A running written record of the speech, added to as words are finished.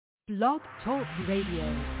Blog Talk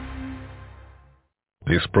Radio.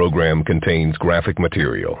 This program contains graphic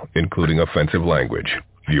material, including offensive language.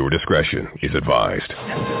 Viewer discretion is advised.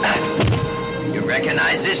 You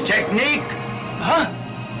recognize this technique? Huh?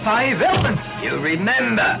 5 elements. You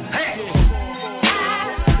remember. Hey!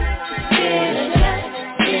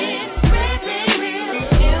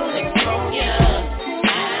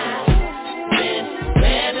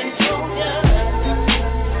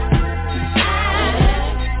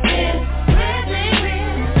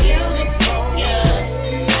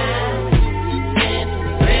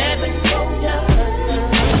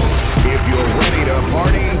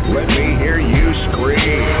 Let me hear you scream.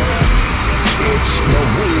 It's the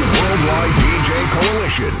Worldwide DJ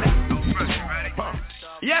Coalition.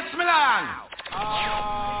 Yes, Milan.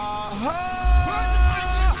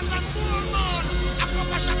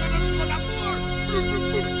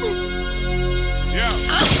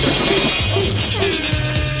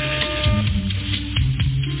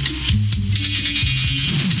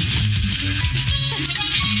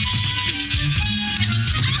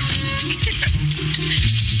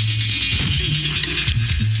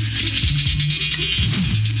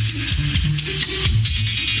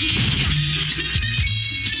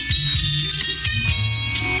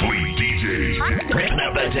 Bring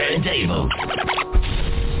up the turntable.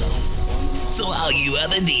 So all you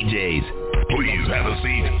other DJs, please have a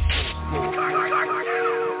seat.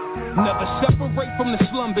 Never separate from the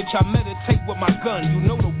slum, bitch, I meditate with my gun. You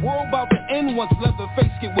know the world about to end once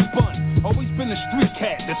Leatherface get with bun. Always been a street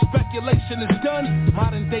cat, the speculation is done.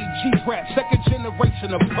 Modern day G-rap, second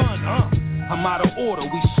generation of pun, I'm out of order,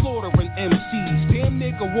 we slaughtering MCs. Damn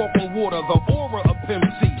nigga walk on water, the aura of Pimp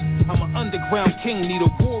C. I'm an underground king, need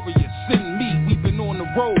a warrior, send me. We've been on the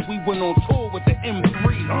road, we went on tour with the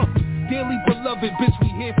M3. Dearly beloved, bitch, we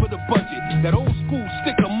here for the budget. That old school,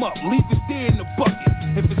 stick 'em up, leave it there in the bucket.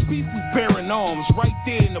 If it's beef, we bearing arms, right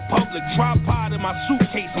there in the public. Tripod in my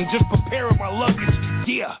suitcase, I'm just preparing my luggage,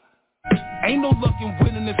 yeah. Ain't no luck in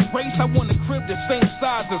winning this race. I want a crib the same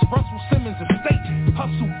size as Russell Simmons' estate.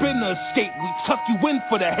 Hustle been the escape. We tuck you in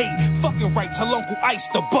for the hate. Fucking right, tell Uncle Ice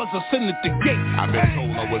the buzzer send at the gate. I've been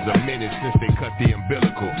told I was a menace since they cut the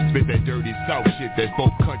umbilical. Spit that dirty South shit that's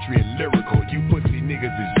both country and lyrical. You pussy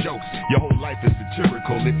niggas is jokes. Your whole life is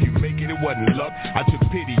satirical. If you make it, it wasn't luck. I took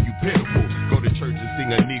pity, you pitiful. Go to church and sing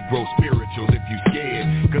a Negro spiritual if you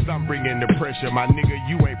scared. Cause I'm bringing the pressure, my nigga,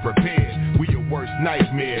 you ain't prepared. We your worst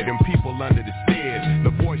nightmare, them people under the stairs. The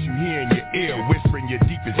voice you hear in your ear, whispering your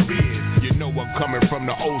deepest fears. You know I'm coming from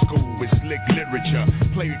the old school with slick literature.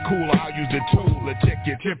 Play it cooler, I'll use the tool to check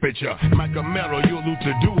your temperature. Michael Metal, you'll lose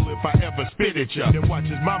the duel if I ever spit at ya. Then watch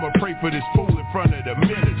his mama pray for this fool in front of the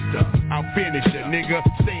minister. I'll finish ya, nigga,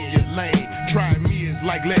 stay in your lane. Trying me is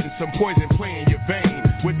like letting some poison play in your vein.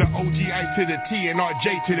 With the OG Ice to the T and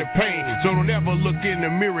RJ to the pain. So don't ever look in the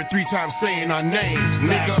mirror 3 times saying our names,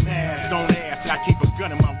 nigga. Mask, don't ask, I keep a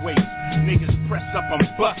gun in my waist. Niggas press up, I'm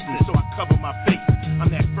busting, so I cover my face. I'm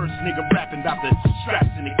that first nigga rapping about the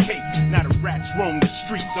straps in the cake. Now the rats roam the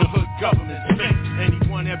streets, the hood government's fake.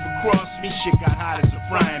 Anyone ever crossed me, shit got hot as a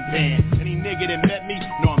frying pan. Any nigga that met me,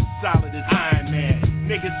 know I'm solid as Iron Man.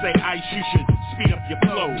 Niggas say Ice, you should speed up your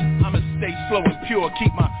flow. I'ma stay slow and pure,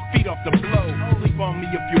 keep my feet off the blow. Sleep on me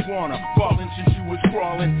if you wanna, falling since you was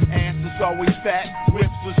crawling. Ass is always fat,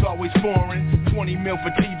 whips was always foreign. 20 mil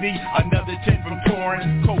for TV, another 10 from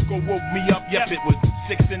touring. Coco woke me up, yep, it was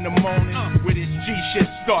 6 in the morning. With his G shit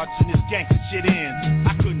starts and his gangster shit ends.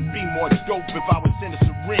 I couldn't be more dope if I was in a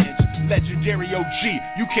syringe. Legendary OG,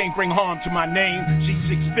 you can't bring harm to my name.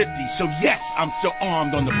 G650, so yes, I'm still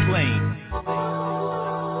armed on the plane.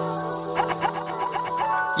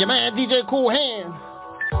 Your man DJ Cool Hand,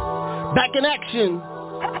 back in action.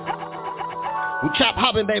 We chop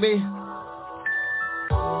hopping, baby.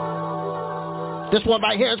 This one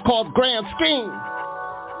right here is called Grand Scheme.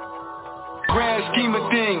 Grand scheme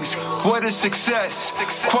of things, what is success?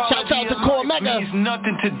 Shout out to Core Mega. Means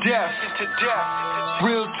nothing to death.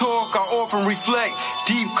 Real talk, I often reflect.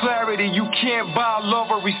 Deep clarity, you can't buy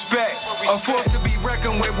love or respect. A force to be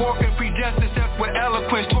reckoned with, walking predestined steps with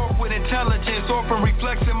eloquence. Talk with intelligence, often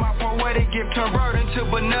reflects in my poetic gift. Convert into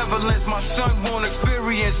benevolence. My son won't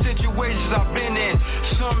experience situations I've been in.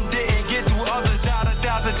 Some didn't get through, others died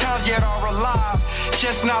 1,000 times yet are alive.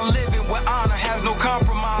 Just not living with honor, has no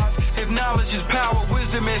compromise. If knowledge is power,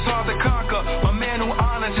 wisdom is hard to conquer. A man who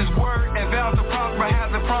honors his word and vows to prosper has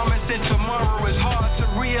a promise that tomorrow is hard to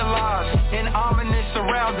realize. In ominous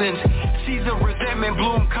surroundings, seeds of resentment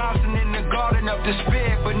bloom constant in the garden of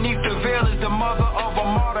despair. Beneath the veil is the mother of a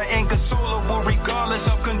martyr, inconsolable regardless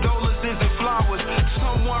of condolences and flowers.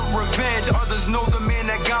 Some want revenge, others know the man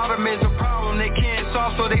that got him is a problem they can't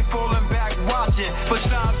solve, so they falling back watching. For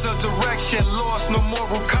signs of direction, lost, no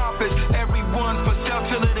moral compass. Everyone for self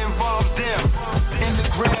till it involves them. In the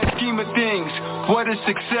grand scheme of things, what is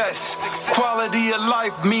success? Quality of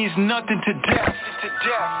life means nothing to death.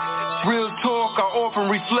 Real talk, I often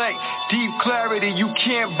reflect. Deep clarity, you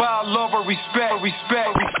can't buy love or respect.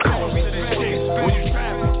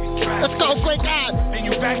 Let's go, great God. Then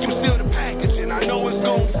you vacuum seal the package, and I know it's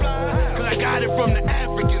gon' fly, cause I got it from the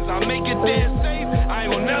Africans. I'll make it dead safe, I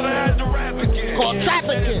ain't gon' never have to rap again. Called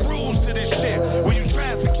trafficking. There's rules to this shit, when you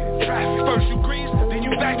trafficking. First you grease, then you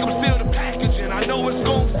vacuum seal the package, and I know it's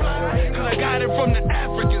gon' fly, cause I got it from the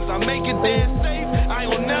Africans. I'll make it dead safe, I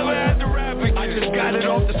ain't gon' never have to rap again. I just got it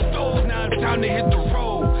off the stove, now it's time to hit the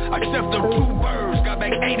road. I chefed up 2 birds, got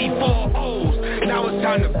back 84 O's. Now it's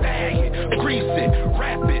time to bag it, grease it,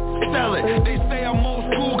 wrap it, sell it. They say I'm old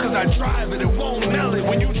school cause I drive it, it won't melt it.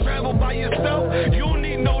 When you travel by yourself, you don't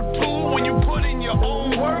need no tool. When you put in your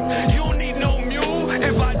own work, you don't need no mule.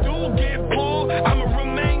 If I do get pulled, I'ma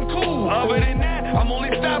remain cool. Other than that, I'm only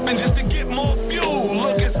stopping just to get more fuel.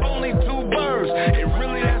 Look, it's only 2 birds, and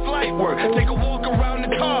really that's light work. Take a walk around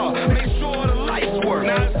the car, make sure the lights work.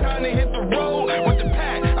 Now it's time to hit the road with the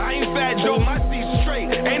pack. I ain't Fat Joe, my seat's straight,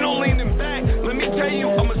 ain't no leaning back. Let me tell you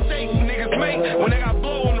a mistake niggas make when they got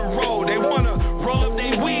blow on the road. They wanna roll up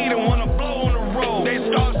they weed and wanna blow on the road. They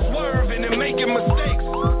start swerving and making mistakes.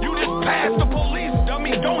 You just pass the police,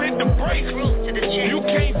 dummy, don't hit the brakes. You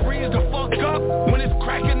can't freeze the fuck up when it's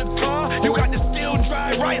crack in the car. You got to still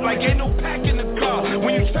drive right like ain't no pack in the car.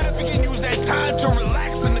 When you trafficking, use that time to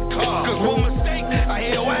relax in the car. Cause one mistake, I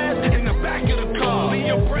hear your ass in the back of the car. Leave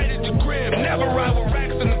your bread at the crib, never ride with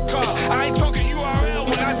racks in the car. I ain't talking URL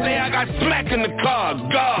when I say I got smack in the car.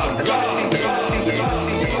 God.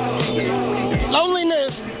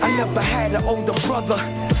 Loneliness. I never had an older brother,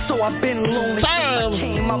 so I've been lonely since I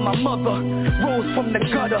came out my mother. Rose from the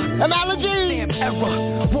gutter. Analogy. Damn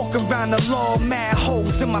error. Walk around the law, mad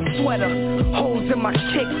holes in my sweater, holes in my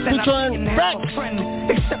kicks, and I didn't have a friend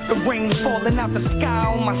except the rain falling out the sky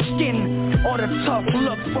on my skin. All the tough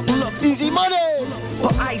looks from easy money.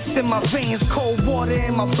 But ice in my veins, cold water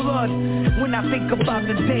in my blood. When I think about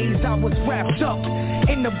the days I was wrapped up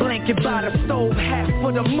in the blanket by the stove, half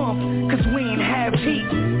for the month, cause we ain't have heat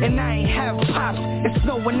and I ain't have pops. It's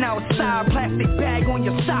snowing outside, plastic bag on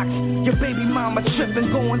your socks. Your baby mama tripping,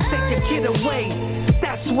 go and take your kid away.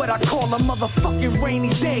 That's what I call a motherfucking rainy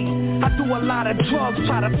day. I do a lot of drugs,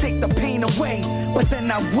 try to take the pain away, but then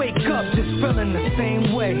I wake up just feeling the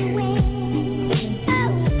same way.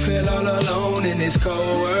 Feel all alone in this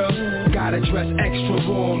cold world. Gotta dress extra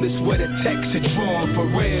warm, this where the texts are drawn for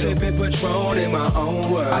real. Sipping Patron in my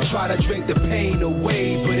own world. I try to drink the pain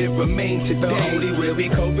away, but it remains today. The only way we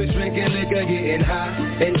cope is drinking liquor, getting high,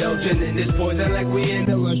 indulging in this poison like we in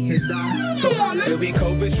the rush to die. So here we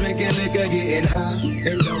cope is drinking liquor, getting high,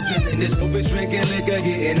 indulging in this cope is drinking liquor,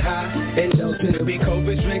 getting high, indulging. Here we cope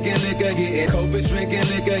is drinking liquor, getting cope is drinking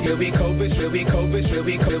liquor. Here we cope is drinking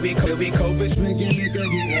liquor,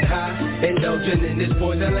 getting high, indulging in this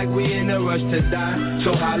poison like we in a rush to die.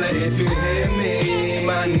 So holla if you hear me,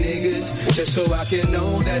 my niggas, just so I can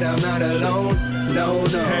know that I'm not alone. No.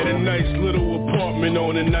 Had a nice little apartment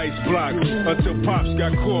on a nice block until Pops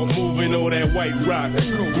got caught moving all that white rock.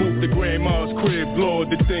 Moved to grandma's crib, Lord,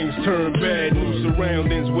 the things turned bad. New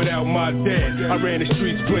surroundings without my dad. I ran the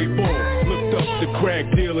streets, played ball. Looked up to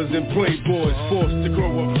crack dealers and playboys. Forced to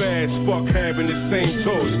grow up fast, fuck having the same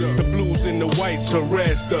toes. The blues and the whites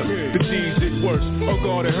harassed us. The D's did worse. Oh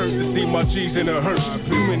God, it hurts to see my G's in a hearse.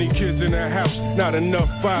 Too many kids in the house, not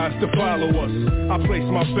enough fires to follow us. I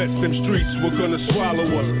placed my bets, them streets were gonna swallow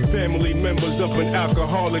us. Family members up in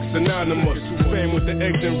Alcoholics Anonymous. Fan with the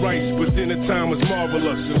eggs and rice, but dinner time was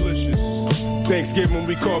marvelous. Delicious. Thanksgiving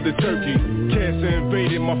we called it turkey. Cancer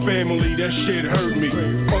invaded my family, that shit hurt me.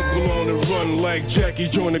 Uncle on the run like Jackie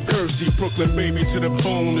joined the Kersey. Brooklyn baby to the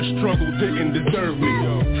bone, the struggle didn't deserve me.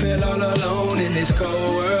 Feel all alone in this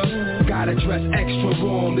cold world. Gotta dress extra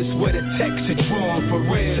warm, this where the texts are drawn for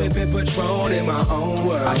real. Sipping Patron in my own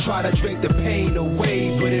world. I try to drink the pain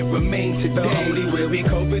away, but it remains today. The only way we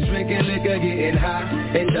cope is drinking liquor, getting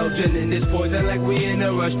high, indulging in this poison like we in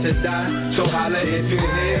a rush to die. So holla if you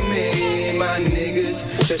hear me, my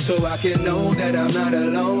niggas, just so I can know that I'm not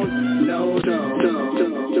alone. No.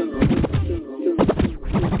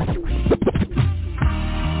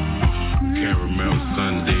 Caramel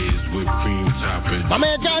Sundays with cream topping. My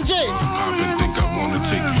man John J. Poppin', think I wanna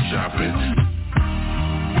take you shopping.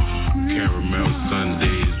 Caramel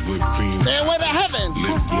Sundays with cream. Stairway to heaven.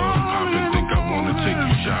 Lip gloss poppin', think I wanna take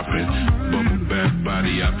you shopping. Bubble bath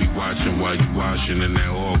body, I be watching while you washing in that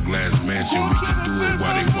all glass mansion. We should do it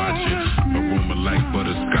while they watching. Aroma like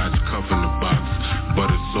butterscotch, cuffing the box.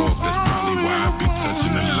 Butter soft, that's probably why I be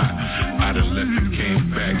touching a lot. I done left and came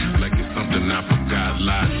back like it's something I forgot.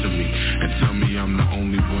 Lied to me and tell me I'm the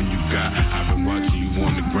only one you got. I've been watching you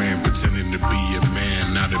on the gram, pretending to be a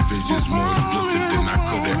man. Now the vision's more explicit than I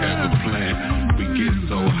could've ever planned. We get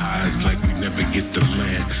so high, it's like we never get to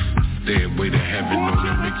land. Stairway to heaven, know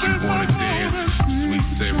that make you wanna dance. Sweet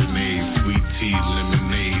serenade, sweet tea,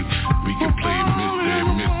 lemonade. We can play Mr.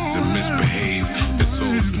 and Mrs. and misbehave. It's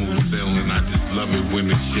all smooth sailing, I just love it when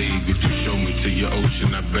it's shade. If you show me to your ocean,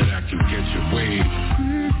 I bet I can catch a wave.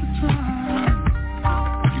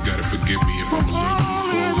 You gotta forgive me if I'm a little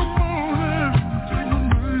too forward,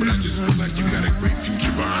 but I just feel like you got a great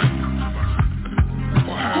future behind you.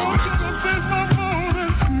 Or however that goes.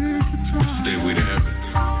 Stairway to heaven.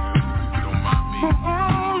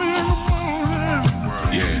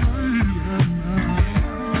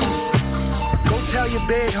 Tell your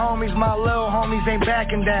big homies, my little homies ain't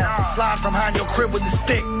backing down. Slide from behind your crib with the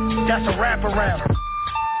stick, that's a wraparound.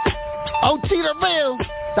 OT the real,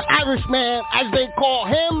 the Irishman, as they call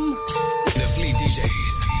him. The Fleet DJ.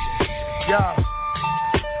 Yo,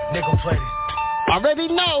 nickel plated. Already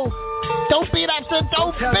know. Don't beat after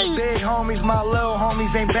dope Tell your big homies, my little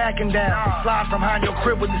homies ain't backing down. Slide from behind your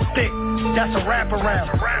crib with the stick, that's a wraparound.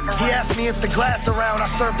 He asked me if the glass around, I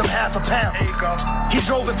served him half a pound. There you go. He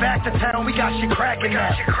drove it back to town, we got shit cracking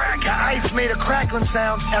now. The ice made a crackling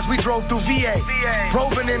sound as we drove through VA.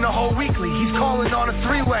 Roving in the whole weekly, he's calling on a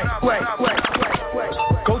three-way. Wait.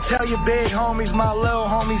 Go tell your big homies, my little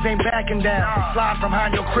homies ain't backing down. Slide from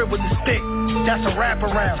behind your crib with the stick, that's a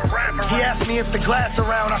wraparound. He asked me if the glass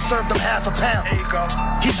around, I served him half a pound. There you go.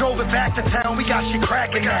 He drove it back to town, we got shit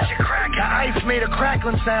cracking now. The ice made a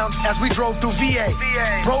crackling sound as we drove through VA.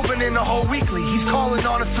 Roving in the whole weekly, he's calling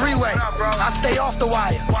on a three-way. I stay off the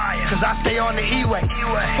wire, cause I stay on the E-way.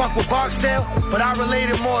 Fuck with Barksdale, but I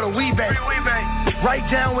related more to Weebay. Right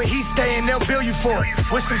down where he's staying, they'll bill you for it.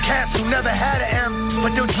 With some cats who never had an M,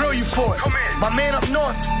 but they'll drill you for it. My man up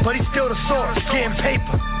north, but he's still the source. Getting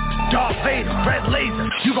paper, Darth Vader, red laser,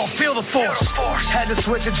 you gon' feel the force. Had to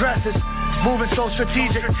switch addresses, moving so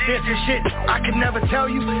strategic. Here's some shit I could never tell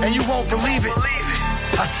you, and you won't believe it.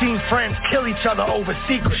 I've seen friends kill each other over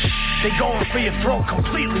secrets. They going for your throat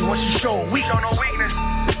completely once you show a weakness.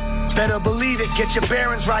 Better believe it, get your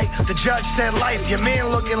bearings right. The judge said life, your man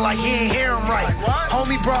looking like he ain't hear him right.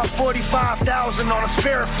 Homie brought 45,000 on a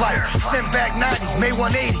Spirit flight. Sent back 90, made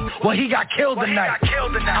 180. Well, he got killed tonight.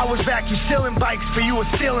 I was vacuum sealing bikes for you a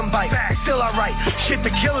stealing bike. Still alright, shit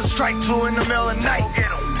the killer strike flew in the middle of the night.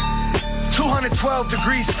 212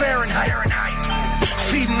 degrees Fahrenheit.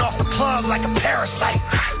 Feeding off the plug like a parasite.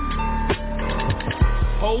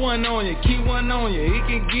 Hold one on you, keep one on you, it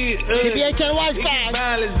can get ugly. It get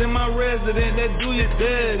violence in my residence, that do you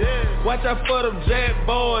dirty. Watch out for them jack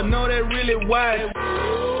boys, know that really wise.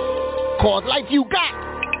 Cause life you got.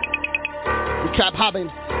 We trap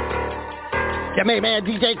hopping. Your main man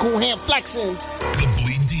DJ Cool Hand flexing.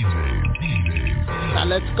 Complete DJ. Now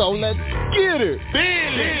let's go, let's get it.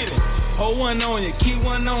 Billy. Hold one on you, keep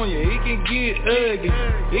one on you, it can get ugly.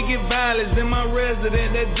 It get violence in my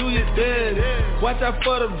residence, that do you dirty. Watch out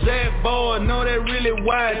for them jack boys, know that really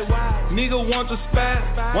wise. Nigga want to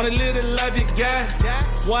spy, wanna live the life you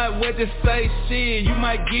got. What you say, shit, you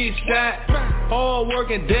might get shot. Hard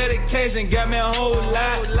work and dedication got me a whole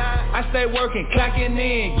lot. I stay working, clocking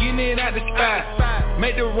in, getting it out the spot.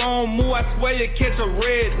 Make the wrong move, I swear you catch a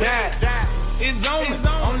red dot. It's on me,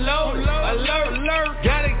 I'm low, alert,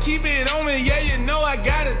 gotta keep it on me, yeah you know I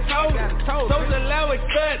got it told. Social loud with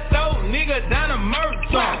cutthroat, nigga down a murk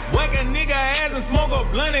song. Whack a nigga ass and smoke a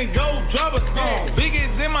blunt and go drop a stone.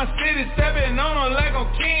 Biggest in my city, stepping on her like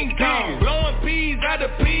I'm King Kong. Blowing peas out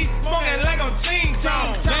the peas, smoking like I'm Ching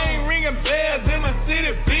Chong. Chain ringing bells in my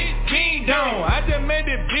city, bitch, King Dong. I just made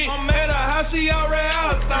it bitch, I'm at her house, she already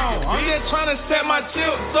out thong. I'm just trying to set my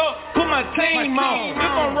chips up, put my team on. If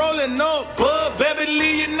I'm rolling up,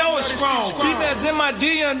 Beverly, you know it's strong. Females in my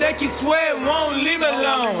DM, they keep swearing, won't leave it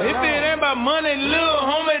alone. If it ain't about money, little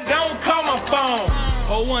homie, don't call my phone.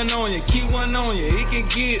 Hold one on you, keep one on you, it can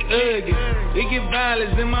get ugly. It get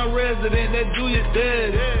violence in my residence, that do you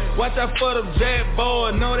dirty. Watch out for them jack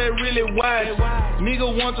boys, know that really wise. Nigga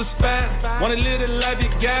want to spy, wanna live the life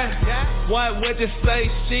you got. What you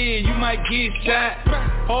say, shit, you might get shot.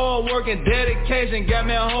 Hard work and dedication got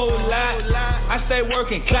me a whole lot. I stay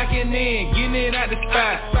working, clocking in, getting it out the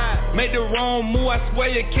spot. Make the wrong move, I swear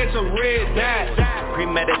you catch a red dot.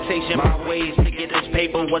 Premeditation, my ways to get this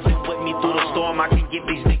paper. Wasn't with me through the storm, I can give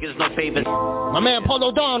these niggas no favors. My man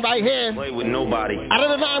Polo Don right here. Play with nobody. Out of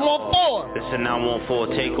the 914. This is a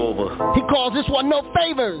 914 takeover. He calls this one no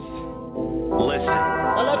favors. Listen,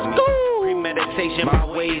 let's go. Premeditation, my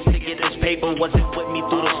ways to get this paper. Wasn't with me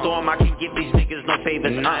through the storm, I can give these niggas no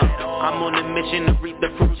favors. I'm on a mission to reap the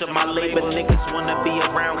fruits of my labor. Niggas wanna be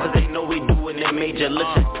around cause they know we doing it major.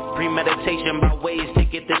 Listen, premeditation, my ways to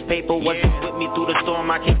get this paper. Wasn't with me through the storm,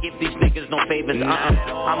 I can give these niggas no favors.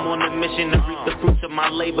 I'm on a mission to reap the fruits of my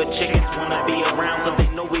labor. Chickens wanna be around cause they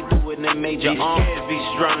know we doing it major. These kids be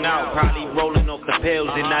strung out, probably rolling off the pills.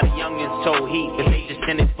 And now the youngins so heat, cause they just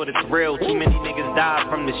in it for the thrill. Too many niggas died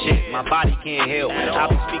from the shit, my body can't heal. I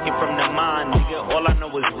be speaking from the mind, nigga, all I know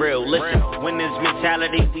is real. Listen, winners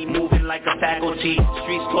mentality, we moving like a faculty.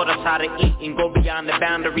 Streets taught us how to eat and go beyond the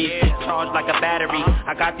boundaries. Get charged like a battery,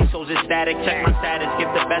 I got these souls ecstatic. Check my status, give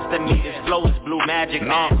the best of me. This flow is blue magic,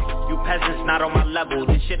 you peasants not on my level,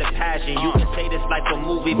 this shit is passion. You can say this like a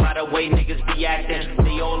movie by the way niggas be acting.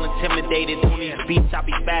 They all intimidated on these beats, I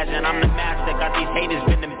be spazzing. I'm the master, got these haters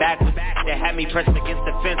bending backwards. They had me pressed against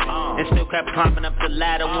the fence and still kept climbing up the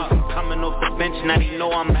ladder. Once I'm coming off the bench, now they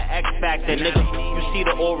know I'm an X-Factor. Nigga, you see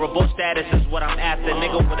the aura, both status is what I'm after.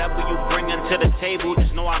 Nigga, whatever you bring to the table,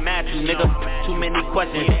 just know I'm at you. Nigga, too many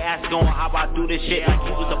questions, they asking on how I do this shit like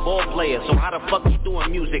you was a ball player. So how the fuck you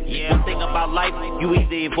doing music? One thing about life, you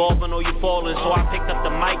either evolving or you falling. So I picked up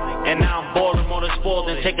the mic and now I'm balling more than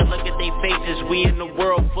spoiling. Take a look at their faces, we in the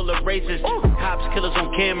world full of races. Cops, killers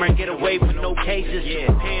on camera and get away with no cases.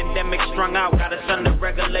 Pandemic strung out, got us under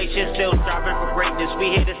regulation. Still striving for greatness,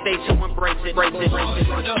 we here to stay, so embrace it. For the grind,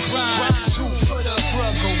 2 for the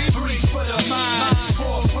struggle, 3 for the mind,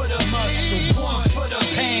 4 for the muscle, 1 for the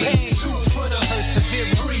pain, 2 for the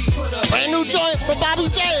perseverance, 3 for the brand new joint for Bobby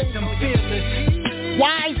J.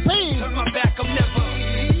 Wise P. Turn my back, I'm never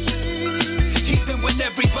even when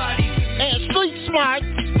everybody and Street Smart.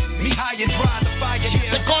 Me high and dry, the fire,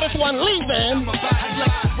 the chorus one leaving. I'd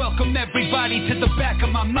like to welcome everybody to the back of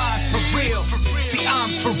my mind, for real. See,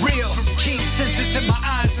 I'm for real. Keen senses in my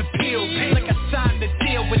eyes appeal. Like I signed the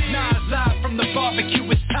deal with Nas live from the barbecue.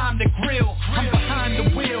 It's time to grill. I'm behind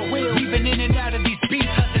the wheel. Even in and out of these beats,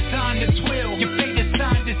 I designed this will. Your fate is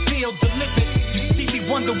signed and sealed, delivered. You see me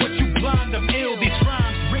wonder what you blind, I'm ill. These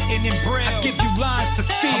rhymes written in braille, I give you lines to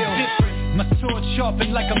feel. I'm different. My sword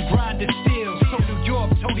sharpened like I'm grinding steel. So New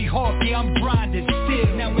York, Tony Hawk, yeah, I'm grinding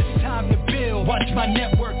still. Now it's time to build. Watch my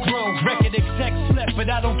network grow. Record exec slept, but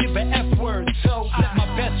I don't give a F word. So let my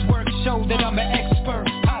best work show that I'm an expert.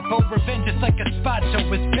 Pop over vengeance like a spot show.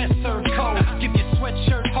 It's best served cold. Give your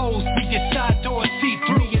sweatshirt holes, leave your side door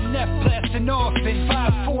see-through. Your neck blasting off in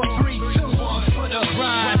 5, 4, 3, 2. 1 for the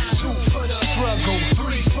grind, 2 for the struggle,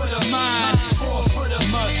 3 for the mind, 4 for the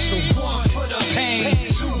muscle, 1 for the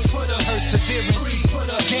pain, 2 for the perseverance, 3 for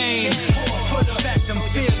the game, 4 for the fact I'm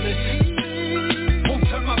fearless. Won't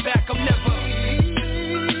turn my back, I'm never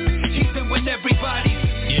even when everybody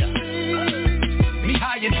me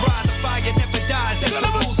high and dry, the fire never dies. That's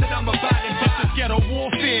the rules that I'm abiding by. This is ghetto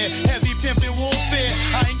warfare, heavy pimpin' warfare.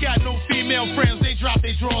 I ain't got no female friends, they drop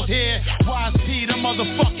their drawers here. Wise P, the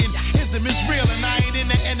motherfucking ism is real, and I ain't in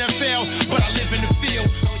the NFL, but I live in the field.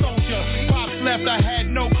 Soldier, pops left, I had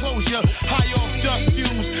no closure. High off dust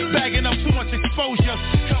fumes, bagging up too much exposure.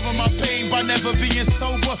 Cover my pain by never being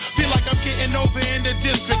sober. Feel like I'm getting over in the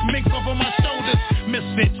district. Minks over my shoulders,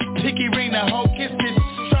 misfit. Picky ring, the hoe kiss it.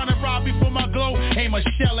 Trying to rob me for my glow. Aim a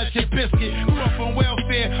shell at your biscuit. Grew up on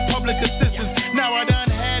welfare, public assistance. Now I done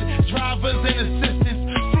had drivers and assistants.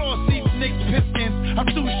 Floor seats, Knicks, Pistons. I'm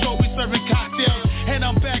too short, we serving cocktails. And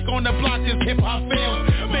I'm back on the block, this hip-hop fails.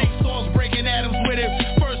 Big stores breaking atoms with it.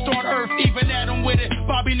 First on earth, even Adam with it.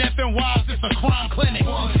 Bobby Neff and Wise, it's a crime clinic.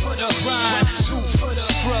 1 for the grind, 2 for the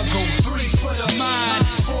struggle, 3 for the mind,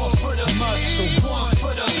 4 for the muscle, 1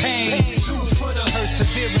 for the pain, 2 for the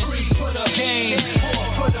perseverance, 3 for the game, 4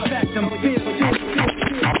 for the fact I'm feeling.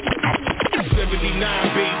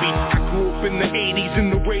 79, baby. I grew up in the 80s in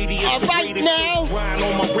the radius. All right now. Grind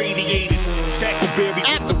on my radiators. Stackleberry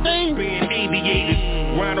Apathy. being aviators.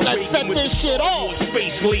 Let's set this shit off.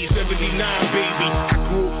 Space Lee 79, baby. I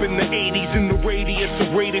grew up in the 80s in the radius. The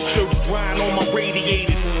Raiders shirts grind on my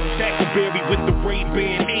radiators. Stackleberry with the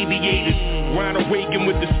Ray-Ban aviators. Ronald Reagan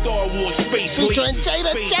with the Star Wars Space Lee. Straight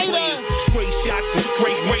shots and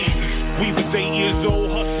straight races. We was 8 years old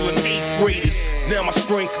hustling 8th graders. Now my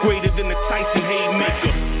strength's greater than the Tyson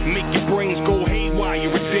Haymaker. Make your brains go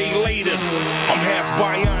haywire a day later. I'm half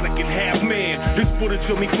bionic and half man. This footage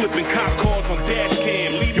of me flipping cop cars on dash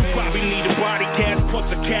cam. You probably need a body cast plus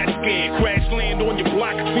a CAT scan. Crash land on your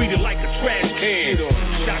block, treated like a trash can.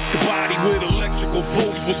 Shot the body with electrical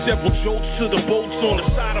bolts with several jolts to the bolts on the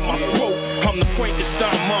side of my throat. I'm the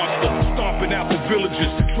Frankenstein monster, stomping out the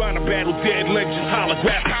villages, trying to battle dead legends,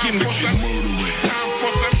 holographic images. Time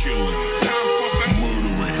for some killing. Time for some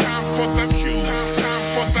murdering. Time for some killing.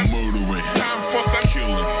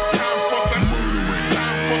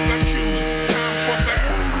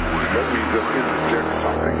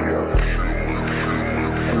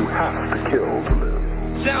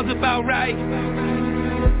 sounds about right.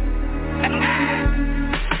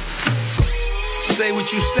 Say what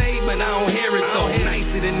you say, but I don't hear it though. Nice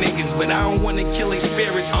to the niggas, but I don't wanna kill their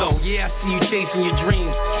spirits though. Yeah, I see you chasing your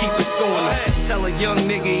dreams, keep pursuing them. Tell a young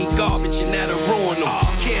nigga he garbage and that'll ruin him.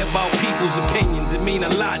 Care about people's opinions, it mean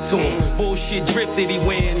a lot to him. Bullshit drip that he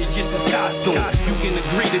wearing is just his costume. You can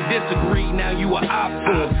agree to disagree, now you a op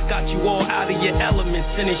to him. Got you all out of your elements,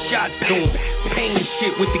 sending shots to him. Pain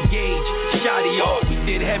shit with the gauge, shotty off. We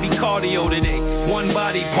did heavy cardio today, one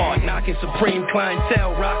body part. Knocking supreme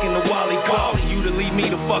clientele, rocking the Wally Call. You to leave me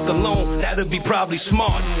the fuck alone, that'd be probably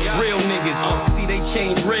smart. Real niggas, see they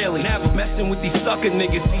change rarely. Never messing with these sucker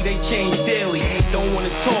niggas, see they change daily. Don't wanna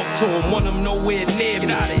talk to them, want them nowhere near me.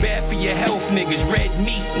 Bad for your health niggas, red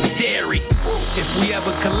meat and dairy. If we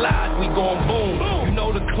ever collide, we gon' boom. You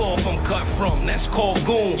know the cloth I'm cut from, that's called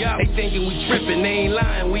goon. They thinking we trippin', they ain't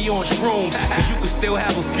lying, we on shrooms. Cause you can still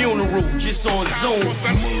have a funeral, just on Zoom.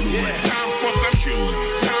 Time for some killing,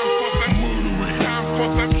 time for some murdering, time for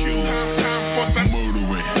some killing, time for some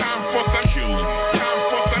murdering, time for some killing, time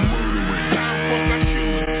for some murdering, time for some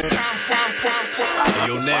killing, time for. Hey,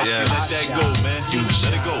 yo, Nasty, let that go, man. You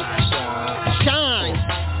let it go. Shine.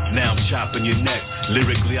 Now I'm chopping your neck.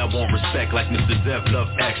 Lyrically, I want respect like Mr. Zev Love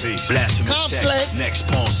X. Blasphemous text. Next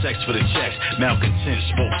pawn, sex for the checks. Malcontent,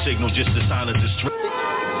 smoke signal just to silence the strength.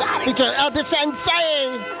 Because Elder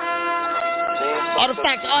Sensei.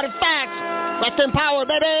 Artifacts. Rest in power,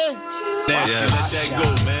 baby. Yeah, let that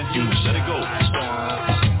go, man. You let it go.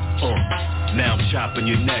 Now I'm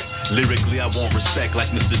chopping your neck. Lyrically, I want respect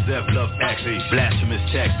like Mr. Zev Love X. Blasphemous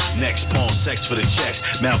text. Next pawn, sex for the checks.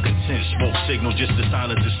 Malcontent, smoke signal just to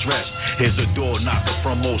silence distress. Here's a door knocker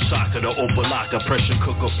from Osaka to Opalaka. Pressure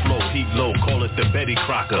cooker flow, heat low, call it the Betty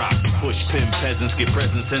Crocker. Push pin peasants, get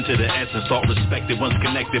presence into the essence. Thought respected once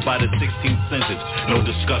connected by the 16th sentence. No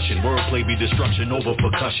discussion, wordplay be destruction over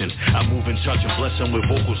percussion. I move and touch and bless them with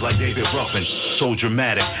vocals like David Ruffin. So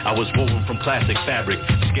dramatic, I was woven from classic fabric.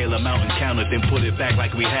 Scale a mountain, count it, then put it back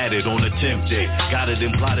like we had it on a 10th day. Got it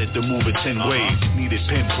and plotted to move it 10 ways. Needed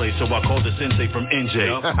pen play, so I called the sensei from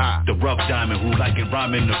NJ. The rough diamond who like it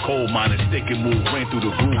rhyme in the coal mine and stick and move. Ran through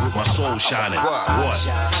the groove with my soul shining. What?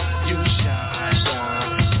 You shine.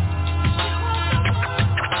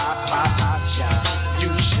 You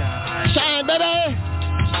shine. Shine, baby.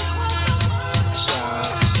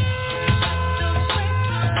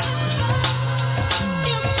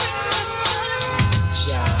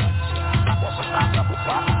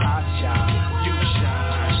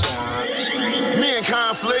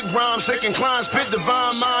 Conflict, rhyme, sick incline, spit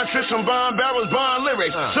divine mind, trick some bomb barrels, bond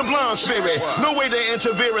lyrics, sublime spirit, no way to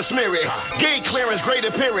interfere or smear it, gate clearance, great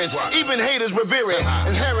appearance, even haters revere it,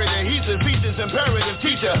 inherited, heathen features, imperative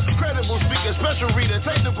teacher, credible speaker, special reader,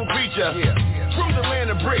 technical creature, from the land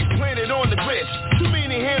of bricks, planted on the glitch, too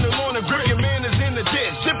many handle on the grip, your man is in the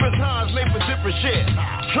ditch, different times made for different shit,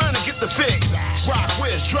 trying to get the fix, rock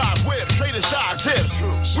whiz, drop whip, trader stock tips,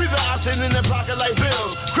 we the option in the pocket like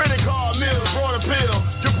bills, credit card mills, broad appeal,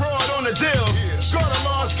 you're broad on the deal, got a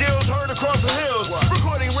law skills, heard across the hills,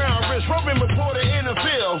 recording round wrist, roping reporter in the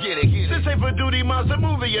field, this ain't for duty, monster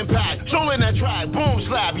movie impact, soul in that track, boom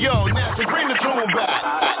slap, yo, nasty, bring the tune back.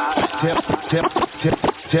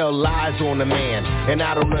 Tell lies on the man, and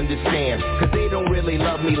I don't understand, cause they don't really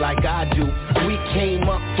love me like I do. We came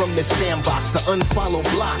up from the sandbox to unfollow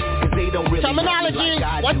block, cause they don't really terminology, love me like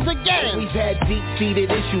I once do. again. We've had deep-seated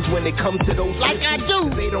issues when it comes to those like issues, I do.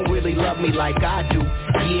 Cause they don't really love me like I do.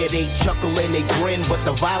 Yeah, they chuckle and they grin, but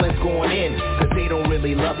the violence going in, cause they don't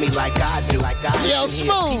really love me like I do. Yo,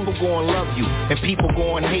 Smooth. People gon' love you, and people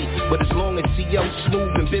gon' hate, but as long as CL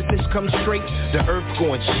Smooth and business comes straight, the earth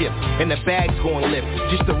gon' shift, and the bag's gon' lift.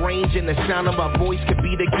 Just the range and the sound of my voice could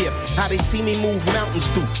be the gift. How they see me move mountains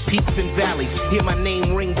through peaks and valleys, hear my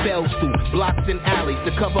name ring bells through blocks and alleys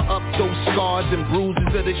to cover up those scars and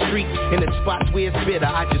bruises of the street. In the spots where it's bitter,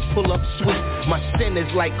 I just pull up sweet. My sin is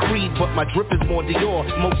like Creed, but my drip is more Dior.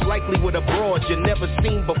 Most likely with a broad you never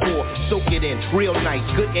seen before. Soak it in, real nice,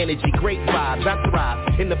 good energy, great vibes. I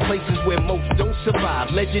thrive in the places where most don't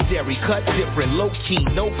survive. Legendary, cut different, low key,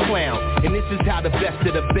 no clown. And this is how the best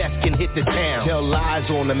of the best can hit the town. Tell lies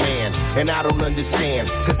on the man, and I don't understand,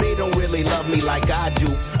 cause they don't really love me like I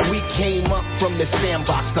do. We came up from the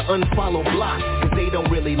sandbox to unfollow block, cause they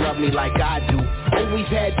don't really love me like I do. Always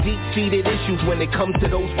had deep-seated issues when it comes to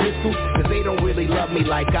those pistols, cause they don't really love me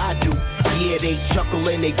like I do. Yeah, they chuckle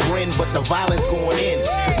and they grin, but the violence going in,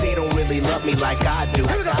 cause they don't really love me like I do.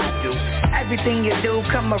 Hey Everything you do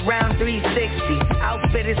come around 360.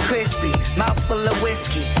 Outfit is crispy, mouth full of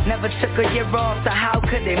whiskey. Never took a year off, so how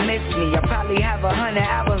could they miss me? I probably have 100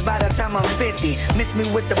 albums by the time I'm 50. Miss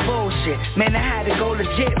me with the bullshit. Man, I had to go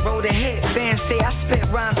legit, wrote a hit. Fans say I spit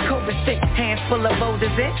rhymes, COVID sick. Hands full of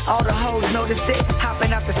boulders in, all the hoes notice it.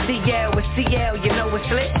 Hopping out the CL with CL, you know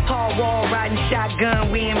it's lit. Hard wall riding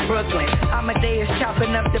shotgun, we in Brooklyn. Amadeus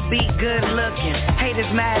chopping up the beat, good looking.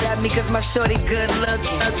 Haters mad at me cause my shorty good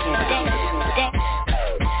looking.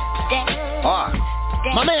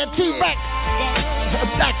 My man T-Rex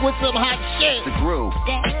back with some hot shit. The groove.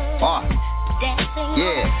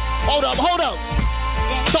 Yeah. Hold up.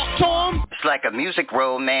 Talk to him. It's like a music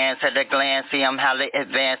romance at a glance. See, I'm highly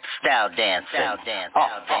advanced style dancing.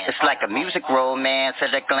 It's like a music romance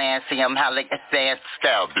at a glance. See, I'm highly advanced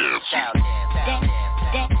style dancing.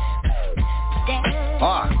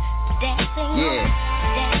 Yeah.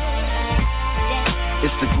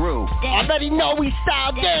 It's the groove. I bet he know we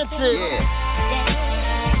style dancing.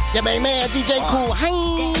 Yeah, man, DJ Cool.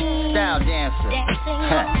 Hey. Style dancer.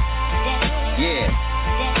 Yeah.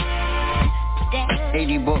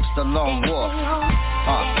 80 books, The Lone Wolf.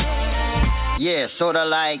 Yeah, sorta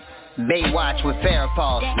like Baywatch with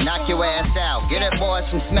Farrah. Knock your ass out. Get it, boys,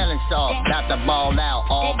 some smelling salt. Got the ball out.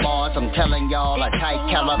 All bars, I'm telling y'all. A tight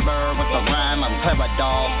caliber with a rhyme. I'm clever,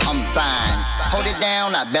 dog. I'm fine. Hold it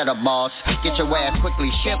down, I better, boss. Get your ass quickly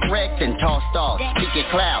shipwrecked and tossed off. Speak your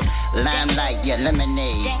clout. Limelight, your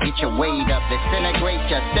lemonade. Get your weight up. Disintegrate,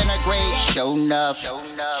 just integrate. Show enough.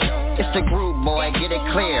 It's the groove, boy. Get it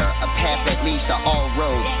clear. A path that leads to all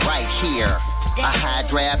roads right here. A high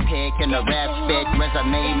draft pick and a rap spit,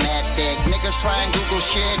 resume mad thick. Niggas try and Google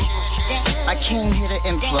shit. I came here to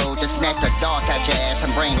implode, to snatch the dark out your ass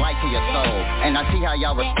and bring light to your soul. And I see how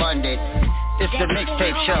y'all responded. It's the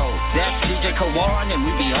mixtape show. That's DJ Kawan and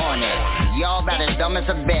we be on it. Y'all about as dumb as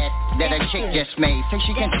a bet that a chick just made. Say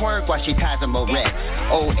she can twerk while she ties a moret.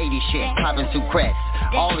 Old 80 shit, popping Sucrets.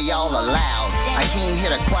 All of y'all are loud. I came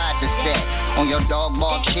here to quiet the set. On your dog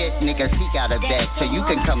bark shit, nigga, seek out a vet. So you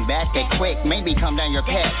can come back that quick, maybe come down your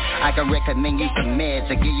pet. I can recommend you some meds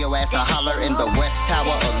to give your ass a holler in the West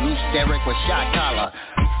Tower. A loose Derrick with shot collar.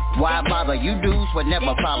 Why bother? You dudes would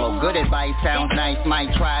never follow. Good advice sounds nice,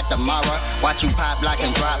 might try it tomorrow. Watch you pop, lock,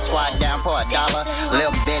 and drop, squat down for $1.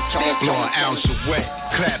 Little bitch, blow an ounce of wet,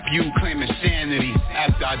 clap you, claim insanity.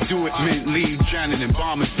 After I do it, mint leave drowning in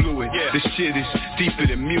bombing fluid. This shit is deeper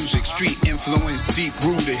than music, street influence, deep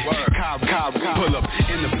rooted. Cobb, pull up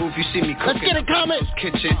in the booth, you see me cooking. Let's get a comment.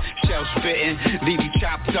 Kitchen, shell spitting, leave you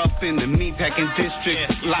chopped up in the meat packing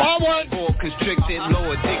district. Forward. All constricted,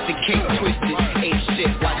 low addicted, king twisted, ate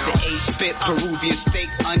shit. Watch the A spit, Peruvian steak,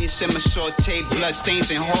 onion simmer saute, blood stains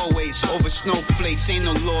in hallways, over snowflakes. Ain't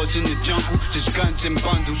no laws in the jungle, just guns and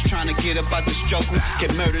bundles. Trying to get up out the struggle, get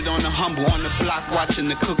murdered on the humble, on the block watching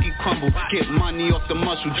the cookie crumble. Get money off the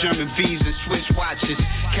muscle, German V's and Swiss watches.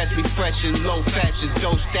 Catch me fresh in low fashion,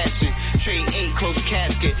 dough stashing. Trade 8 close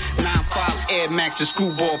casket, 9.5 Air Max and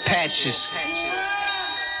schoolboy patches.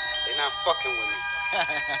 They not fucking with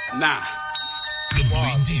me. Nah.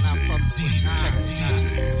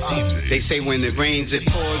 They say when it rains it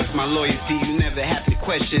pours. My loyalty, you never have to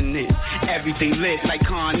question it. Everything lit like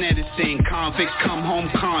Con Edison. Convicts come home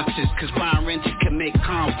conscious, cause violence commit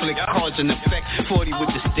conflict, cause and effect. 40 with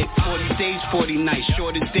the stick, 40 days, 40 nights.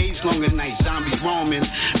 Shorter days, longer nights. Zombies roaming,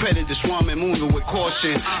 predators swarming, moving with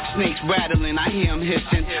caution. Snakes rattling, I hear them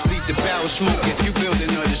hissing. Leave the barrel smoke if you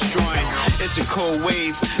building or destroying. It's a cold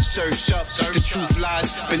wave, surge up, the truth lies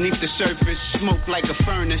beneath the surface. Smoke like a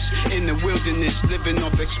furnace in the wilderness, living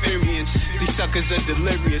off experience. These suckers are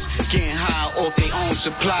delirious, getting high off their own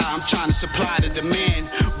supply. I'm trying to supply the demand.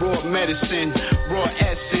 Raw medicine, raw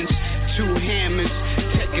essence, 2 hammers.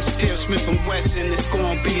 Tech is still Smith & Wesson. It's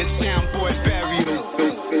gonna be a soundboy burial.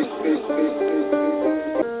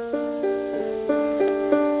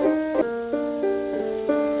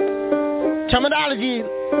 Terminology.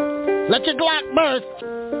 Let your Glock burst.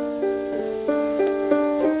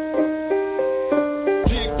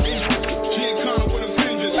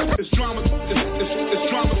 It's drama to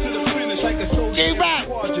the finish, like a soldier.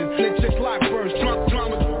 Let your Glock burst. Drama,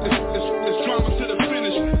 it's drama to the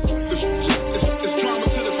finish. It's drama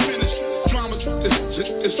to the finish.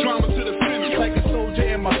 It's drama to the finish, like a soldier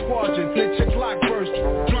in my squadron. Let your Glock burst.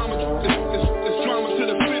 Drama, it's drama to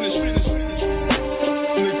the finish.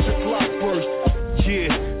 Let your Glock burst. Yeah,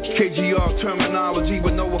 KGR terminology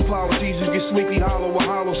with no apologies. You get sleepy, hollow, a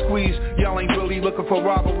hollow squeeze. Y'all ain't really looking for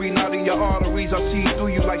robbery, not in your arteries. I see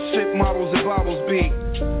through you like shit models and bottles be.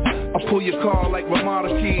 I pull your car like Ramada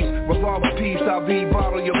keys. Revolver piece, IV,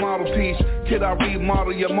 bottle your model piece. Kid, I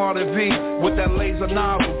remodel your modern V. With that laser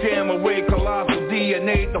nozzle, gamma ray, colossal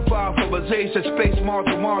DNA. The fossilization, space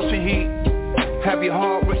module, Martian heat. Have your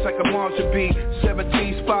heart race like a Martian beat.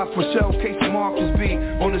 17 spots for shell case of Marcus B.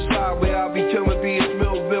 On the side where I be killing B. It's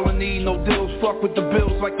real villainy, no deals. Fuck with the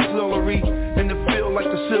bills like auxiliary. In the field like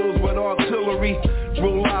the seals with artillery.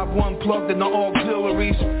 Real live, one plugged in the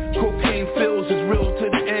auxiliaries. Cocaine fills is real to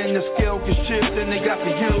the end. The scale can shift and they got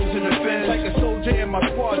the hills in the fence. Like a soldier in my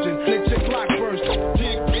squadron. They check lock burst.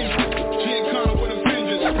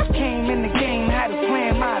 Came in the game, had to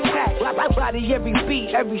plan my attack. Body every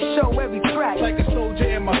beat, every show, every track. Like a soldier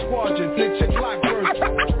in my squadron. They check lock burst.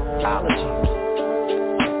 Ology.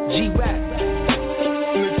 G-Rap.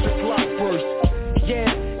 They check lock burst.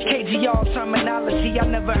 Yeah. KGR terminology, I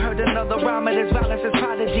never heard another rhyme of this violence as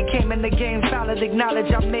prodigy. Came in the game solid,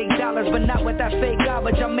 acknowledge I make dollars, but not with that fake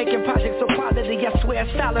garbage. I'm making projects of quality, I swear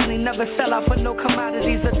solidly. Never sell out for no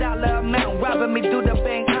commodities, a dollar amount robbing me through the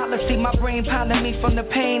bank policy. My brain pounding me from the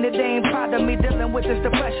pain, it ain't proud of me. Dealing with this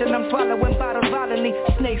depression, I'm swallowing bottles violently.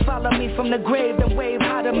 Snakes follow me from the grave, then wave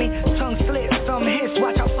hot of me. Tongue slits, some hits,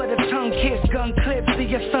 watch out for the tongue kiss. Gun clips, see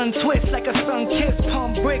your son twist like a sun kiss.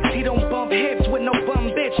 Pump bricks, he don't bump hips with no bum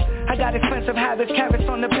bitch. I got expensive habits, carrots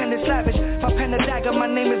on the pen is lavish. My pen a dagger, my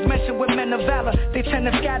name is mentioned with men of valor. They tend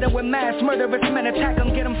to scatter with mass murderous men, attack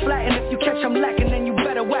them, get them flattened. If you catch them lacking, then you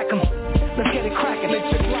better whack them. Let's get it cracking. Let's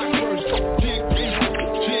check lock first.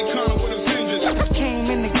 Came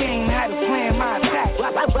in the game, had to plan my attack.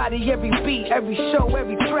 Body every beat, every show,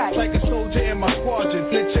 every track. Like a soldier in my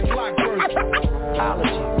squadron. Let's check lock first.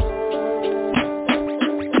 Ology.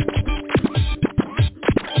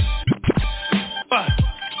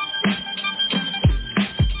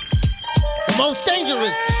 Most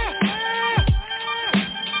dangerous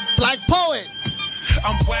Black poet.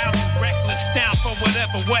 I'm wild and reckless, down for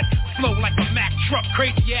whatever, what? Flow like a Mack truck,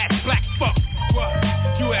 crazy ass black fuck. What?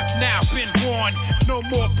 You have now been warned, no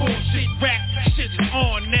more bullshit rap, shit is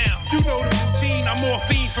on now. You know the routine, I'm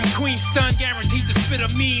morphine from Queenstown, guaranteed to spit a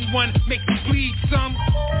mean one, make you bleed some.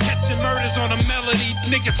 Catching murders on a melody,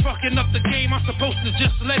 niggas fucking up the game, I'm supposed to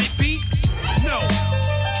just let it be? No.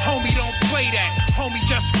 Homie, don't play that. Homie,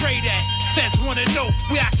 just spray that. Says wanna know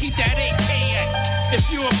where I keep that AK at. If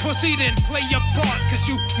you a pussy, then play your part, cause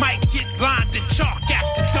you might get blinded chalk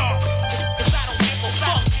after dark. Cause I don't give a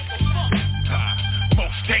fuck.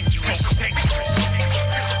 Most dangerous, most dangerous. You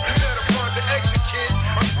better run the exit, kid.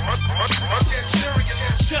 I'm getting serious.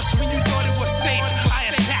 Just when you thought it was safe,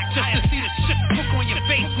 I attacked just to see the shit look on your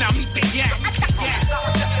face. Now meet the yak.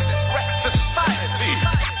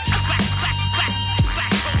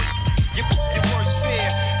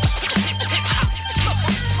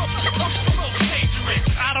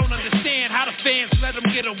 Fans let them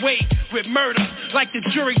get away with murder like the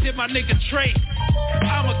jury did my nigga Trey.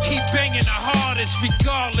 I'ma keep banging the hardest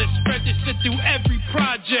regardless, spread this shit through every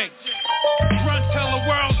project. Run, tell the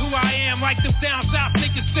world who I am, like the down south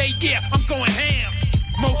niggas say, yeah, I'm going ham.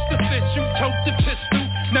 Most official, tote the pistol,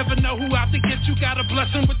 never know who out to get you, gotta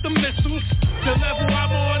bless them with the missiles. The level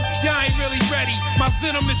I'm on, y'all ain't really ready. My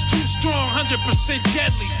venom is too strong, 100%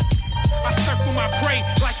 deadly. I circle my prey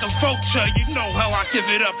like a vulture. You know how I give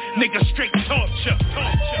it up, nigga, straight torture.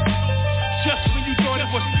 Just when you thought it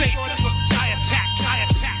was safe, I attack.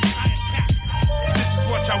 This is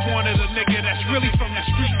what I wanted, a nigga that's really from the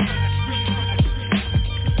street.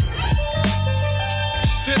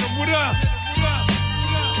 Hit him, what up?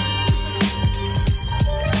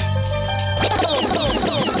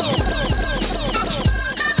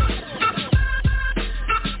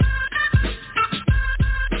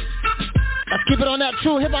 Let's keep it on that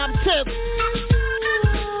true hip-hop tip.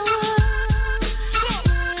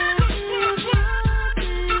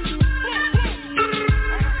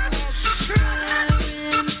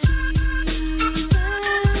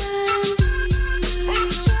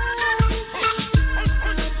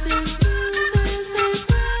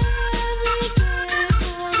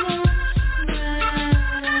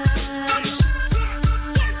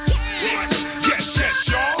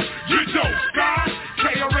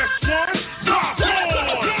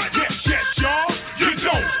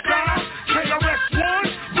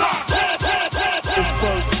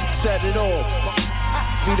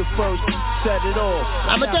 Set it off.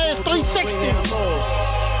 I'm a dance 360.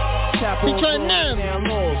 Featuring them.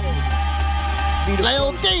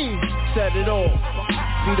 Lil D. Set it off.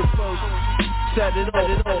 Be the first. Set it off.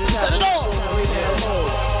 Set it off. Lay down low.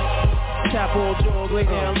 Tap all jaws. Lay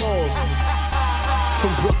down low.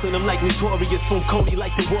 From Brooklyn, I'm like notorious. From Coney,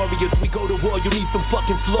 like the Warriors. We go to war, you need some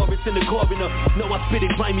fucking florists in the coroner. No, I spit it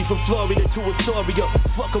grimy from Florida to Astoria.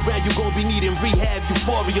 Fuck around, you gon' be needing rehab,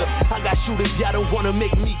 euphoria. I got shooters, y'all don't wanna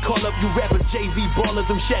make me call up you rappers. Jay-Z ballers,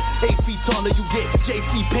 I'm Shaq, 8 feet taller. You get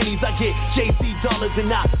JC pennies, I get JC dollars. And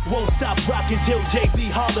I won't stop rocking till Jay-Z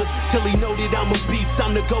hollers. Till he know that I'm a beast,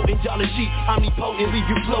 I'm the goat and y'all a sheep. Omnipotent, leave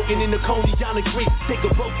you floating in the Coney, y'all a creek. Take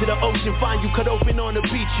a boat to the ocean, find you cut open on the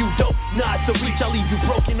beach. You dope, nah, it's a reach, I'll leave you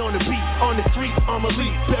broken on the beat. On the street, I'm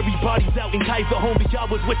elite. Bury bodies out in Kaiser, homie. Y'all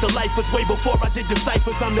was with the lifers way before I did the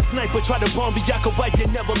ciphers. I'm the sniper, try to bomb me, y'all could wipe you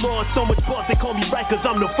never lost. So much boss, they call me right, cause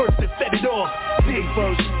I'm the first to set it off. Be the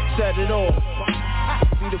first, set it off.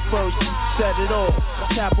 Be the first, set it off.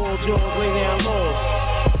 Tap all jaws, lay down laws.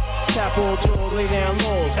 Tap all jaws, lay down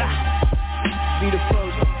laws. Be the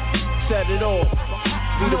first, set it off.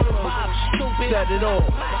 Be the first, set it off.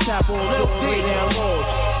 Tap all jaws, lay down laws.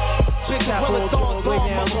 Tap all jaws, lay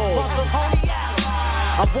down laws.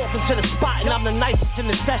 I walk into the spot and I'm the nicest in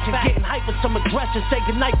the session. Getting hype with some aggression, say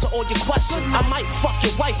goodnight to all your questions. I might fuck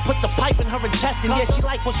your wife, put the pipe in her intestine. Yeah, she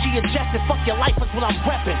like what she ingested, fuck your life is what I'm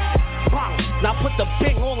reppin'. Bang, now put the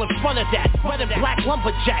bing all in front of that. Red and black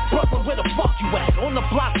lumberjack, Brooklyn, where the fuck you at? On the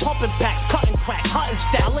block pumping packs, cutting crack, hunting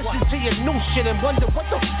style. Listen to your new shit and wonder what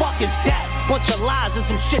the fuck is that? Bunch of lies and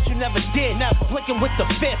some shit you never did. Flicking with the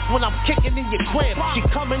fist when I'm kicking in your crib. She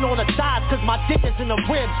coming on her thighs cause my dick is in the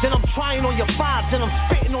ribs. And I'm trying on your fives and I'm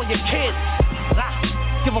spitting on your kids.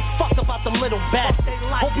 Give a fuck about them little bastards.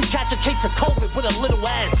 Hope you catch a case of COVID with a little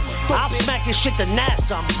ass. I'll smack your shit to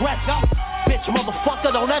NASA, I'm aggressive. Bitch,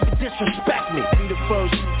 motherfucker, don't ever disrespect me. Be the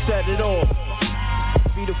first, set it off.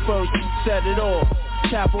 Be the first, set it off.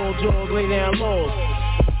 Tap all jaws, lay down laws.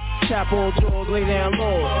 Tap all jaws, lay down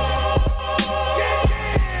laws.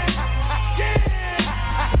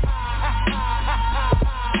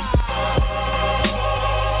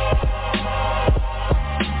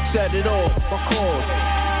 Set it off, of course.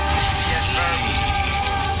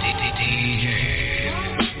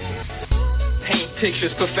 Paint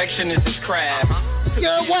pictures, perfection is his craft.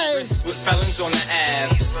 Your way. With felons on the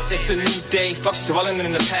ass. It's a new day, fuck dwelling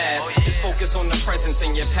in the past. Just focus on the present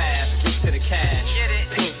and your past. Get to the cash.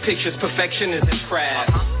 Paint pictures, perfection is his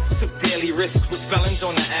craft. Took daily risks with felons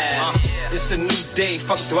on the ass. It's a new day,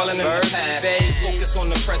 fuck dwelling in the past. Focus on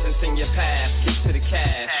the present and your past. Get to the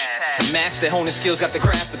cash. Master honing skills, got the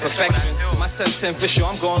craft of perfection. My sense official,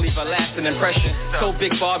 I'm gonna leave a lasting impression. So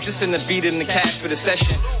Big Bob, just in the beat and the cash for the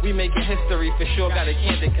session. We making history for sure, got a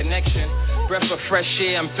candid connection. Breath of fresh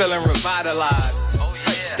air, I'm feeling revitalized.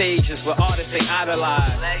 Touch stages with artists they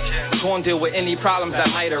idolize. Gonna deal with any problems that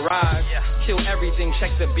might arise. Kill everything, check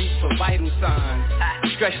the beat for vital signs.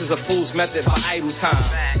 Stretch is a fool's method for idle time.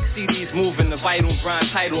 CDs moving, the vital grind,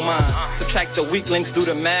 title mine. Subtract the weak links, do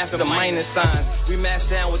the math, the minus signs. We mash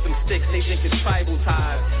down with them sticks, they think it's tribal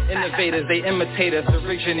ties. Innovators, they imitate us,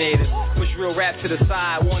 originators. Push real rap to the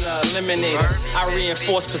side, wanna eliminate it. I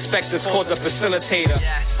reinforce perspectives, called the facilitator.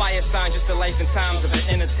 Fire sign, just the life and times of an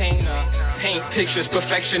entertainer. Paint pictures,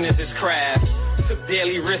 perfection is his craft. Took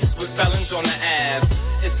daily risks with felons on the ass.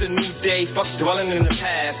 It's a new day, fuck dwelling in the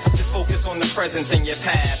past. Just focus on the present and your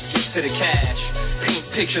past. Get to the cash.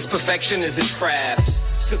 Paint pictures, perfection is his craft.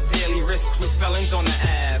 Took daily risks with felons on the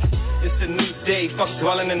ass. It's a new day, fuck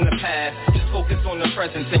dwelling in the past. Just focus on the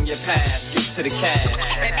present and your past. Get to the cash.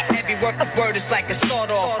 Every word is like a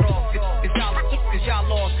start off. Cause y'all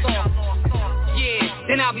lost off. Yeah,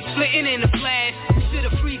 then I'll be splitting in a flash. You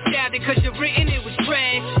should've freestyled it cause your written it was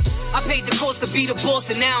trash. I paid the cost to be the boss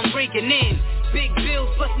and now I'm breaking in. Big bills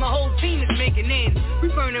plus my whole team is making in. We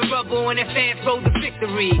burning rubber on that fast road to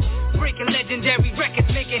victory. Breaking legendary records,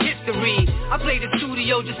 making history. I play the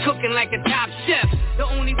studio just cooking like a top chef. The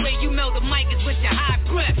only way you melt the mic is with your high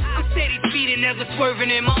breath. I'm steady speeding, never swerving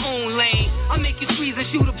in my own lane. I make you squeeze and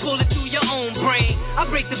shoot a bullet through your own brain. I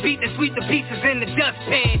break the beat and sweep the pieces in the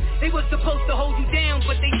dustpan. They were supposed to hold you down,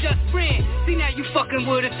 but they just ran. See now you fucking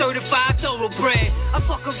with a certified thoroughbred. I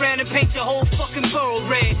fuck around and paint your whole fucking borough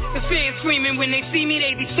red. The fans screaming when they see me,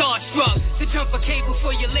 they be starstruck. To jump a cable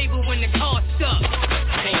for your label when the car's stuck.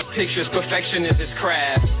 Paint pictures, perfection is his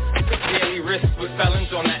craft. Took daily risks with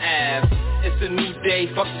felons on the ass. It's a new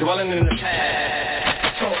day, fuck dwelling in the past.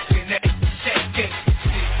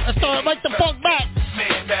 Let's start right the fuck back.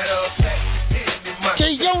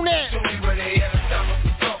 K-Unit.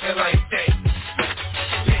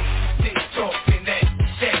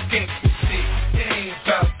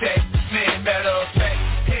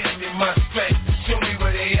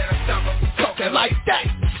 Like that.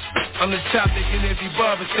 I'm the topic in every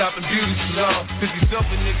barbershop and beauty salon. 50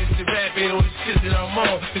 dumping niggas to rap ain't on the shit that I'm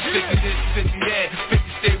on. It's 50 this, 50 that, 50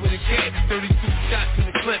 stay with a kid. 32 shots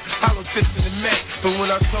fist in the Mac. But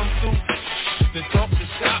when I come through, the talk to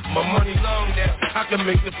stop. My money long now, I can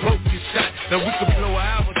make the poke get shot. Now we can blow an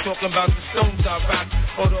hour talking about the stones I rock,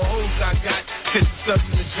 or the hoes I got, 50 stuff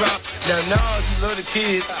in the drop. Now you love the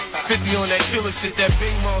kids, 50 on that killer shit, that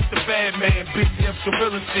Bing Monster bad man, bitch, I'm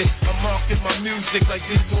gorilla shit. I'm marking my music like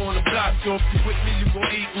this on the block. So if you with me, you gon'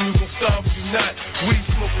 eat and you gon' starve if you not. Weed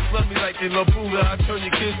smokers love me like they love Buddha. I turn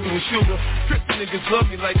your kids to a shooter. Trip niggas love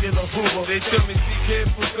me like they love Hoover. They tell me be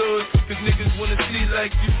careful good, cause niggas wanna see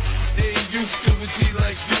like you. They ain't used to a G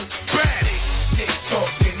like you. Bad shit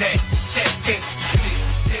talking that ain't shit.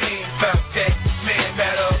 They ain't about that. Man,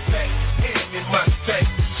 matter of fact, hand me my strap.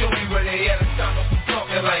 Show me where they at. I'm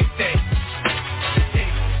talking like that.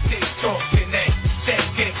 They talking that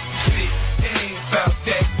ain't shit. They ain't about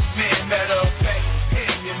that. Man, matter of fact,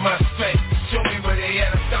 hand me my strap. Show me where they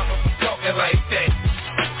at. I'm talking like that.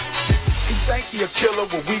 He think he a killer,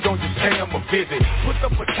 but we gon' just pay him a visit. Put the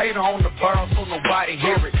potato on the barrel so nobody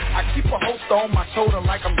hear it. I keep a holster on my shoulder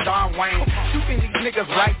like I'm John Wayne. Shooting these niggas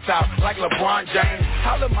lights out like LeBron James.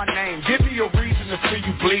 Holler my name, give me a reason to see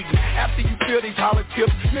you bleeding. After you feel these hollow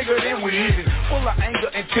tips, nigga, then we even. Full of anger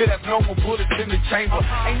until there's no more bullets in the chamber.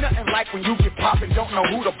 Ain't nothing like when you get poppin', don't know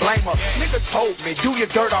who to blame her. Nigga told me, do your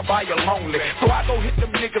dirt all by your lonely. So I go hit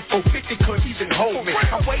them niggas for 50, couldn't even hold me.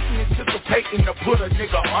 I'm waiting, anticipating to put a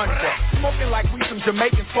nigga under. Smoking like we some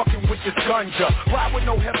Jamaicans fucking with this ganja. Ride with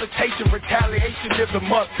no hesitation, retaliation is a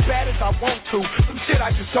must. Bad as I want to, some shit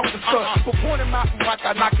I just don't discuss. But point him out and watch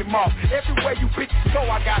I knock him off. Everywhere you bitches go,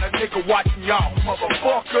 I got a nigga watching y'all,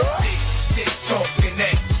 motherfucker. This talking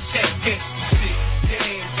that ain't shit. They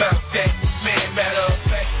ain't about that. Man, matter of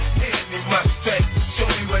fact, hand me my strap. Show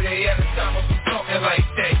me where they at. I'm talking like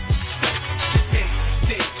that.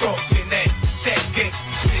 This talking that ain't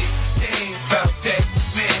shit. They ain't about that.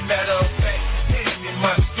 Man, matter of fact, hand me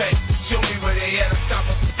my strap. Show me where they at. I'm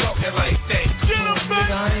talking like that.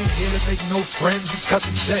 Nigga, I ain't here to make no friends, we cut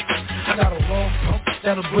the checks. I got a long pump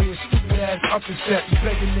that'll bring a stupid ass up and set. You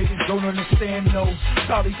begging niggas don't understand, no.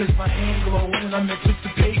 Sorry cause my hand glow and I'm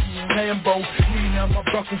anticipating Lambo. Reading out my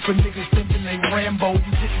buckle for niggas thinking they Rambo.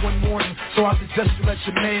 You get one warning, so I suggest you let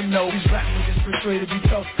your man know. These rap niggas portray to be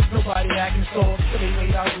tough, nobody acting soft. So they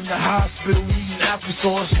laid out in the hospital eating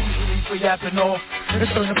applesauce, usually for yapping off. And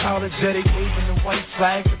turn apologetic, waving the white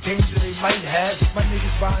flag for danger they might have. My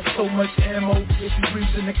niggas buying so much ammo, if you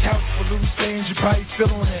reach in the couch for loose stains, you probably feel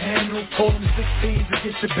on the handle. Call them 16 to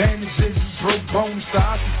get your bandages and broke bones. So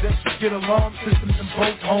I suggest you get alarm systems in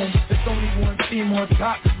both homes. There's only one team on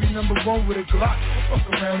top, we number one with a Glock. Fuck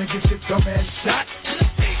around and get your dumb ass shot.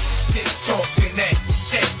 They talking that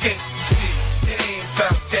ain't shit. They ain't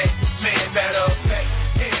about that. Man, matter of fact,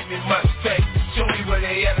 hand me my strap. Show me where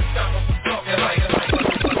they at. I'm talking like that.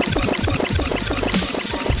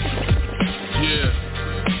 Yeah,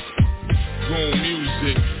 Goon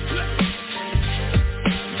music.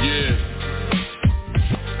 Yeah.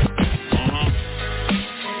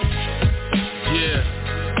 Yeah.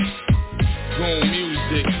 Goon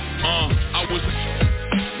music. I was.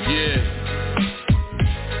 Yeah.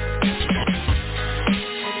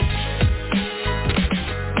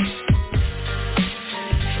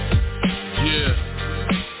 Yeah.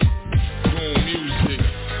 Goon music.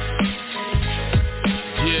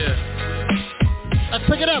 Yeah. Let's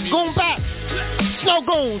pick it up. Goon back. Snow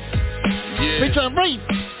Goons. Yeah. Featuring Reef.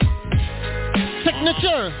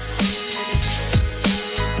 Signature.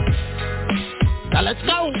 Now let's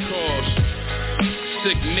go.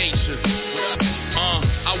 Sick nature.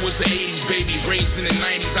 I was the 80s baby, raised in the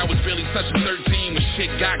 90s. I was barely touching 13 when shit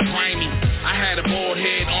got grimy. I had a bald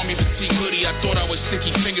head, army fatigue hoodie. I thought I was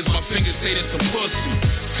sticky fingers, my fingers stayed in some pussy.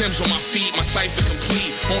 Tim's on my feet, my cipher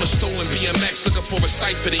complete. On a stolen BMX, looking for a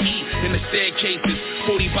cipher to eat. In the staircases,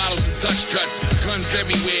 40 bottles of Dutch guts. Guns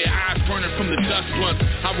everywhere, eyes burning from the dust blunts.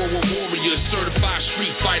 I roll with warriors, certified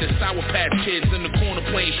street fighters. Sour Patch Kids in the corner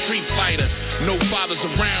playing Street Fighter. No fathers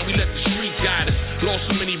around, we let the street guide us. Lost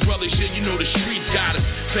so many brothers, yeah, you know the street got us.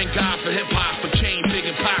 Thank God for hip-hop, for Chain, Big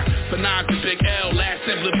and Pac. For Nas and Big L, last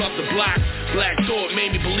emblem up the block. Black Thought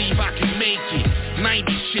made me believe I could make it.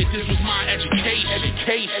 90s shit, this was my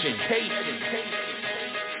education.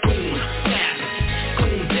 Goon bap,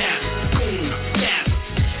 goon bap, goon bap,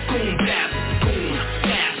 goon bap, goon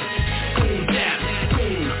bap, goon bap,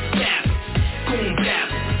 goon bap, goon bap,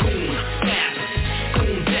 goon bap,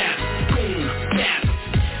 goon bap, goon bap,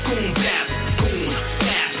 goon bap, goon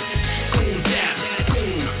bap, goon bap,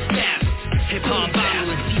 goon bap. Hip hop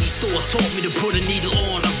vinyl and CD stores taught me to put a needle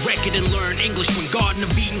on a record and learn English when Garden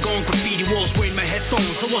of Eden going graffiti walls wearing my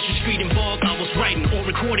headphones. I wasn't street involved, I was writing or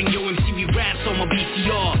recording Yo MTV raps on my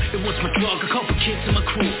VCR. It was my drug, a couple kids in my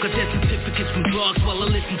crew got their certificates from drugs while I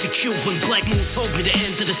listened to Q. cue. When Black Moon told me the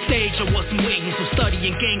end of the stage, I wasn't waiting. So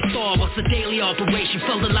studying Gang Starr was a daily operation.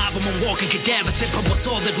 Felt alive among walking cadavers. Hip hop was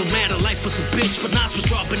all that would matter. Life was a bitch, but Nas was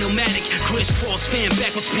dropping pneumatic. Crisscross fan,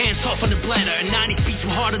 backwards pants off on the bladder. And 90s beats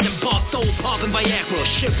were harder than Bob Stole, popping Viagra.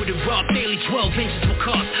 Shit with it raw, daily 12 inches for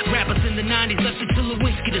cost. Rappers in the 90s left it to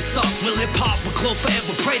Lewinsky to suck. Will hip hop will glow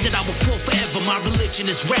forever. Pray that I will flow forever. My religion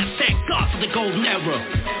is rap. Thank God for the golden era.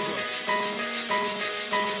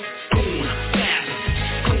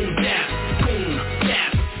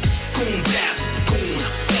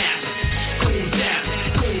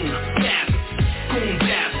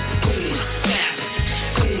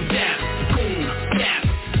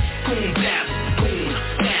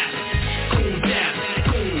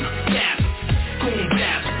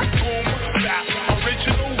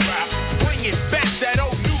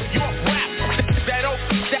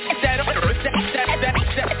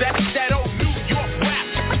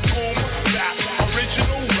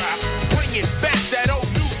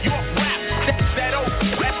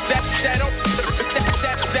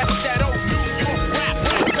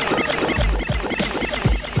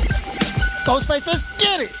 Ghostface, let's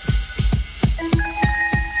get it.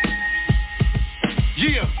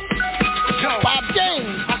 Yeah. Yo, Bob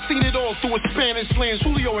James. I seen it all through a Spanish lands,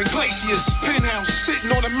 Julio Iglesias. Penthouse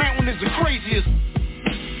sitting on the mountain is the craziest.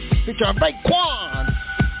 Feature Raekwon.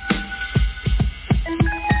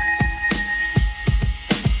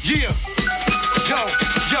 Yeah. Yo,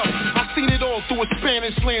 I seen it all through a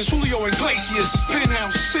Spanish lands, Julio Iglesias.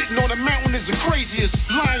 Penthouse sitting on the mountain is the craziest.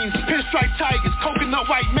 Lions, pinstripe tigers, coconut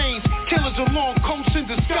white manes. Killers in long coats in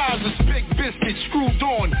disguises. Big biscuits screwed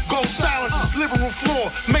on. Gold silences, living room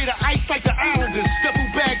floor. Made of ice like the Islanders.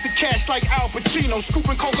 Double bags of cash like Al Pacino.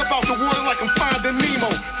 Scooping coke about the water like I'm finding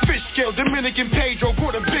Nemo. Fish scale, Dominican Pedro,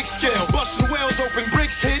 brought a big scale. Busting whales open,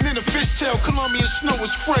 bricks hidden in a fishtail. Colombian snow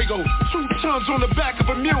is Fuego. 2 tons on the back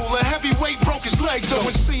of a mule. A heavyweight broke his legs though.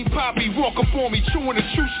 And seen Poppy walk up on me chewing a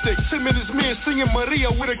chew stick. Him and his man singing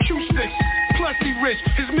Maria with acoustics. Plus he rich,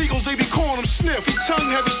 his Migos they be calling him Sniff. He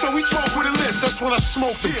tongue heavy so he talk with a list. That's when I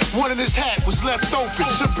smoked him. One in his hat was left open.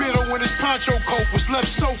 Sabino in his poncho coat was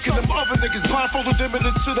left soaking. Them other niggas blindfolded them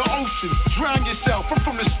into the ocean. Drown yourself, I'm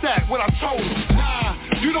from the stat, what I told him. Nah,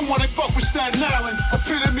 you don't wanna fuck with Staten Island.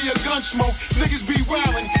 Epitome of gun smoke, niggas be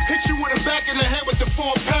wildin'. Hit you in the back of the head with the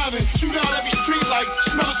 4-poundin'. Shoot out every street light,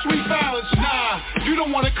 smell of sweet violence. Nah, you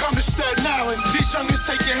don't wanna come to Staten Island. These youngins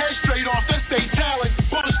take your head straight off, that's they talent.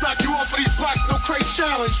 Bullets knock you off of these blocks, no crate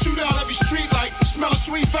challenge. Shoot out every street light, smell of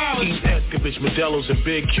sweet violence. East Escovitch, Modelos, and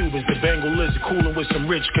big Cubans. The Bengal lizard coolin' with some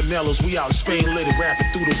rich Canelos. We out in Spain lit it,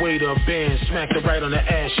 rapping through the weight of a band. Smacked her right on the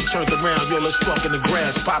ass, she turned around, yo, let's fuck in the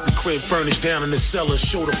grass. Poppy crib furnished down in the cellar.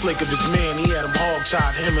 Showed a flick of his man, he had him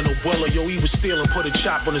hog-tied, him and a Weller. Yo, he was stealing, put a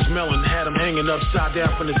chop on his melon. Had him hanging upside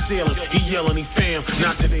down from the ceiling. He yelling, he fam,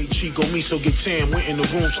 not today, Chico, Miso get tan. Went in the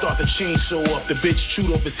room, start the chainsaw up. The bitch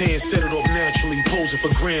chewed off his hand, set it off naturally. Posing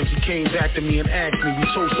for grams, he came back to me and asked me. We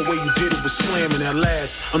toast the way you did it was slamming at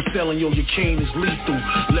last. I'm telling yo, your cane is lethal.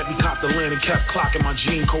 Let me cop the land and kept clocking my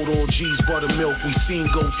jean coat. All G's, buttermilk, we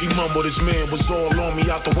seen goats. He mumbled his man was all on me.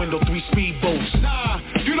 Out the window, 3 speedboats. Nah,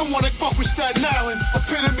 you don't wanna fuck with Staten Island.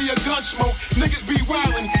 Epitome of gun smoke, niggas be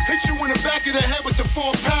wildin'. Hit you in the back of the head with the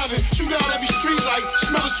 4-poundin'. Shoot out every street light,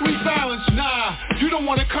 smell of sweet violence. Nah, you don't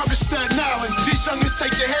wanna come to Staten Island. These youngins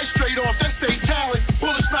take your head straight off, that's they talent.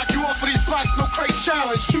 Bullets knock you off of these blocks, no crate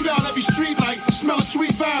challenge. Shoot out every street light, smell of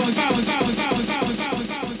sweet violence.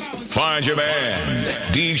 Find your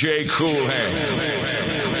man, DJ Cool Hand.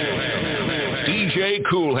 DJ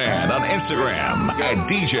Cool Hand on Instagram at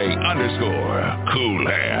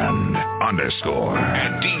DJ_Coolhand_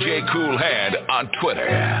 and DJ Cool Hand on Twitter.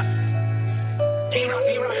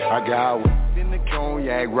 I got whipped in the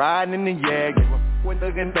cognac, riding in the yak. What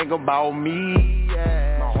they can think about me?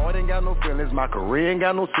 Yeah. My heart ain't got no feelings, my career ain't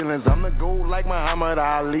got no ceilings. I'm the GOAT like Muhammad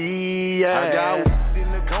Ali. Yeah. I got whipped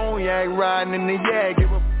in the cognac, riding in the yak.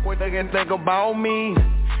 What they can think about me?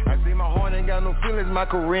 I say my heart ain't got no feelings, my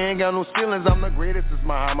career ain't got no ceilings. I'm the greatest, it's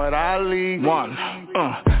Muhammad Ali.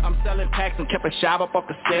 I'm selling packs and kept a shop up off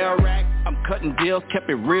the sale rack. I'm cutting deals, kept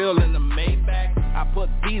it real in the Maybach. I put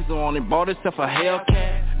diesel on it, bought itself a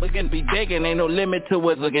Hellcat. Looking be digging, ain't no limit to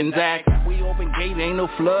what's looking Zach. We open gate, ain't no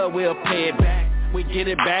flood, we'll pay it back. We get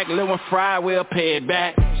it back, Lil and Fry, we'll pay it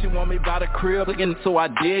back. She want me by the crib, looking, so I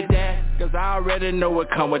did that. Cause I already know what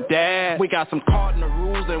come with that. We got some cardinal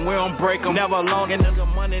rules and we don't break them. Never long and nigga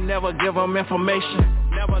money, never give them information.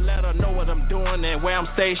 Never let her know what I'm doing and where I'm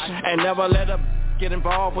stationed. And never let her get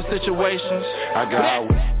involved with situations. I got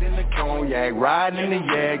whipped in the cognac, riding in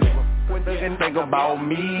the yak. What they can think about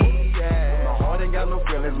me? Yeah. My heart heart ain't got no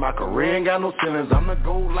feelings, my career ain't got no ceilings. I'm the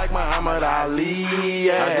GOAT like Muhammad Ali,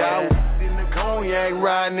 yeah. I got whipped in the cognac,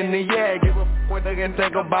 riding in the yak. Give a what they can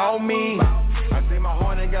think about me. I say my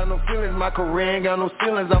heart ain't got no feelings, my career ain't got no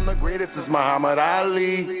ceilings. I'm the greatest, it's Muhammad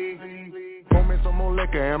Ali. Pour me some more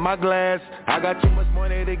liquor in my glass. I got too much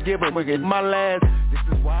money to give up, get my last.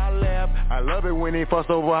 This is why I laugh. I love it when they fuss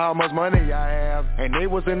over how much money I have. And they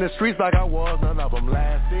was in the streets like I was, none of them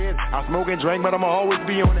lasted. I smoke and drink, but I'ma always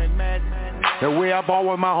be on that mat. The way I ball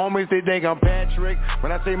with my homies, they think I'm Patrick.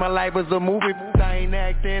 When I say my life is a movie, I ain't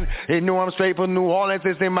acting. They know I'm straight from New Orleans,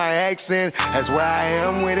 it's in my accent. That's where I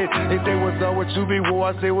am with it. They say what's up with you before,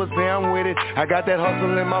 I say what's down with it. I got that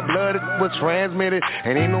hustle in my blood, it was transmitted.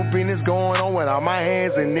 And ain't no business going on without my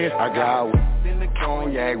hands in this. I got whipped in the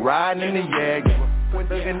cognac, riding in the yak. What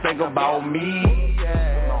they can think about me,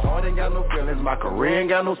 yeah. My heart ain't got no feelings, my career ain't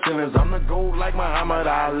got no ceilings. I'm the GOAT like Muhammad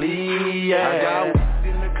Ali, yeah. I got whipped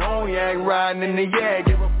in the cognac, riding in the yak.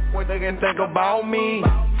 Give a what they can think about me.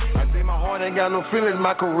 I say my heart ain't got no feelings,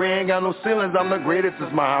 my career ain't got no ceilings. I'm the greatest,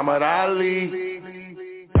 it's Muhammad Ali.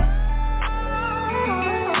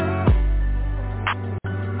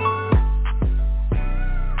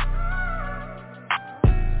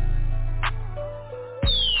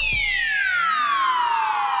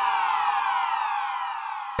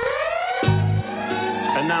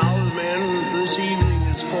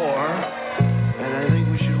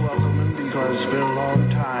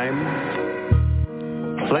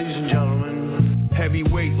 Ladies and gentlemen,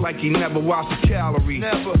 heavyweight like he never watched a calorie.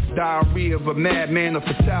 Never. Diarrhea of a madman, a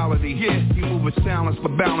fatality. Yeah, he move with silence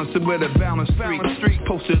but balance it with a balanced street.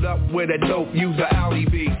 Posted up where that dope use a alley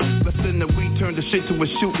be. Listen that we turned the shit to a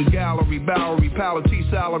shooting gallery. Bowery, palette,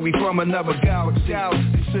 salary from another galaxy.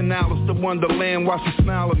 St. Alice to Wonderland, watch you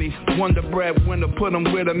smile at me. Wonder bread winner, put him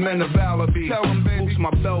where the men of valor be. Tell him, baby. Boost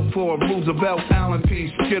my belt for a Roosevelt Allen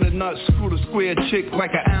piece. Get a nut, screw the square chick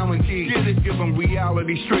like an Allen key. Get it, give him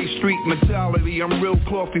reality, straight street mentality. I'm real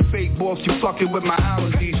cloth, you fake boss, you fucking with my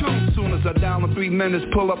allergies. Soon as I down in 3 minutes,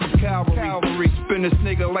 pull up a cavalry. Spin this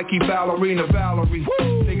nigga like he ballerina Valerie.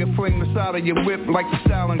 Woo. Nigga fling the side of your whip like the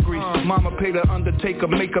Stalin grease. Mama paid the undertaker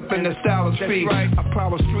makeup and the stylist fee. Right. I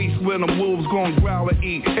prowl the streets where them wolves gon' growl and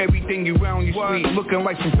eat. Everything you round your street looking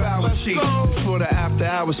like some foul sheets. For the after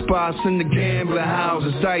hour spots in the gambling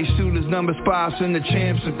houses. Dice shooters, number spots in the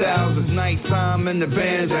champs of thousands. Nighttime in the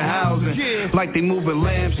vans and housing. Like they moving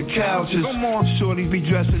lamps and couches. Shorties be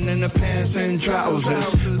dressing in the pants and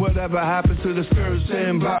trousers. Whatever happened to the skirts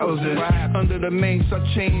and blouses. Under the main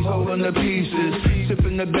I change holding the pieces.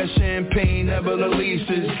 Sipping the best champagne ever the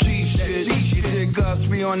leases. G shit. You dig us,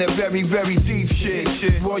 we on that very, very deep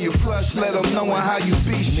shit. Royal flush, let them know how you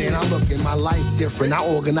be shit. Man, I look at my life different. I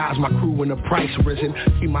organize my crew in the price risen.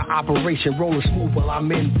 Keep my operation rolling smooth while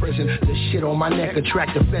I'm in prison. The shit on my neck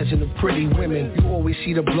attract the feds and the pretty women. You always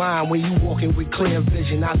see the blind when you walking with clear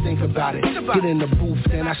vision. I think about it. Get in the booth,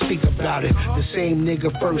 then I speak about it. The same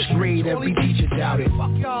nigga first grade, every teacher doubt it.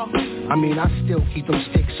 I mean, I still keep them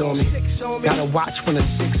sticks on me. Got a watch from the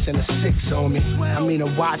 6 and a 6 on me. I mean,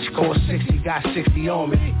 a watch cost 60, got 60 on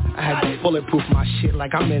me. I had to bulletproof my shit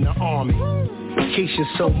like I'm in the army. Vacation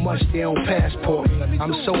so much they don't passport me.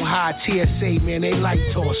 I'm so high TSA, man, they like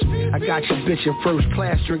toss me. I got your bitch in first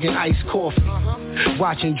class drinking iced coffee.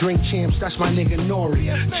 Watching Drink Champs, that's my nigga Nori.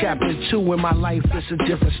 Chapter 2 in my life, it's a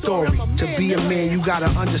different story. To be a man, you gotta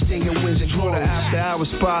understand your wins and glories. After hour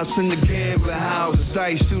spots in the gambling houses.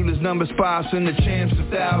 Dice shooters, number spots in the champs of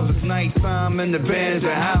thousands. Nighttime in the vans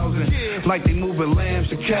and housing. Like they moving lamps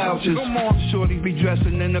and couches. Shorty be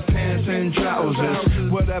dressing in the pants and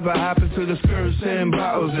trousers. Whatever happened to the skirts and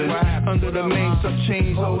blouses. Under the main I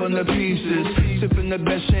change holding the pieces. Sipping the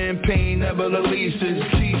best champagne ever the leases.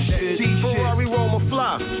 G-shit. Ferrari Roma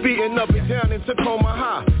fly, speeding up and down in Tacoma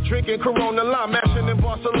High. Drinking Corona Lime, mashing in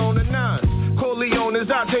Barcelona 9. Corleone is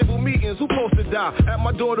our table meetings, who supposed to die? At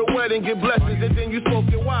my daughter's wedding, get blessings, and then you spoke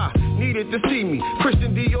your why. Needed to see me,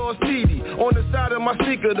 Christian Dior CD. On the side of my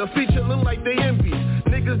speaker, the feature look like they envy.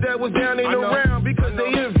 Niggas that was down ain't around because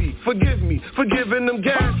they envy. Forgive me, forgiving them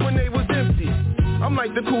gas when they was empty. I'm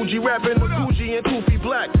like the Coogee rapping the Coogee and Koofy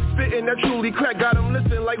Black. Spitting that truly crack, got them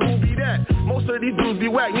listening like who be that? Most of these dudes be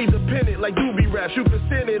whack, need to pin it like doobie raps. You can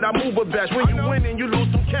send it, I move a bash. When you winning, you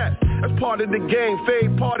lose some cats. That's part of the game,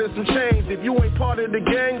 fade part of some change. If you ain't part of the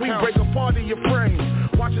gang, we break apart of your frame.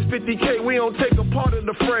 Watch us 50K, we don't take a part of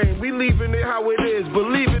the frame. We leaving it how it is,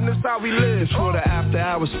 believing this how we live. For the after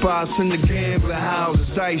hour spots in the gambling houses,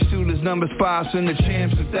 dice shooters, number spots in the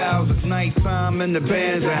champs and thousands. Nighttime in the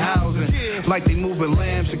bands and housing, like they moving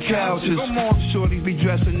lambs and couches. Shorties be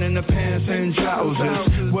dressing in the pants and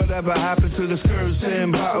trousers. Whatever happened to the skirts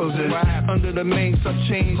and blouses? Under the main sub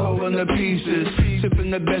chains, holding the pieces.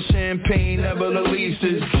 Sipping the best champagne ever, the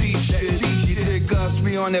leases. G-shit, you dig us,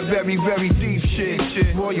 we on that very, very deep shit.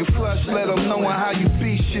 Roll your flush, let them know how you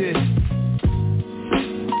be shit.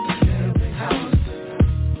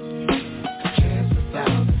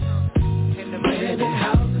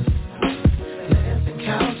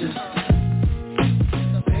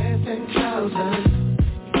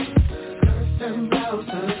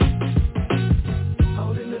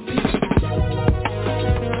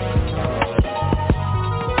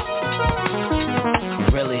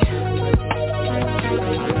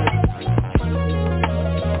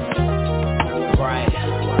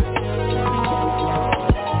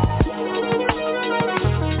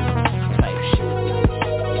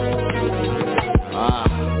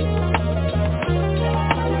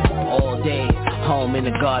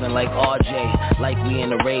 Garden like RJ, like we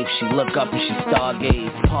in a rave. She look up and she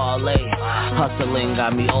stargaze. Parlay, hustling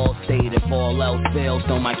got me all state. If all else fails,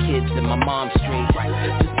 know my kids and my mom straight.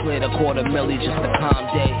 Just cleared $250,000 just a calm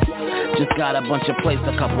day. Just got a bunch of plates,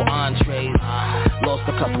 a couple entrees. Lost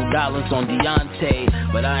a couple dollars on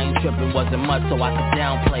Deontay, but I ain't tripping, wasn't much so I could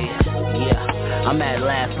downplay it. Yeah, I'm at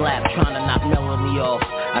last lap trying to knock Melanie off.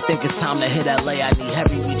 I think it's time to hit LA, I need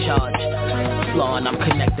heavy recharge. Flowing, I'm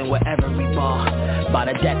connecting with every bar. About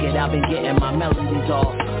a decade I've been getting my melodies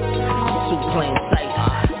off. Too plain sight,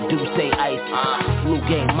 do say ice, blue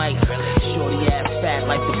game Mike. Shorty ass fat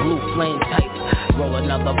like the blue flame type. Roll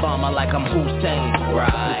another bomber like I'm Hussein.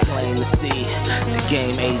 Right, it's plain to see, the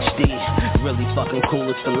game HD. Really fucking cool,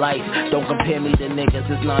 it's for life. Don't compare me to niggas,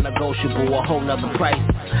 it's non-negotiable, a whole nother price.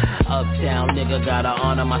 Uptown nigga gotta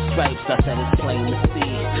honor my stripes, I said it's plain to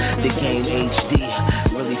see. The game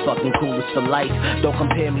HD, really fucking cool, it's for life. Don't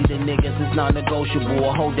compare me to niggas, it's non-negotiable,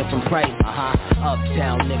 a whole different price.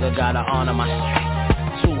 Uptown nigga gotta honor my stripes.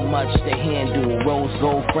 Too much to handle, rose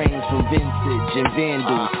gold frames from Vintage and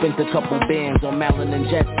Vandal. Spent a couple bands on Malin and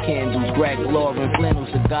Jets candles. Greg Lauren flannel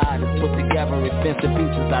cigars put together expensive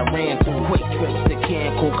pieces I ran through. Quick trips to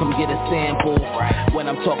Cancun, come get a sample. When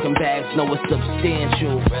I'm talking bags, know it's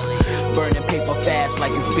substantial. Burning paper fast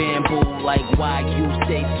like it's bamboo. Like YU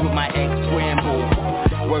steaks with my eggs scrambled.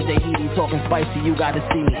 Word they heat, talking spicy, you gotta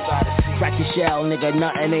see me. Crack your shell, nigga,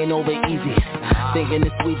 nothing ain't over easy. Thinking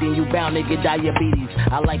it's sweet, then you bound to get diabetes.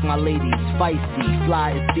 I like my ladies, feisty,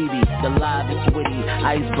 fly as Phoebe. The live is witty,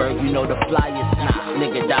 iceberg, you know the flyest. Nah,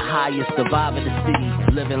 nigga, the highest survivor of the city.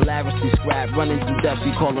 Living lavishly, scrap, running through depths,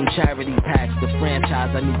 we call them charity packs. The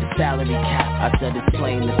franchise, I need the salary cap. I said it's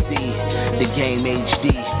plain to see, the game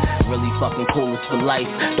HD. Really fucking cool, it's for life.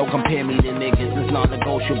 Don't compare me to niggas, it's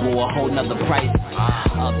non-negotiable, a whole nother price.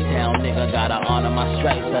 Uptown nigga, gotta honor my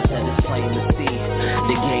stripes. I said it's plain to see,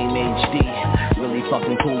 the game HD. Really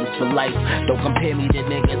fucking cool, it's for life. Don't compare me to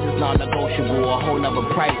niggas, it's non-negotiable, a whole nother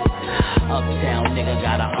price. Uptown nigga,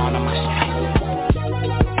 gotta honor my stripes.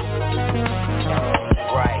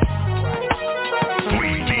 Right.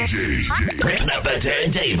 Three DJs, turn up the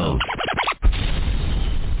turntable.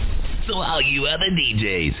 So all you other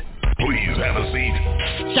DJs, please have a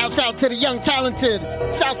seat. Shouts out to the young talented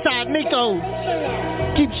Southside Nico.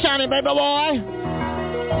 Keep shining, baby boy.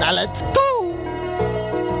 Now let's go.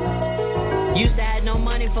 Used to have no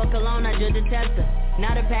money for cologne, I just a tester.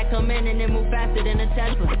 Now the pack come in and it move faster than a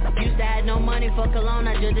Tesla. Used to have no money for cologne,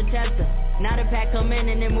 I just a tester. Now the pack come in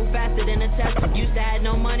and it move faster than a Tesla. Used to have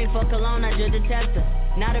no money for cologne, I just a tester.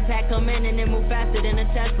 Now the pack come in and it move faster than a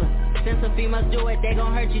Tesla. Since the females do it, they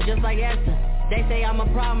gon' hurt you just like Esther. They say I'm a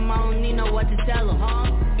problem, I don't need no what to tell them.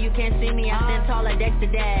 You can't see me, I stand tall like Dexter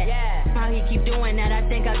Dad. How he keep doing that, I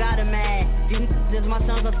think I got him mad. These my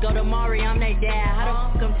sons, let's go to Maury, I'm their dad.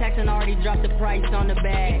 How the fuck I'm texting, already dropped the price on the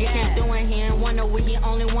bag. He can't do it, he ain't want no weed, he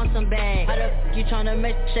only wants some bag. How the fuck you tryna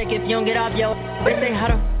make shake if you don't get off yo? They say how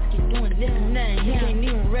the fuck you doing this and that, he can't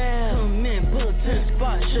even rap. Come in, pull up to the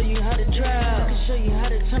spot, show you how to drive. I can show you how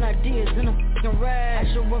to turn ideas in a fucking rag.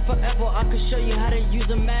 I should run forever, I can show you how to use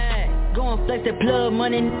a mag. Go and flex that plug,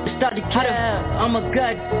 money start to cap. I'm a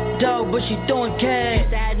gut dog, but she doing cash.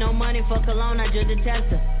 Used to have no money for cologne, I just a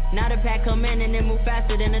tester. Now the pack come in and it move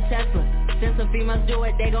faster than a Tesla. Since some females do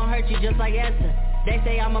it, they gon' hurt you just like Esther. They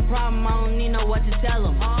say I'm a problem, I don't need no what to tell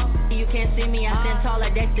them. You can't see me, I stand tall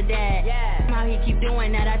like Dexter Dad. How he keep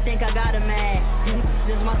doing that, I think I got him mad.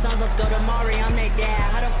 This my sons, let's go to Maury, I'm their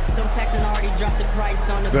dad. How the fuck I'm texting, already dropped the price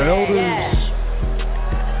on the bag.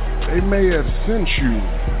 They may have sent you,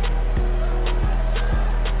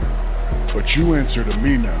 but you answer to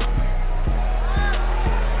me now.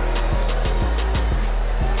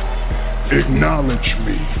 Acknowledge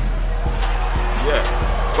me. Yeah.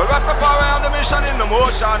 Well, Rastafari on the mission in the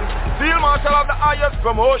motion. Field marshal of the highest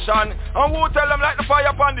promotion. And who tell them like the fire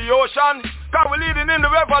upon the ocean? Cause we're leading in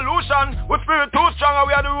the revolution. With spirit too strong and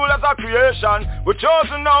we are the rulers of creation. We're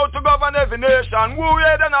chosen now to govern every nation. Who we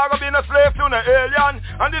then are gonna be a slave to an alien.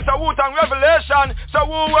 And this a Wu-Tang revelation. So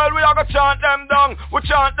who well we are gonna chant them down. We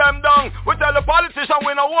chant them down. We tell the politician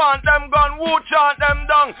we don't want them gone. Who chant them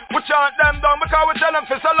down? We chant them down. Because we tell them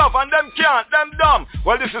fist of love and them can't, them dumb.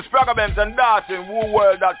 Well, this is Spragabens and Darting,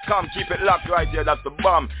 WooWorld.com. Keep it locked right here, that's the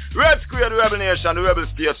bomb. Red Square, the rebel nation, the rebel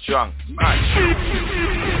stay strong.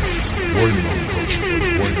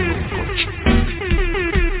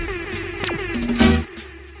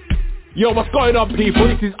 Yo, what's going on, people?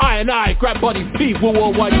 This is I, Grab Body P,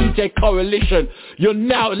 Worldwide DJ Coalition. You're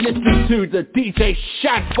now listening to the DJ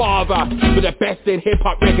Shadfather for the best in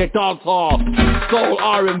hip-hop, reggae, dancehall, soul,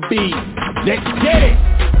 R&B. Let's get it!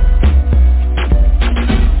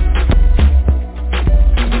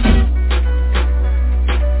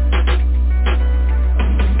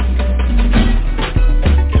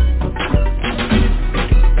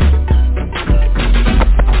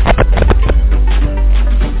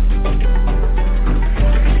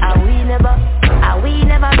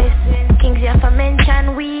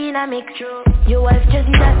 You was just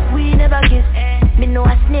that we never kiss. Me know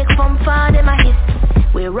a snake from far, them a hiss.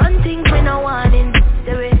 We run things with no warning.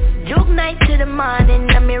 The way jug night to the morning.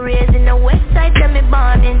 And me raising the west side, them me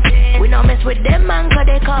burning. We no mess with them man cause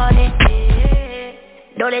they call it.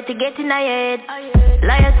 Don't let it get in our head.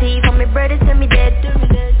 Loyalty from me brothers to me dead.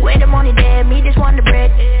 Where the money there, me just want the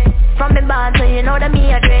bread. From me band so you know that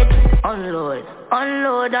me a dread. Unload,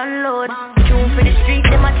 unload, unload. Tune for the street,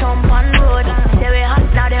 them a thump on road. Say we hot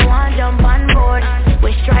now, they want jump on board.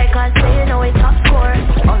 We strikers so you know we top score.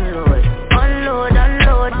 Unload, unload,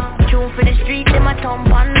 unload. Tune for the street, them a thump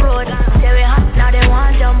on road. Say we hot now, they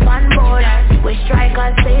want jump on board. We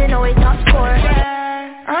strikers so you know we top score.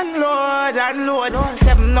 Unload, unload.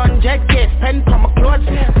 700 kids, pen for my clothes.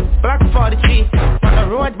 Black 43 on the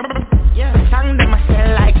road. Sang them a sell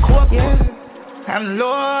like coke.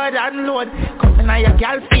 Unload, unload. Come in your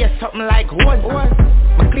gal face something like wood.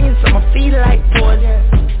 My clean so my feel like pose.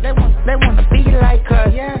 They wanna be like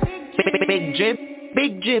her. Big drip,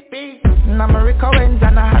 big drip. Namarica wins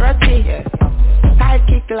and a Harati. Style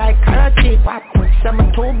kick like karate. Say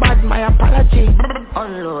me too bad, my apology.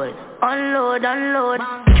 Unload, unload, unload.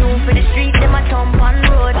 Tune for the street, them a thump on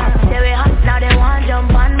road. Say we hot now, they want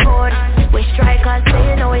jump on board. We strikers, so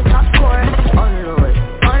you know we top score. Unload,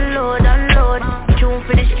 unload, unload. Tune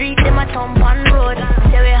for the street, them a thump on road.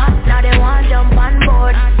 Say we hot now, they want jump on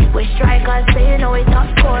board. We strikers, so you know we top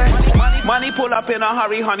score. Money pull up in a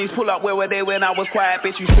hurry, honeys pull up where were they when I was quiet,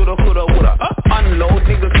 bitch you shoulda, coulda, woulda. Unload,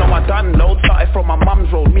 niggas know I done load. Started from my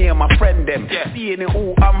mum's road, me and my friend them. Seeing it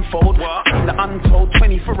all unfold, in the untold.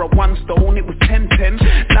 20 for a 1 stone, it was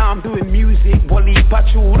 10-10. Now I'm doing music, Wally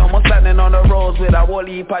Pachoon. I'm standing on the roads with a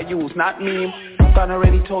Wally Payus, not me. Done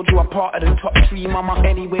already told you I'm part of the top 3, mama.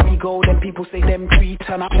 Anywhere we go, then people say them 3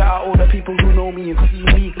 turn up. Shout out all the people who know me and see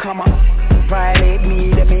me come up. Violate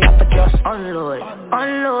me, then me have to just unload,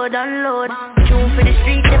 unload, unload. Tune for the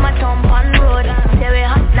street, them a thump on road. Say we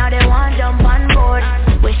hot now, they want jump on board.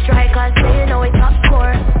 We strikers, so you know we top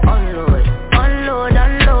score. Unload, unload,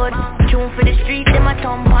 unload. Tune for the street, them a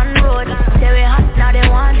thump on road. Say we hot now, they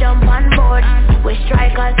want jump on board. We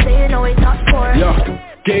strikers, so you know we top score.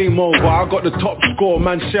 Game over, I got the top score.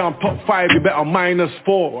 Man say I'm top 5, you better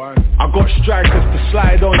 -4. I got strikers to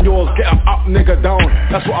slide on yours. Get a up nigga down,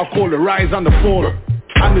 that's what I call the rise and the fall.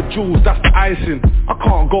 And the jewels, that's the icing. I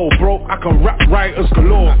can't go broke, I can rap writers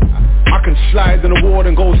galore. I can slide in the ward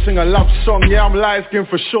and go sing a love song. Yeah, I'm light skin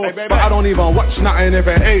for sure, but I don't even watch nothing if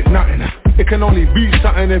it ain't nothing. It can only be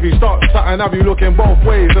something if you start something. I be looking both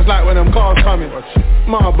ways, just like when them cars coming.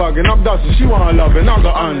 My bugging, I'm dusting, she wanna love it, I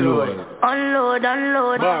got unload. Unload,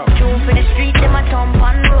 unload. Tune for the street, them a thump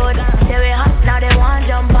on road. Say we hot now, they want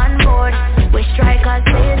jump on board. We strikers,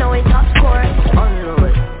 so you know we top score.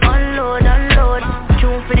 Unload, unload, unload.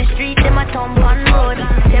 Tune for the street, them a thump on road.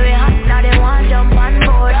 Say we hot now, they want jump on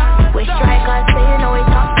board. We strikers, so you know we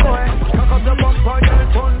top score. Cock up the bus for y'all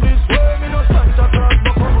turn this way. Me no Santa Claus,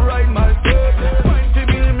 but come ride my tape. Mind to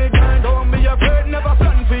build me gang, don't be afraid. Never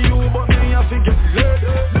plan for you, but me have to get laid.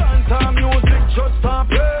 Dance time music, just stop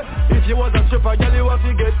play. If you was a stripper, girl, you have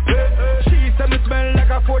to get paid. She said me smell like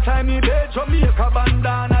a 4-time bed. Jamaica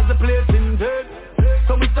bandana as the place in bed.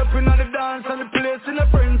 So we stepping on the dance and the place in a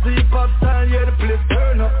frenzy. Pop style, yeah, the place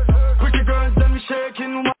turn up.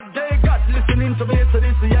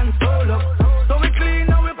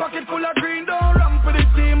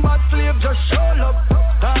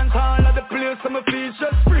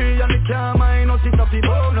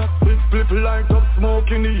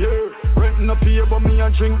 smoke in the air. Rent no pay but me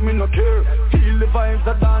and drink me no care. Feel the vibes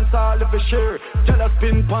that dance all if you share. Tell us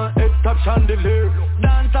spin pan head top chandelier.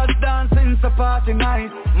 Dancers dancing so party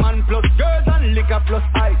night. Man plus girls and liquor plus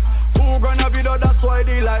ice. Who gonna be the that's why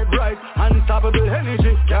they like bright. Unstoppable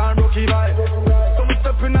energy can't rocky vibe. So we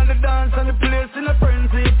stepping on the dance and the place in a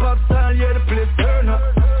frenzy. Pop style yeah the place turn up.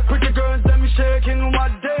 Pretty girls them shaking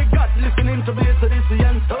what they got. Listening to bass so this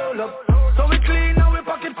and soul up. So we clean now we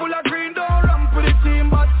pocket full of green. Don't ramp with the team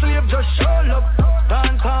but slave just show up.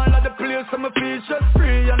 Dance all at the place so my feet just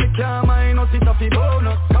free. And the car mine no sit off the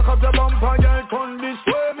bonus. Cock up the bumper girl come this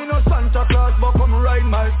way. Me no Santa Claus but come ride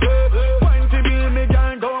my way. Wine to be me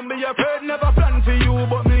girl don't be afraid. Never plan for you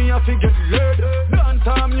but me have to get laid. Dance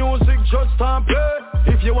time music just start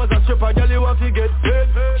play. If you was a stripper girl you have to get paid.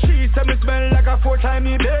 She said me smell like a 4-time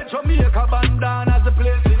me bed. Jamaica bandana as the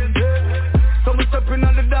place in day. So we stepping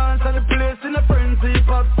on the dance and the place in a frenzy.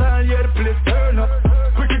 Pop style, yeah, the place turn up.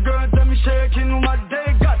 Pretty girls, them shaking what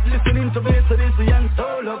they got. Listening to bass, so this and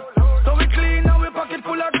soul up. So we clean now, we pocket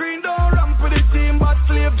full of green. Don't ramp with the team, but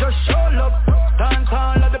slave just show up. Dance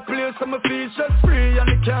all at the place, so my feet just free. And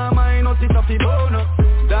the car mine, no sit off the bonus.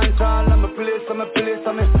 Dance all at my place, so my place,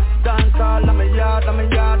 so me. Dance all at my yard, at my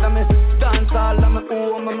yard, at me. Dance all at my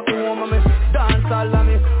home, at my home, at me. Dance all at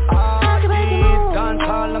me, dance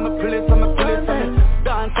all at my place, so my place, so me.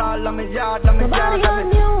 Dance all at my yard, at my yard, at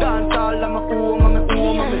me. Dance all at my home, at my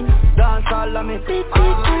home, at me. Dance all at me. Big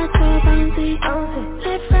bounce it, bounce it.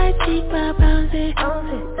 Left, right, cheek, bounce it, bounce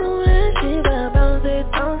it. Do that shit, bounce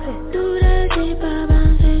it, bounce it. Do that shit,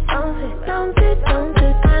 bounce it, bounce it, bounce it, bounce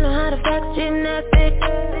it. I know how to flex gymnastics.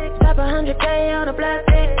 Slap 100K on a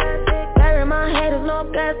plastic. Bury my head is no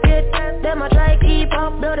gasket. Then I try keep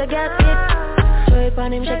up, blow the gasket. Swipe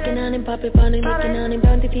on him, shaking on him, pop it on him, licking on him,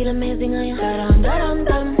 bounty feel amazing on you. Da-dum, da-dum,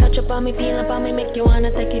 dum. Touch up on me, feel up on me, make you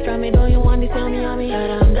wanna take it from me. Don't you want this on me, on me?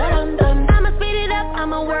 Da-dum, da-dum, dum. I'ma speed it up,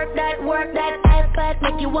 I'ma work that, ass fat,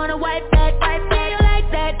 make you wanna wipe that, you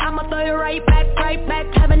like that. I'ma throw you right back.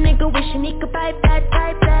 Have a nigga wishing he could pipe that.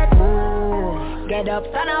 Ooh, get up,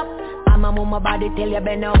 stand up. I'ma move my body till you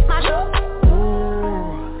bend up, mash up.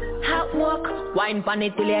 Ooh, hot walk, wine pon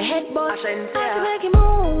it till your head bust. I can make you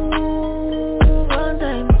move one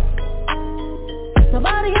time. My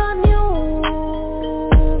body on you,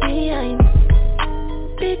 behind.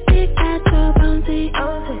 Big fat girl bounce it.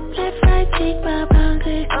 Left, right, cheek, bounce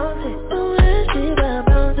it. Do that shit,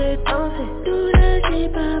 bounce it. Do that shit,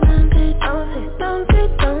 bounce it. Bounce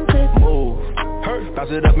it. Move, hurt,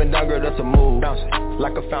 bounce it up and down, girl, that's a move. Bounce it.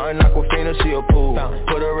 Like a fountain, Aquafina, she a pool.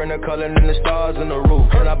 Put her in the color and the stars in the roof.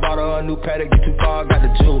 And I bought her a new paddock, get too far, got the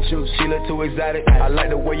juice. She look too exotic, I like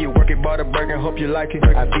the way you work it. Bought a Birkin, hope you like it.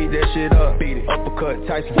 I beat that shit up, uppercut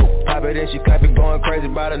Tyson. Pop it in, she clap it, going crazy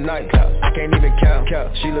by the night. I can't even count.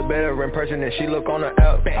 She look better in person than she look on the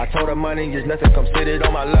app. I told her money is nothing, come sit it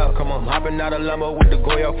on my lap. Come on, hopping out of Lambo with the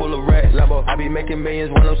Goya full of rats. I be making millions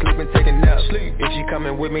when I'm sleeping, taking naps. If she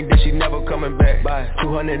coming with me, then she never coming back. Bye.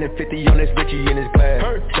 250 on this Richie in his glass.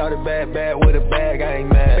 Shot it bad with a bag, I ain't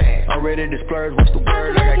mad. I'm ready to splurge, what's the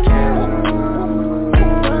word, like I can.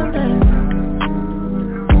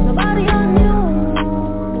 Nobody on you,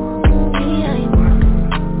 behind.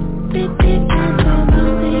 Big fat girl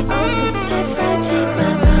bounce it. Left, right, cheek,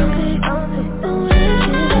 bounce it. Do that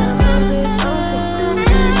shit, bounce it.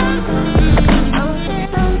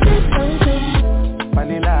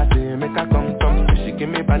 Vanilla, say, make her come. She give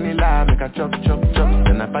me vanilla, make her chop.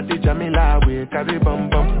 Then I party Jamila, we carry bum.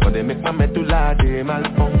 But they make my medulla, they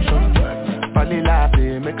malfunction. Vanilla,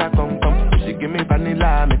 say, make her come. She give me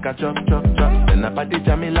vanilla, make her chop. Then I party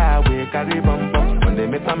Jamila, we carry bum. When they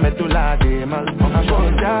make my medulla, they malfunction. I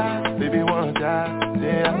want ya, baby want ya.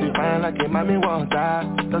 Say I feel fine like a mommy want ya.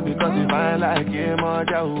 Just because you fine like a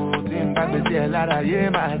mother, oh. Think back me say a lot of yeah,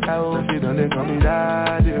 my cow. So she don't they call me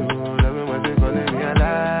daddy, oh. Love me when they calling me a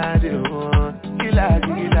daddy, oh. Gila,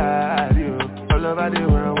 all over the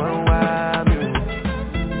world, one wild me.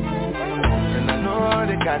 And I know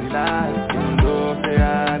they carry lies, even though they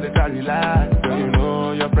are the carry lies. Girl, you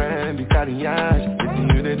know your friend be carry ash.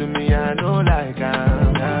 If you they do me, I know like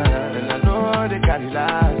I'm. And I know they carry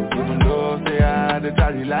lies, even though they are the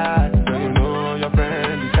carry lies. Girl, you know your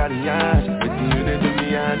friend be carry ash. If you they do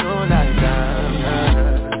me, I know like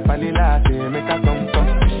I'm. Vanilla, say make her come.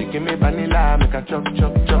 She give me vanilla, make her chop.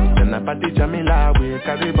 Then I party Jamila, we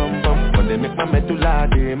carry bum. When they make my medulla,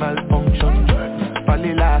 they malfunction.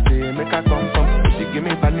 Vanilla, say make her come. She give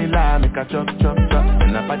me vanilla, make her chop.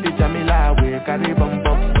 Then I party Jamila, we carry bum.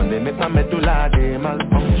 When they make my medulla, they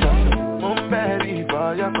malfunction. I'm ready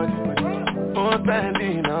for your body. I'm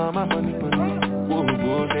spending all my money. Oh,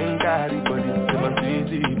 go and carry body. Say my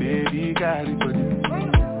sweetie, baby, carry body.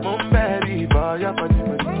 your body.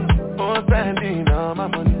 Oh, spending all my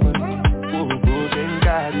money. Oh, go then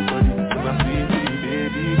carry body. My sweet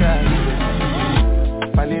baby, carry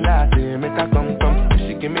body. Vanilla, make a come.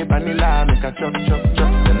 She give me vanilla, make a chop.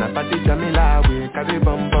 Then I party Jamila, we carry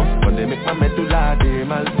bum. When they make my medulla, they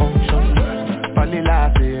malfunction.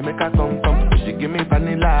 Vanilla, make a come. She give me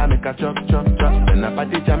vanilla, make a chop. Then I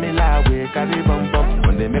party Jamila, we carry bum.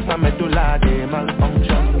 When they make my medulla, they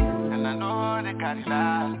malfunction. And I know they carry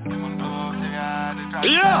that.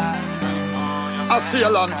 Yeah, I see a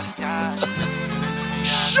lot.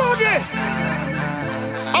 Sugar.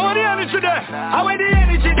 How the energy there? How the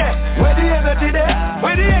energy there? Where the energy there?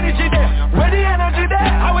 Where the energy there? Where the energy there?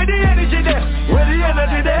 How the energy there? Where the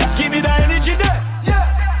energy there? Give me the energy there.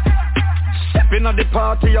 Stepping at the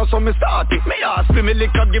party, or so me start it. Me ask me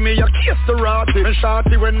liquor, give me a kiss to rotty. Me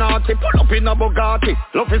shorty when naughty, pull up in a Bugatti.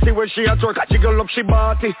 Love to see where she at work, she girl up she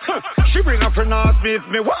body. She bring a friend ask me if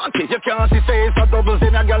me want it. You can't see say it's a doubles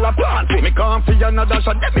in a girl a party. Me can't feel another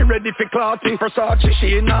shot, get me ready for clarty. Versace,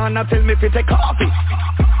 she in Nana, tell me if it take coffee.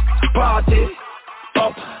 Party,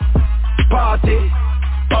 up, party,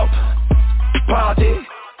 up, party,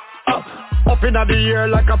 up. Up in the air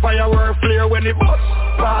like a firework flare when it bust.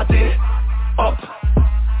 Party, up,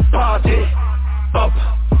 party, up,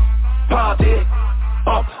 party,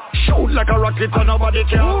 up. Shoot like a rocket and nobody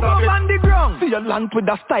can move up on the ground. See your land with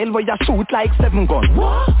a style where you shoot like 7 guns.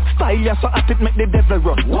 What? Style ya so at it make the devil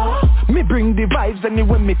run. What? Me bring the vibes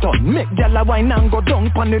anywhere me turn. Make gyal a wine and go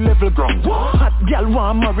down on the level ground. What? Hot gyal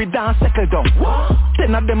want marry down settle down. What?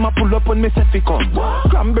 10 of them a pull up when me set fi come.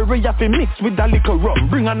 What? Cranberry ya fi mix with a little rum.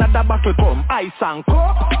 Bring another bottle come. Ice and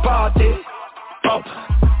cup. Party, up,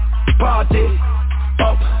 party,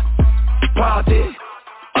 up, party,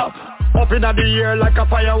 up. Up in the air like a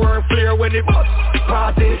firework flare when it bust.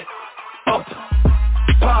 Party, up,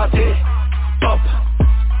 party, up,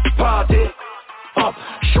 party, up.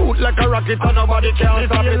 Shoot like a rocket and nobody can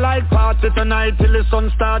stop it. Like party tonight till the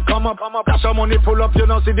sun start come up. Cash your money pull up, you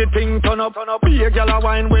know see the thing turn up. Be a gal a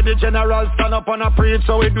wine where the general stand up on a preach.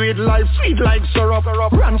 So we do it live sweet like syrup.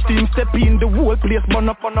 Ranch team step in the whole place burn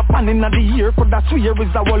up. And in the year for that swear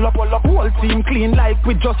is a wall up. Whole team clean like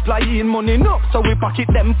we just fly in money no. So we pack it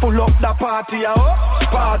them full up the party up.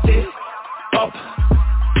 Party, up,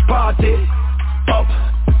 party, up,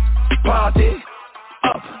 party,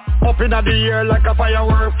 up. Up in the air like a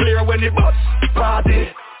firework flare when it bust. Party,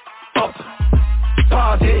 up,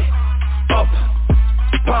 party, up,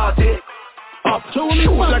 party, up.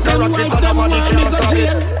 Shoot like a rocket and nobody can stop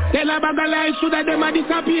it. Tell a bag of lies should have them a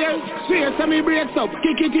disappear. Swear so me breaks up,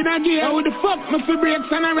 kick it in a gear. How the fuck me fi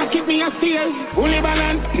breaks and I rocket me a steer. Only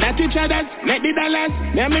balance, not each other's, make the dollars.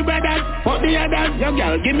 Me and me brothers, fuck the others. Yo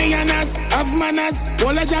girl, give me an ass, have manners.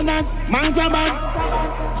 All a jaggers, man grabber.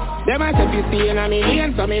 Them a say you see in a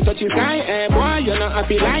million, so me touch your sky. Hey boy, you not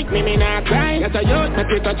happy like me not cry. Get a youth, make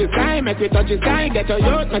me touch your sky, make me touch your sky. Get a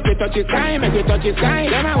youth, make me touch your sky, make me touch your sky.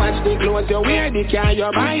 Them a watch the clothes you wear, the car you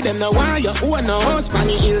buy. Them no want you own no house,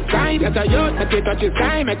 funny hillside. Get a youth, make me touch your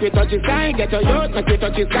sky, make me touch your sky. Get a youth, make me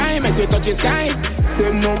touch your sky, make me touch your sky.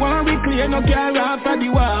 Them no want we clear, no care off of the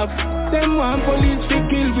wharf. Them want police fi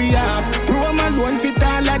kill we off. Rome alone fit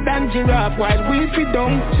taller than giraffe, while we fit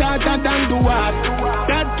down shorter than the wharf.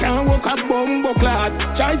 That can't walk a bumbo clot.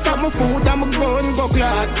 Try stop my food and my gun go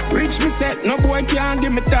clot. Rich me set, no boy can't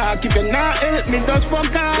give me talk. If you not help me, just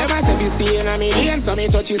fuck off. Them a say you see in a million, so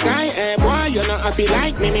me touch your sky. Hey boy, you not happy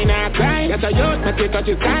like me not cry. Get a youth, make me touch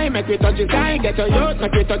your sky, make me touch your sky. Get a youth,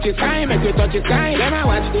 make me touch your sky, make me touch your sky. Them a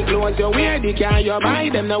watch the clothes you wear, the car you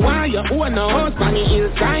buy. Them no want you own no house, funny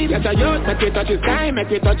hillside. Get a youth, make me touch your sky, make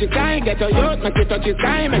me touch your sky. Get a youth, make me touch your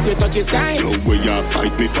sky, make me touch your sky. So where you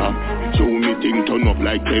fight me from? Show me thing turn up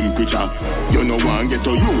like temperature. You know one get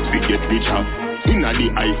a youth we get richer. Inna the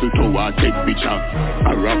Eiffel Tower take picture.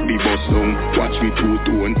 I rock the bus down, watch me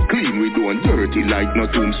two-tone. Clean we don't dirty like no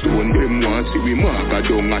tombstone. Them want see we mark a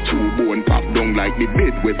down a chew bone. Pop down like the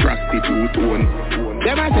bed with prostitute tone.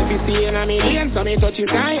 Them a say you see in a million, so me touch your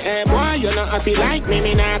sky. Hey boy, you not happy like me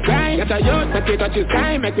not cry. Get a youth, make me touch your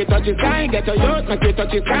sky, make me touch your sky. Get a youth, make me touch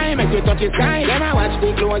your sky, make me touch your sky. Them a watch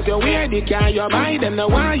the clothes you wear, the car you buy. Them no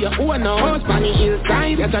want you own no house, funny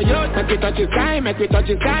hillside. Get a youth, make me touch your sky, make me touch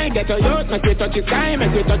your sky. Get a youth, make me touch your sky, make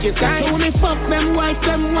me touch your sky. So me fuck them wife,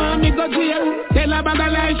 them want me go jail. Tell a bag of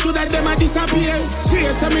lies, should have them a disappear.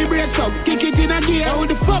 Swear so me breaks up, kick it in a gear. How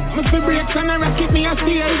the fuck me fi breaks and I rocket me a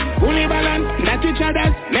steer. Only balance, not each other.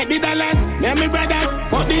 Make the dollars, me and me brothers,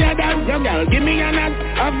 fuck the others. Yo girl, give me an ass,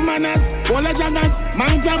 have manners. All a jaggers,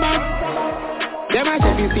 man grabbers. Them a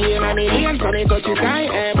say this year na me lane, so me touch the sky.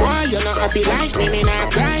 Hey boy, you not happy like me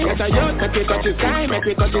not cry. Get a youth, make we touch the sky, make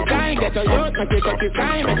we touch the sky. Get a youth, make we touch the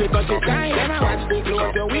sky, make we touch the sky. Them a watch the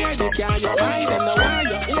clothes you wear, the car you buy. Them no why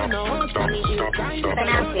you own no house, for me inside.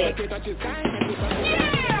 Make we touch the sky, make we touch the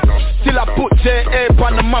sky. Still I put J.A.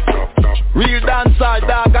 on the map. Real dancer,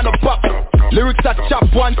 dog and a pop. Lyrics a chop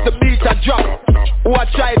once the beat a drop. Who a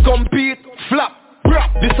try compete, flop.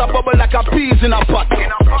 This a bubble like a peas in a pot.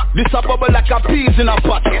 This a bubble like a peas in a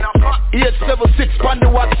pot. 876 on the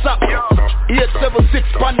WhatsApp.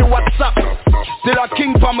 876 on the WhatsApp. Still a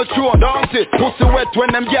king for my throne, don't it? Pussy wet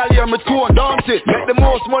when them gal hear me tone, don't it? Make the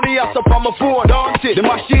most money out of on my phone, don't it? The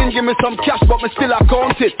machine give me some cash but me still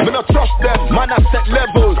account it. Me not trust them, man I set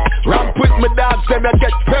levels. Ramp with me dogs, them I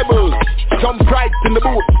get pebbles. Jump right in the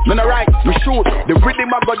boot, me not right, me shoot. The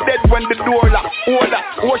rhythm I got dead when the door lock. Order,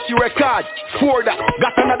 or she record, for that.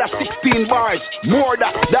 Got another 16 bars, more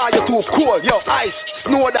that. That you too cold, yo ice,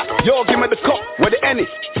 snow that. Yo give me the cup, where the any,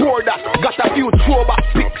 pour that. Got a few throwback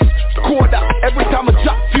pics, core that. Every time I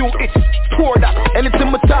drop few hits, pour that.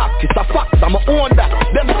 Anything I talk, it's a fact, I'ma own that.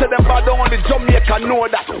 Them say them bad only Jamaica know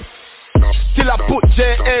that. Still I put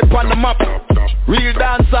J.A. on the map. Real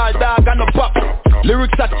dancer, dog and a pop.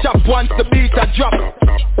 Lyrics a chop once the beat a drop.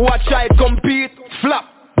 Who a try compete, flop.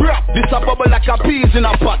 This a bubble like a peas in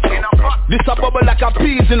a pot. This a bubble like a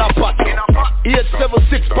peas in a pot.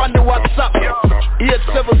 876 on the WhatsApp.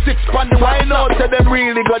 876 on the WhatsApp. I know that them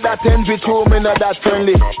really got that envy to me, not that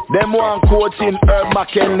friendly. Them one coaching Herb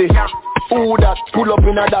McKinley. Who that pull up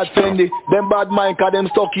in a that Fendi? Them bad mind cause them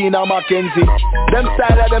stuck in a Mackenzie. Them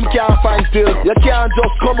style of them can't find still. You can't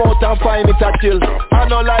just come out and find it a chill. I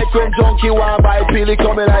don't like when junkie want buy pill. It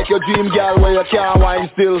coming like your dream girl where you can't wine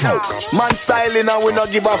still. Man styling and we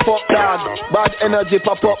not give a fuck dog. Bad energy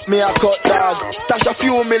pop up me a cut dog. Stash a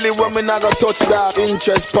few milli when me not go touch dog.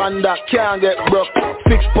 Interest pan that can't get broke.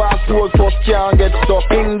 6 passport first can't get stuck.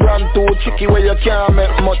 England too tricky where you can't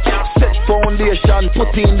make much. Set foundation,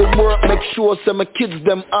 put in the work, make sure some my kids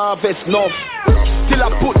them harvest enough. Still I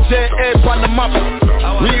put J.A. on the map.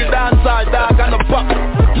 Real dancer, dog and a pop.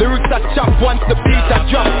 Lyrics a chop once the beat a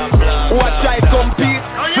drop. Who a try compete,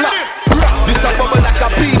 flop. This a bubble like a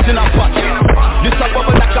peas in a pot. This a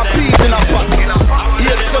bubble like a peas in a pot.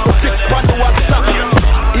 876 on the WhatsApp.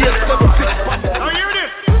 876 on the WhatsApp. Now hear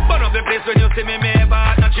this. Burn up the place when you see me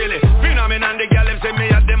bad not chilly. Phenomenon the gal them say me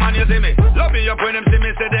at them and you see me. Love me up when them see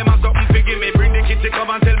me say them have something to give me. Bring the kitty come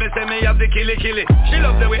and tell me say me have the killy. She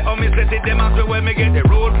love the way how me set it. Them after when me get the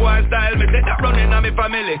road boy style. Me set that running on me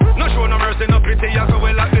family. No show no mercy, no pretty. You so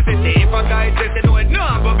well like the city. If a guy says they know it, no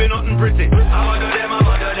I'm gonna be nothing pretty. I wanna do them, I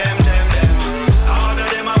wanna do them. I wanna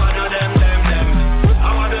do them, I wanna do them.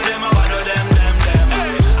 I wanna do them, I wanna do them.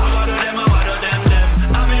 I wanna do them, I wanna do them.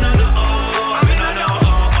 I'm in on the I'm in on the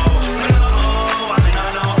I'm in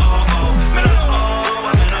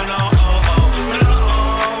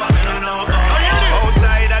on the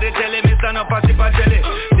outside of the telly, me stand up and sip a jelly.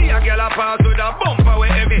 See a girl a pass with a bumper way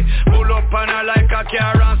heavy. Pull up on her like a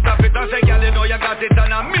car and stop it. I say girl you know you got it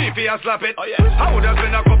and I'm me for you slap it. I would have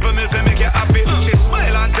spent a couple mil to make you happy. She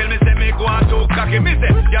smile and tell me say me go on too cocky. Me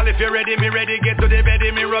say girl if you ready me ready. Get to the bed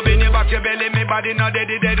me rubbing your back your belly. Me body not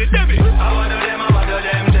deady. I wanna do them, I wanna do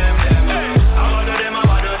them. I wanna do them, I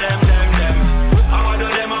wanna do them. I wanna do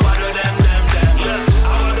them, I wanna do them.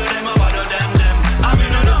 I wanna do them, I wanna do them. I'm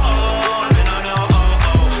in on the I'm in on the I'm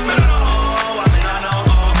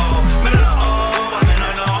in on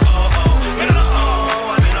the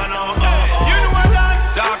You know what that?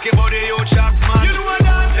 Talk about the youth shots man. You know what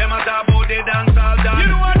that? Them a talk about the dance all done. You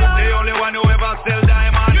know what that? The only one who ever sell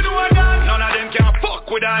diamond. You know what that? None of them can fuck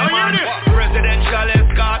with diamond. Presidential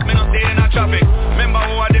escort, me not stay in a traffic. Remember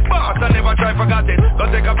who are the boss, I never try forgot it. Go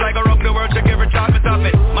take a flight, go rock the world, check every chart, me stop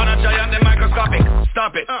it. Man a giant, them microscopic,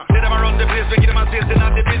 stop it. Say them around the place, we give them a taste, they're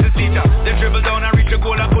not the business teacher. They dribble down and reach a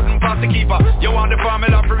goal and couldn't pass the keeper. You want the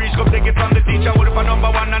formula for reach, come take it from the teacher. What if a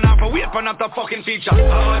number one and half a wait for not a fucking feature? I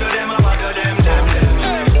wanna do them, I wanna do them, I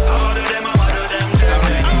wanna do them, I wanna do them,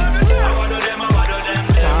 I wanna do them, I wanna do them.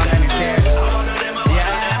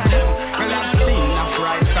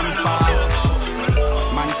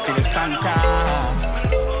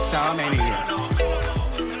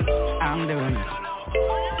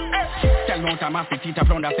 Mount a massive feet of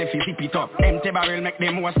flound that say fi zip it up. Empty barrel make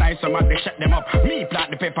them most nice, so mad they shut them up. Me plant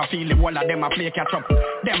the pepper, feel the whole of them a play catch up.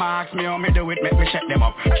 Them a ask me how me do it, make me shut them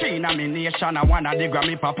up. 3 nomination and 1 of the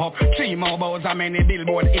Grammy pop up. 3 more bows and many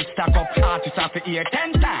billboard it stack up. Artists have to hear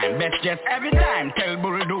 10 times, best just every time. Tell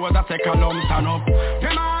bulldozer take a lump stand up.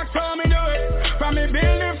 Them a ask how me do it, from me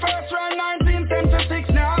build the first round 1976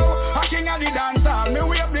 now. A king of the dance hall, me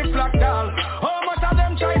wave the flag down. How much of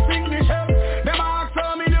them try sing the shell? Them a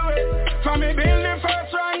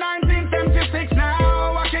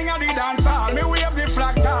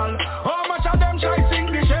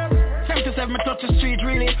 27 me touch the street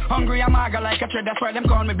really. Hungry I'm maga like a tread, that's why them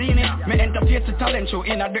call me Beanie. Me interface the talent show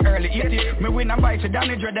in at the early 80s. Me win and buy for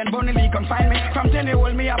Danny Dread and Bunny Lee come find me. From 10 year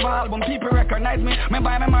old me have an album, people recognize me. Me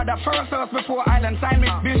buy my mother first house before Island sign me.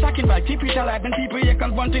 Be shocking by keep it alive and people here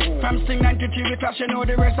confront it. From Sting 93 we clash, you know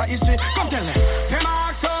the rest of history. Come tell them. Them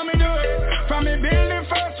ask how me do it. From me build the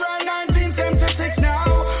first round 1976 now.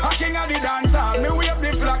 A king of the dance hall, me wave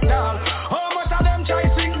the flag down. How much of them try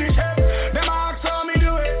sing the shit? Them ask how me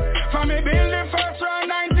do it. From me build the first round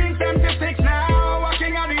 1976 now. A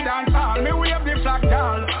king of the dance hall, me wave the flag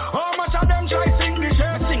down. How much of them try sing the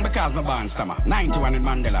shit? Me sing because my band stammer. 91 in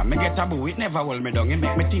Mandela, me get taboo, it never hold me down. It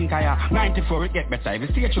make me think higher. 94 it get better. Every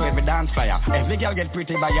stage show, every dance flyer. Every girl get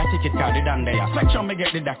pretty by your ticket card, the done there. Spectrum me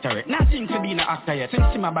get the doctorate. Nothing to be no actor yet. Since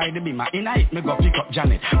Simma by the beamer, in a hit me go pick up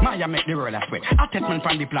Janet. Maya make the world a sweat. Attachment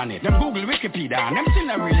from the planet. Them Google Wikipedia and them still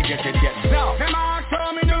not really get it yet. Now, them ask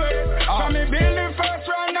how me do it. So me build the first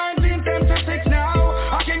round 1976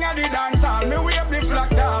 now. A king of the dance hall, me wave the flag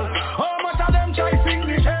down. How much of them try sing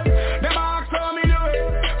the shit? Them ask how me do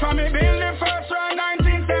it. So me build the first round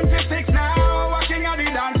 1976 now. A king of the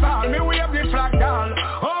dance hall, me wave the flag down.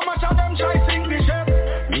 How much of them try sing the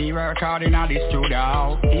shit? Me work hard in the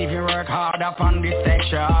studio. If you work hard up on this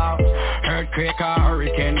section, earthquake or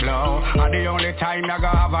hurricane blow, are the only time I go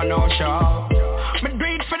have a no show. Me do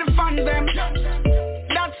it for the fans them.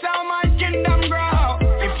 That's how my kingdom grow.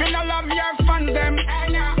 If you don't love your fans them,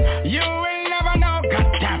 you will never know. God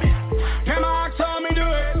damn it. Them ask how me do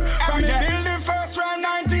it. From the build the first round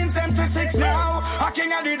 1976 now. A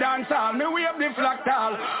king of the dance hall, me wave the flag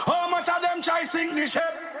tall. How much of them try sing the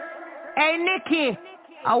shit? Hey Nicky,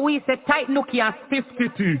 we say tight nookie and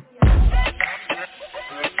 52.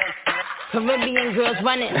 Caribbean girls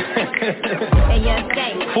running. And your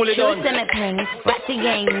gang. Pull it on. Shoot them at pings. Watch the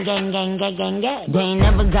gang. They ain't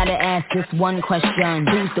never gotta ask this one question.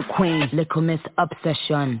 Who's the queen? Little Miss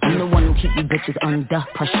Obsession. I'm the one who keep you bitches under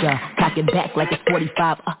pressure. Cock it back like it's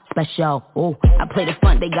 45 special. Oh, I play the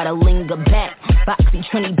front, they gotta linger back. Foxy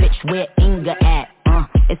Trini bitch, where Inga at?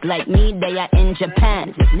 It's like me, they are in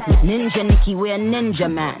Japan. Ninja Nikki, we're ninja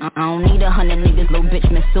man. I don't need 100 niggas, little bitch,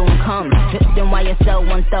 may soon come. Dripped in YSL,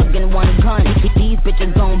 one thug and one gun. These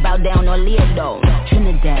bitches gon' bow down or leer though.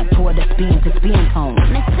 Trinidad, pour the spin to spin tone.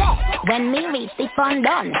 When me reach the fun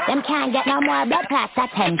done, them can't get no more blood clots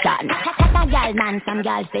attention. Tata gal man, some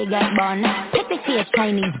gals they get bun. Pretty face,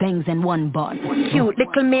 Chinese bangs and one bun. Cute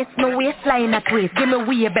little miss, no waistline at waist. Give me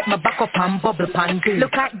way, bet my back up and bubble pan day.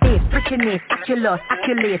 Look at this, prettiness,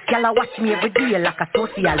 accurate. Y'all watch me every day like a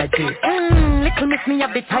sociologist. Little miss me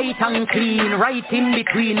have the tight and clean, right in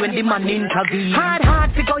between when the man intervene.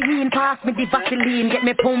 Hard to go in, pass me the Vaseline, get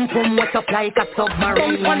me pum wet up like a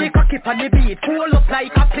submarine. Pump on the cocky on the beat, full up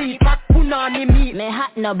like a plate, fat punani meat. Me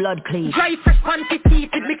hot no blood clean. Dry fresh panty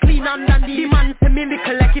teeth, it be clean underneath. The man say me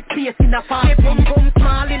little like it's place in a farm. Pum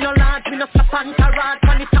small in a large, me no slap and carrot.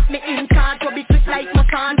 When it tap me in charge, go be quick like my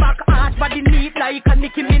son. Back arch, body neat like a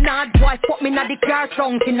Nicki Minaj. Boy, fuck me na the car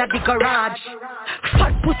trunk in the garage.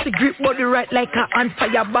 Fat pussy grip body right like a on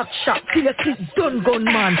fire back shot. Seriously done gun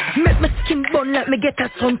man. Make my skin burn like me get a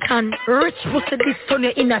suntan. Rich pussy this turn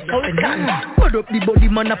you in a sultan. Put up the body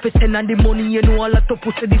man up send and the money you know a lot of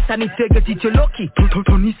pussy this and if you get it you lucky.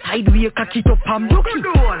 Turn it sideways cock it up and block it.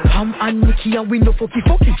 Pam and Nicky and we no fucky.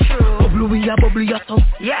 Bubble we a so.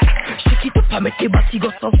 Yeah. Shake it up and make the body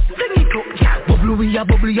go so. Sing it up. Yeah. Bubble we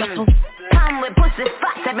a so. Come with pussy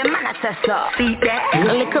spots, every man I test up. See that?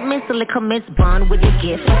 A little miss, bond with the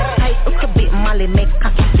gift. Tight hook a bit, Molly make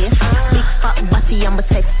cocky stiff. Big fat body, I'm a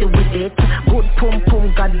sexy with it. Good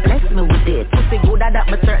pum, God bless me with it. Pussy good at that,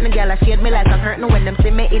 but certain gal I shade me like a curtain. When them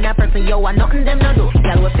see me in a person, yo, I nothing them no do.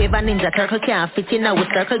 Gal with favor ninja turtle can't fit in now with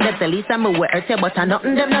circle. That's the least I'm a wear but I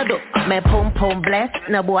nothing them no do. My pum bless,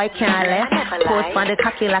 no boy can't left. Post on the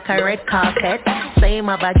cocky like a red carpet. Same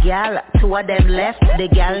of a gal, two of them left. The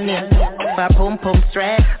gal name for pum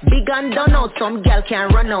straight. Big and done out, some gal can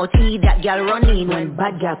run out. See that gal run in when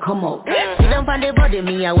bad gal come out. See them on the body,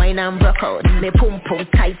 me a wine and broke out. Me pum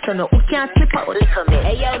tight, so no who can't slip out. Little me.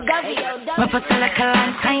 Hey yo, Gavi. My pussy like a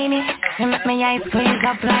land tiny. She make me eyes squeeze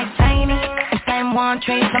up like tiny. If time one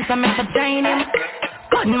trace, I'm make a drain him.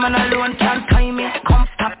 Gunman alone can't tie me. Come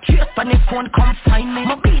stop, chase on his phone, come find me.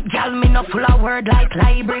 My beat gal, me no full of word like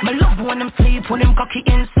library. Me love when them sleep, when them cocky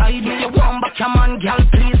inside me. You want back your man, gal,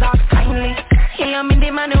 please ask kindly. Yeah, I'm in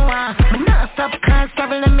the man who want. Me not stop, can't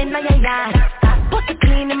travel them in your yard. Put the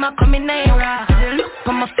clean in my coming era. Look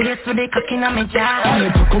on my face with the cocky in my jaw.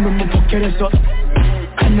 I to come in my pocket and stuff.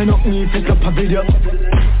 And I don't need to pick up a video.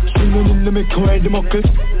 Swinging in the make away the muckle.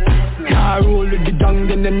 Car roll with the dung,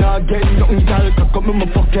 then I get nothing, gal. Cock up in my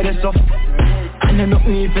pocket and stuff. And I not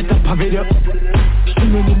need for top of it up.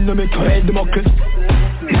 Swimming in make her head muckle.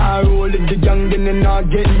 Now roll in the young then they not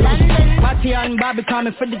get London, Batty and Bobby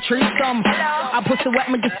coming for the tree stump. I pussy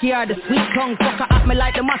wet me just scared the sweet tongue. Fucker at me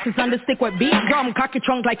like the masses on the stick with beat drum. Cocky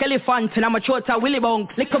trunk like elephant and I'm a short willy bone.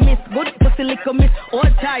 Lick a miss, good pussy lick a miss, all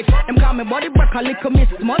type. Them call me body breaker, lick a miss,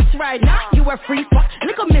 much right. Now you a free fuck,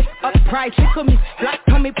 lick a miss, upright, lick a miss. Black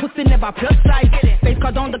tummy pussy never plus size. Face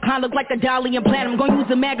card on the con look like a Dalian plan. I'm gonna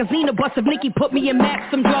use a magazine to bust if Nicky put me in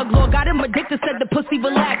max. Some drug lord got him addicted, said the pussy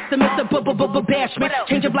relax. And Mr. Bash me,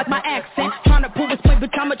 change up like my accent. Tryna prove it's point,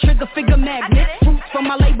 bitch, I'm a trigger figure magnet. Fruits from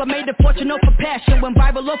my labor made a fortune off of passion. When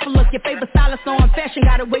viral off a look, your favorite stylist on fashion.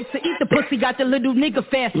 Gotta wait to eat the pussy, got the little nigga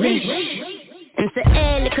fast. And say,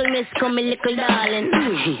 hey, little miss, come me, little darling.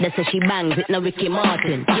 That's how she bangs it, no Ricky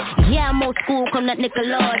Martin. Yeah, I'm old school, come that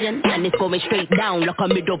Nickelodeon. And it's going straight down like a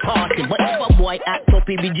middle party. But if a boy act up,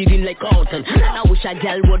 he be jigging like Alton. And I wish a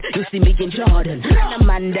gal would, you see me in Jordan. And a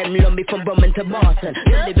man, them love me from Brumman to Boston.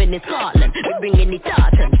 You living in Scotland, we bringing it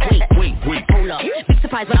tartan. Wait, hold up. Big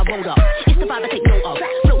surprise when I rolled up. It's the vibe I take note of.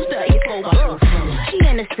 Flow sturdy, it's over. She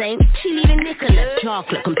ain't the same, she leaving Nicholas.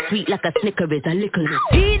 Chocolate come sweet like a Snickers, a licorice.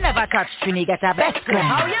 He never touched Trini, get a best friend.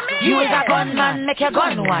 How you mean? You is a gunman, make your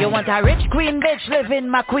gun one. You want a rich queen bitch, live in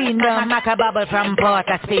my queendom. Make a bubble from Port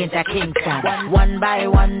of Spain to Kingston. One by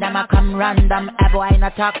one, them a come random. A boy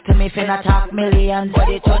not talk to me, finna talk millions. But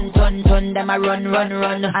it ton, them a run.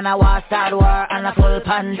 And a war start war, and a full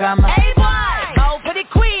pandrum. Hey boy, go for the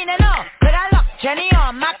queen, you know. Coulda lock Jenny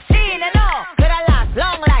on Maxine, you know. Coulda last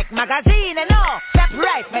long like magazine, you know. Step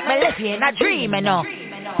right, make me live in a dream, you know.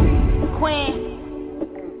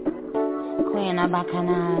 Queen of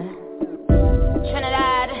Bacchanal,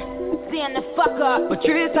 Trinidad, seeing the fuck up.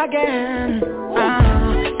 Patrice again.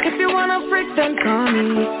 If you wanna freak, then call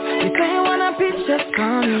me. If you wanna pitch, just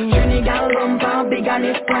call me. Trinidad rumpa big and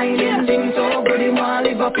it's whining. Things so good, you wanna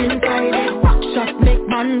live up inside it. Rock shot, make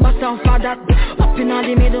man bust off for that. Up in all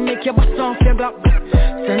the middle, make you bust off your block.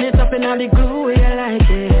 Send it up in all the glue, where you like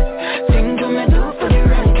it. Sing to me, do for the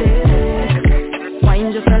right day.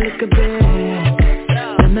 Wine just a little bit.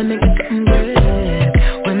 Let me make it something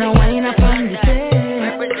great. When I wine up on the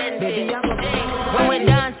stage, baby, I'm a when we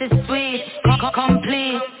dance it's sweet,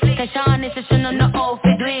 complete. Keshan is a on the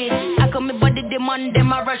outfit lead. I come me body demand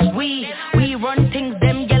them a rush we run things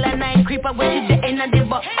them gyal and I creep away to the end of the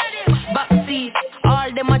back seat. All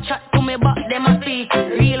them a chat to me but them a speak.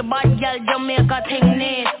 Real bad gyal Jamaica thing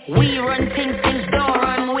need. We run things don't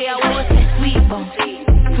run. We are what sweet bong, sweet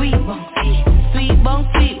bong, sweet bong, sweet bong,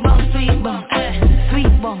 sweet bong, sweet bong,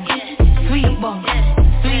 sweet bong, sweet bong,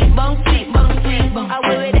 sweet bong, sweet bong. I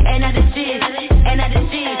will with the end of the street, end of the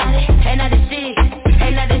street, end of the street,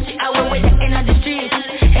 end of the street. I will with the end of the street,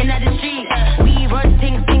 end of the street. We run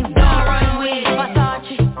things don't run. We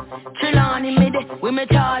Versace, Trelawney with me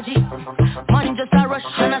chargy. Money just a rush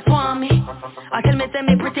and a swarm me. I tell me say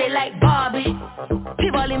me pretty like Barbie.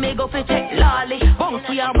 People me go for check lolly. Bounce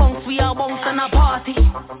we are bounce and a party.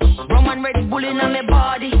 Rum and Red Bull in me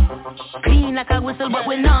body. Clean like a whistle but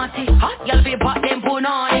we naughty. Hot y'all feel pop them put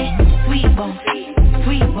on it. Sweet bong, sweet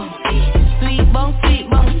bong, sweet bong, sweet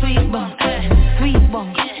bong, sweet bong, sweet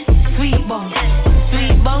bong, sweet bong,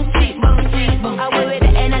 sweet bong, sweet bong, sweet bong. I will with the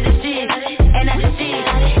end of the street, end of the street,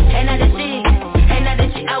 end of the street, end of the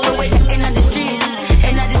street. I will with the end of the street,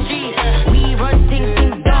 end of the street. We run things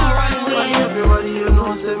don't run. We everybody you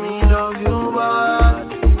know say me love you bad.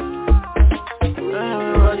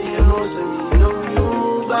 Everybody you know say me love you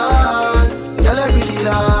bad. Girl every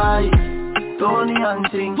lie, Tony and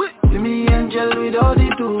thing. See me angel without the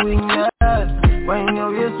doing, yeah. When you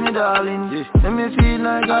kiss me darling, let me feel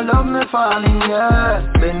like I love me falling,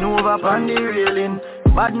 yeah. Bend over upon the railing.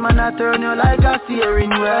 Bad man I turn you like a steering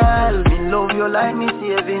wheel. Me love you like me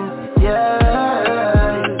savings,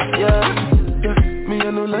 yeah. Me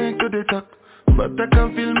I no like to the talk, but I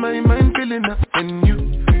can feel my mind feeling up. And you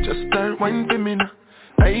just start whining for me now.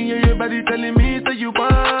 I hear your body telling me that you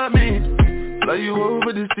want me. Fly you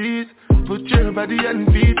over the seas, put your body and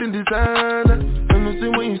feet in the sand. And you see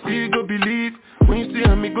when you see go believe. When you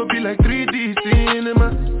see me go be like 3D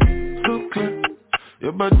cinema. So clear,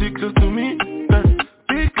 your body close to me,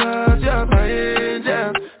 because you're my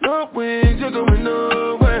angel. No wings, you're going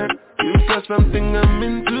nowhere. You got something I'm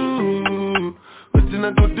into. What did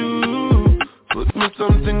I go do? Put me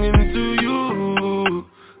something into you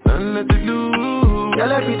and let it loose.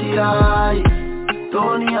 Girl, I pretty like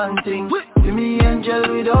Tony and thing. See me angel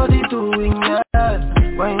without the doing, yeah.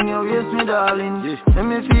 When you kiss me darling, let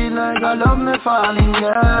me feel like I love me falling,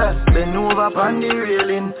 yeah. Bend over upon the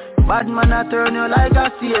railing. Bad man I turn you like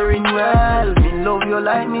a steering wheel. Me love you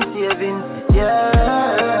like me savings,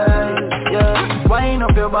 yeah. Wind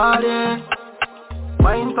up your body.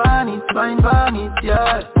 Wine pan it,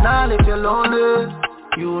 yeah. Now if you're lonely,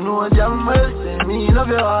 you know damn well, say me love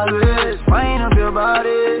you always. Wind up your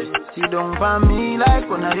body, sit down for me like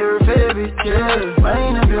one of your favorite chairs.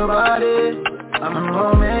 Wind up your body, I'm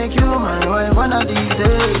gonna make you my wife one of these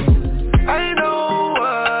days. I know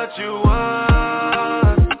what you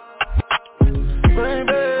want, my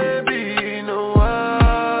baby, know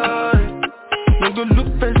why. No go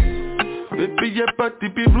look best, baby your body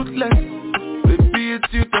be ruthless.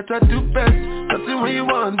 It's you that I do best. Nothing what you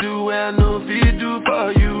want to do, I know if you do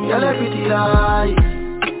for you. You're like pretty light,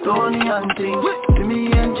 Tony and things. Give me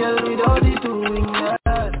angel with all the doing, yeah.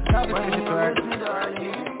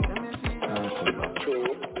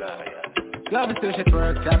 Love is still shit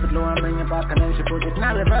work, tap it low and bring it back and then she put it in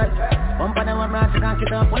a reverse. Bump on the one branch, you can't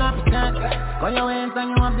keep up, pull up the skirt. Call your waist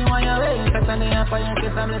and you want the one your waist. Set on the air for your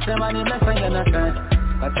kiss and listen when you bless and you're not cursed.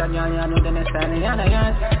 Catch on your hand, you didn't stand in your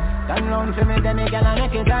hands. Turn round to me, then you can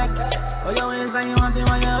make it right. Oh, your ways and you want the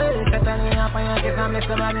one you ways. Set on the up and you kiss and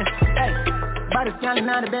listen money. Hey, body's calling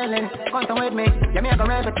out the building. Come with me, yeah, me I go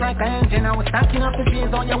rev it like an engine. I was stacking up the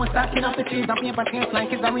cheese, oh, you was stacking up the cheese. I'm paper taste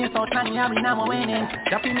like it's a race out, and yeah, now I'm winning.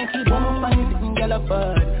 Dropping me keep on funny, sitting yellow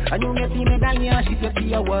bird. And you get me medallion, she just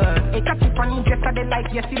be a word. Hey, catch it funny, yesterday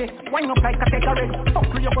like yesterday. Wind up like a cigarette. Fuck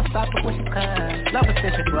me, you go start to push it can. Love is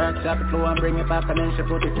still shit work, drop it low and bring it back and then she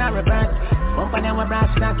put it in a reverse. Bump on your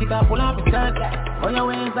branch, now keep up, pull up the skirt. Oh, your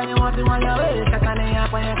ways and you want the one your ways. Set on the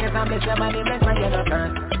up when you kiss and bless your body, bless my yellow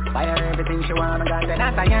curse. Fire everything she want, God say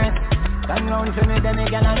that's a yes. Come round to me, then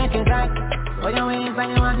you can make it right. Oh, your ways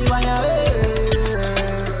and you want the one your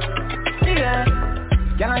ways. Yeah.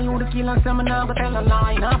 Girl, you the killer, so me now go tell a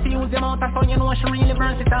lie. Now if you use them out, I saw you know she really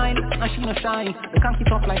versatile. And she no shy, the cocky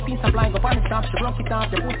tough like piece of fly. Go on the top, she broke it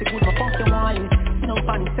off, your pussy good, my fuck your wine. You know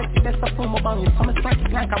funny, sexy, that's a form of bang. So me strike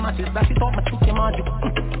it like a match, dash it off, my trick your magic.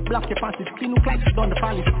 Block your passage, clean look like she done the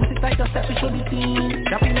polish. Pussy tight yourself, you should be seen.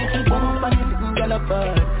 Drop it, make it boom, and you sitting girl up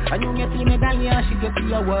bird. And you get the medallion, she get to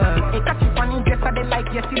your word. Hey, catch it funny, yesterday like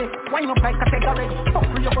yesterday. Wind up like a cigarette, fuck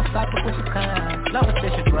you, you go start to push it can. Love is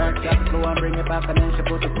special work, drop it low and bring it back and then she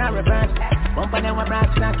put it in a reverse. Bump on your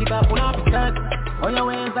branch, now keep up, pull up the skirt. Oh, your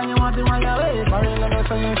ways and you want the one your ways. For real, I know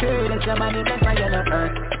so you feel it's your body, that's my yellow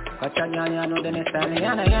curse. Catch on your hand, know the next time you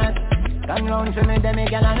wanna yes. Come round to me, then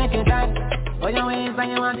you can make it right. Oh, your ways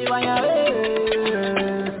and you want the one your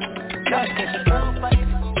ways. Just get your girl for you,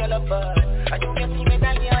 yellow bird. And you get me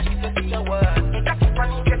medallion, she can see your word. You got it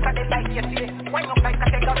funny, yesterday like yesterday. Wind up like a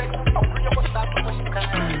cigarette, fuck you, you go start to push it can.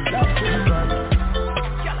 Love to the bird.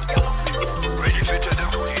 Ready for the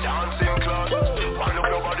booty dancing class. Wind up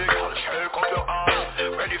your body, girl, shake up your ass.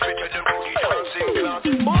 Ready for the booty dancing class.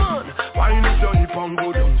 Man, wind up your hip and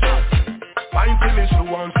go down south. Wind till me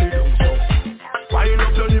slow and sit down south. Wind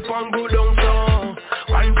up your hip and go down south.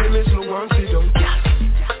 Wind till me slow and sit down.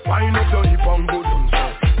 Wind up your hip and go down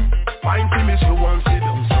south. Wind till me slow and sit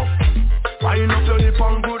down south. Wind up your hip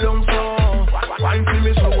and go down south. Wind till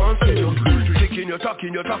me slow and sit down. You're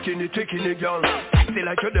talking, you're taking it, girl. Stay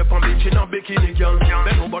like you're there for me, in a bikini, girl.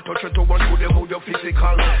 Bend over, touch your toe and put them out your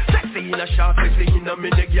physical. Sexy in a shot, sexy in a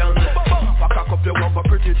mini, girl. Back up your one, but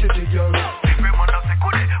pretty titty, girl. Everyone has a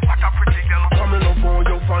goodie, what a pretty girl. Come in love on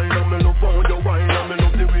your fine, I'm in love on your wine. I'm in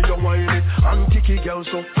love the way you wine it. And kicky, girl,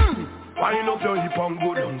 so wind up your hip and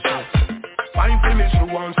go down, so wine for me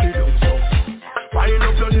slow and sit down, so wind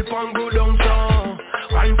up your hip and go down, so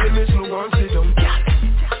wine for me slow and sit down.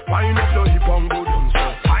 Wind up your hip and go down, so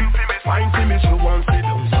wine for me slow and sit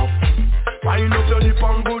down, so wind up your hip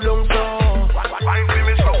and go down, so wine for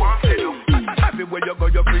me slow and sit down. Everywhere you go,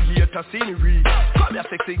 you create a scenery. Come here,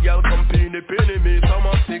 sexy girl, come penny me. Some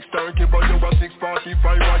are 6:30, but you are 6:45.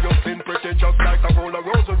 While you're thin, pretty just like a roll of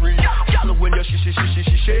rosary. Girl, when you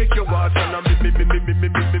shake your water, and me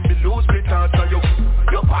lose me thoughts on you.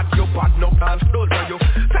 Your bad, no dance close on you.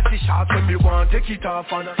 Sexy shots when me want, take it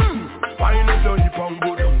off and wind up your hip and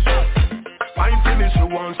go down, so wine for me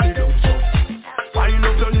slow and sit down, so wind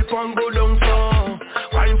up your hip and go down, so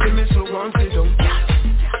wine for me slow and sit down.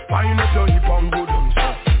 Wind up your hip and go down, so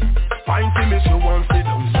wine for me slow and sit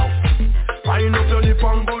down, so wind up your hip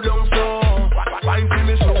and go down, so wine for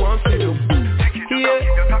me slow and sit down.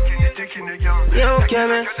 Yeah, okay,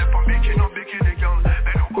 man.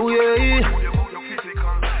 Oh, yeah.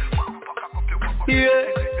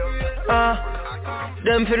 Yeah.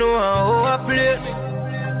 Them fi know how I play.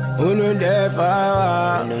 Who no deaf,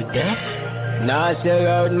 no deaf. Nah, say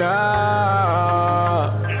out now.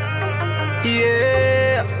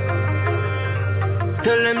 Yeah.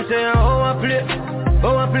 Tell them say how I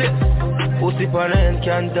play. Pussy pan and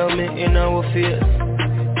can't tell me in our face.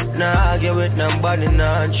 Nah, argue with nobody,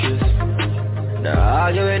 nah choose. Nah,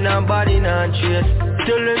 argue with nobody, nah chase.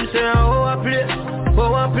 Tell them say how I play.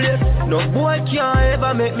 No boy can't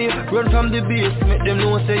ever make me run from the base. Make them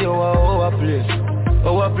know say yo our place.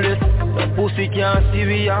 The pussy can't see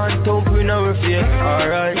we and thump in our face.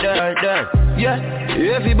 Alright, that. Yeah,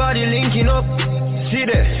 everybody linking up. See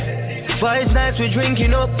there. 5 nights we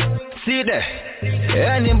drinking up. See there.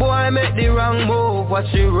 Any boy make the wrong move.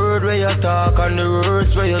 Watch the word where you talk and the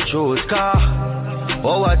words where you choose. Car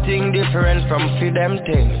our thing different from feed them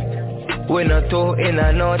thing. We not talk in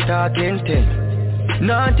and no talking thing.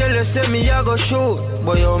 Now tell you say me I go shoot,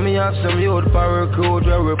 but yo me have some youth power recruit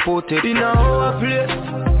where we put it in our place.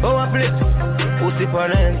 Pussy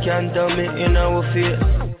pan and can't tell me in our face.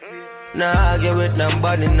 Nah argue with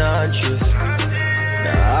nobody, nah chase.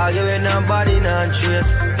 Nah argue with nobody, nah chase.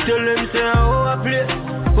 Tell them say our place.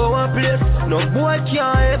 No boy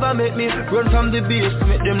can't ever make me run from the base.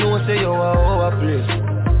 Make them know say yo our place.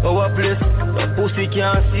 The pussy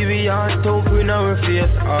can't see we and thump in our face.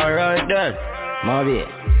 Alright then. Movie,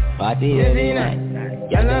 party every night.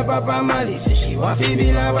 Y'all love Papa Molly, so she want to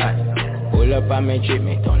be my wife. Pull up on me, treat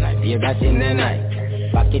me, turn like Vegas in the night.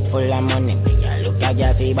 Pocket full of money, y'all look like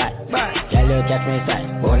y'all feel bad. Y'all look at me side,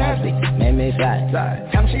 bonus sweet, make me fly.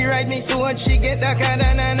 Come she ride me so much, she get darker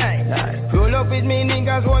than a night. Roll up with me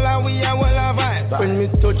niggas, all our we are all our vibe. When me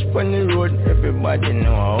touch on the road, everybody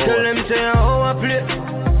know how. Tell them say how I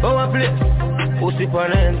play. Pussy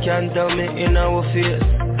pan and can't tell me in our face.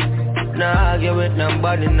 Nah argue with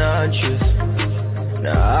nobody, nah chase.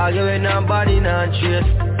 Nah argue with nobody, nah chase.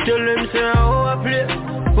 Tell them say how I play.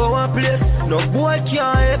 No boy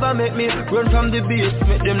can't ever make me run from the base.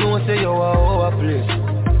 Make them know say yo our place.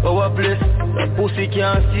 The pussy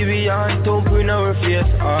can't see we and thump in our face.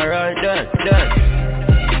 Alright then.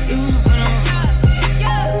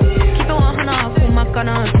 Keep it 100, pull my gun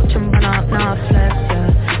out, touch him, run out, now flex,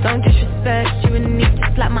 yeah. Don't disrespect, you and me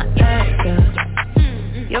just like my ex, yeah.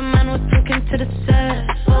 Your man was talking to the set,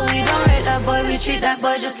 but we don't rate that boy, we treat that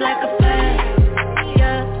boy just like a pet.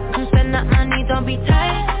 Yeah, come spend that money, don't be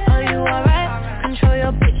tight. Are you alright? Control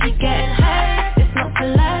your bitch, you getting high. It's not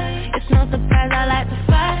polite, it's no surprise, I like to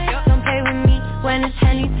fight. Don't play with me when it's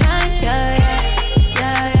anytime, yeah.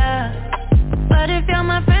 But if you're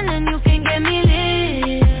my friend, then you can get me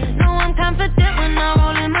lit. No, I'm confident when I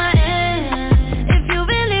roll in my end. If you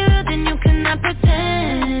really real, then you cannot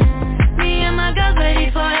pretend.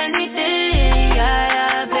 Ready for anything,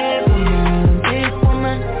 yeah, big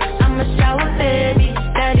woman, I'm a shower baby.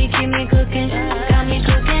 Daddy keep me cooking, got me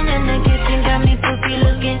cooking in the kitchen, got me pussy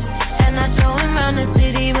looking. And I throw him around the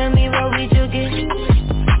city when we roll, we jugging.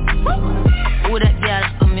 Who that girl?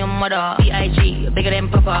 I'm your mother, B.I.G., bigger than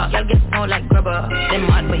Papa. Y'all get small like grubber. Them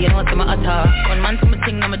mad, but you know what's in my utter. One man to my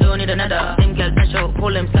thing, I'ma don't need another. Them girls special,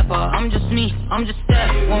 call them slapper. I'm just me, I'm just there.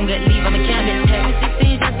 Won't get leave, I'm a can't get text.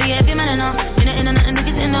 16 shots to every man enough. Minute in and nothing to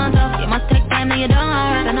get in on top. You must take time, now you don't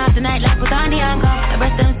alright. Turn off tonight, like put on the anchor. The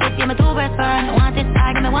breast and stick, give me 2 breasts first. I want it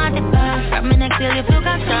tight, give me want it first. Grab me next till you feel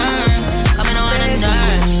concerned. Coming on and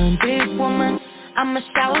done. Big woman, I'm a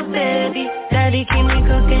shower baby. Daddy keep me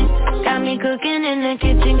cooking, got me cooking in the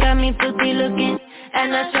kitchen, got me pussy looking.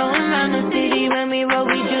 And I show him around the city when we roll,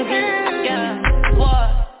 we jugging. Yeah,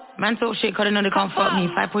 what? Man talk shit cause they know they can't fuck me.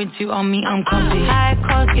 5.2 on me, I'm comfy. High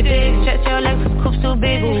cost, you big, stretch your legs, cups too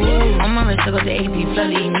big. Ooh. On my wrist I got the AP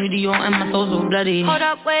floodly. New Dior and my soul's all bloody. Hold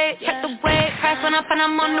up, wait, check the weight. Price went up and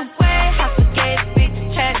I'm on the way. Half the gate, big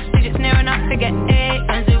checks, digits near enough to get 8.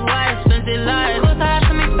 Expensive wife, expensive life. Cause I have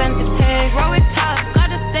some expensive taste. Roll it tough,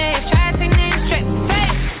 gotta stay. Try to take names straight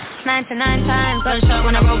face. 99 times, gunshot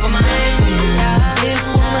when I roll for my head. Big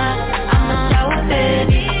woman, I'm a shower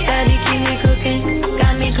baby. Daddy keep me cooking,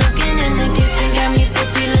 got me cooking in the kitchen, got me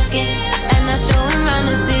pussy looking. And I show him around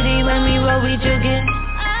the city when we roll, we jugging.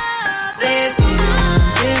 Big woman,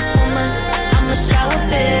 I'm a shower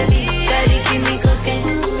baby. Daddy keep me cooking,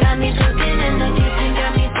 got me cooking in the kitchen,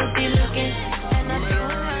 got me pussy looking. And I show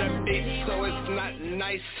him around the city. So it's not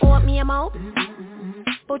nice. Want me a mouth,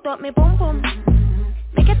 put up me pum pum,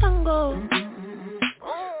 make a tango.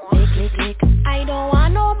 Click. I don't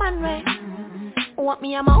want no man way. Want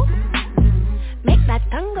me a mouth, make that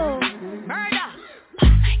tango. Murder. Pass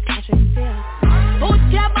my catching fear. Put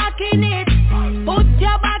your back in it. Put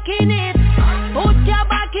your back in it. Put your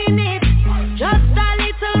back in it. Just a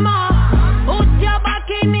little more. Put your back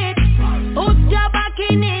in it. Put your back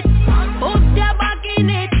in it. Put your back in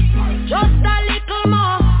it. Just a little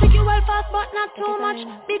more. Take you well fast but not too much.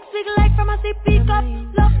 Big swig like from a sippy cup.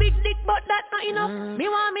 Love big dick but that's not enough. Me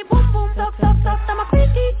want me boom boom suck. I'm a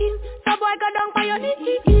crazy in. So boy go down for your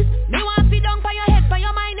knees. Me want fi down for your head, for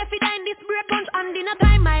your mind. If you die in this break lunch and dinner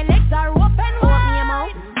time, my legs are open wide. Want me a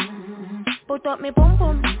mouth, put put up me pum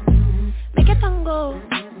pum, make a tango.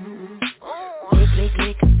 Click, click,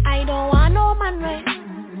 click. I don't want no man way.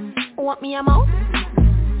 Want me a mouth?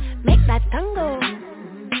 Make that tango.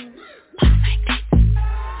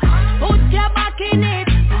 Put your back in it.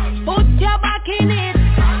 Put your back in it.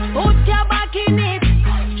 Put your back in it.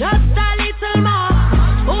 Just a little more.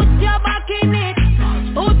 Put your back in it.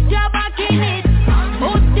 Put your back in it.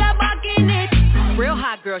 Put your back in it. Real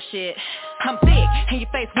hot girl shit. I'm thick, in your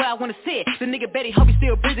face where I wanna sit. The nigga Betty hope he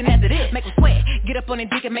still breathing after this. Make him sweat, get up on his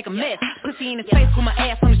dick and make a mess. Pussy in his face with my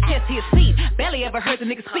ass on his chest, he'll see. Barely ever heard the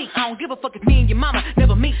nigga speak. I don't give a fuck if me and your mama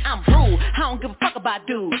never meet. I'm rude, I don't give a fuck about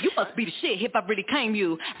dudes. You must be the shit if I really claim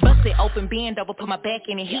you. Bust it open, bend over, put my back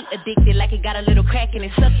in it. He addicted like it got a little crack in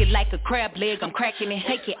it. Suck it like a crab leg, I'm cracking it.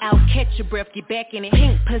 Take it out, catch your breath, get back in it.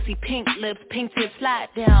 Pink pussy, pink lips, pink tip, slide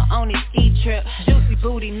down on his E-trip. Juicy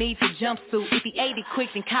booty, needs a jumpsuit. If he ate it quick,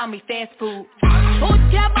 then call me fast food. Put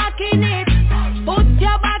your back in it. Put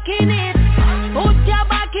your back in it. Put your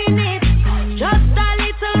back in it. Just a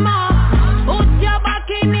little more. Put your back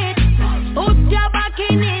in it. Put your back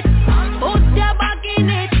in it. Put your back in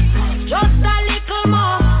it. Just a little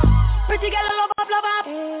more. Pretty girl love up,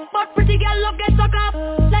 but pretty girl love get stuck up.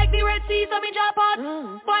 Like the Red Sea, so me drop out.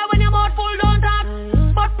 Boy, when your mouth full, don't talk.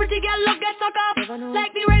 But pretty girl love get stuck up.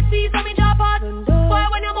 Like the Red Sea, so me drop out. Boy,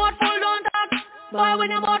 when your mouth full, don't talk. Boy, when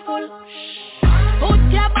your mouth full.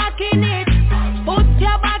 Put your back in it. Put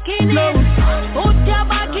your back in it. Put your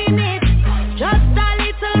back in it. Just a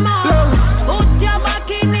little more. Put your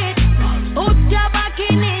back in it. Put your back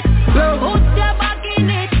in it. Put your back in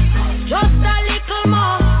it. Just a little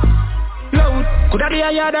more. Loud. Coulda be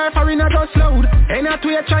a yard or foreigner just loud. Ain't not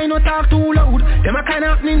way try no talk too loud. Them a kind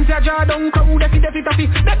of ninja jaw down crowd. Defi taffy.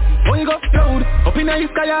 Boy go loud. Up in the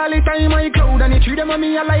sky all the time I cloud. And you treat them on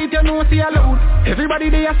me a light you know see a loud. Everybody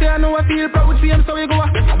they a say I know I feel proud. See them so we go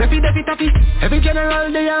Defi taffy. Every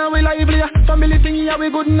general they are we lively. Family thing here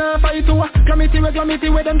we good now fight to. Glamity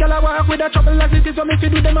where them gyal a walk with a trouble as it is. So me fi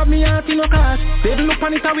do them have me heart in no cast. They look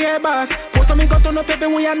on it a way back. Put on me got on up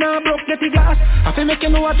every and now broke get the glass. I fi make you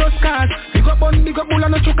know I just cast. Big up bun, big up bull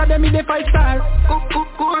and a choke them in the 5-star. Coast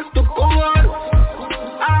to coast.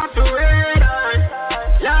 Operator.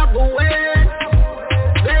 Love away.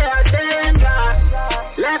 They are danger.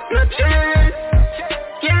 Left no chance.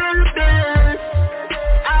 Can't dance.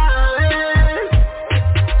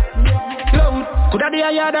 Loud. Coulda be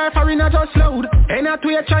a yard or foreigner just loud. Ain't not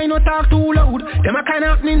way try no talk too loud. Them a kind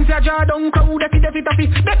of ninja jaw down crowd. Defi taffy.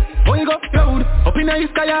 Boy go loud. Up in the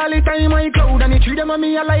sky all the time I cloud. And you treat them on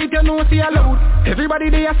me a light you know see a loud. Everybody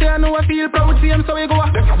they a say I know I feel proud. See them so we go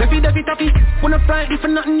Defi taffy. Wanna fly for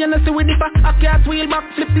nothing you know see with differ. A cat wheel back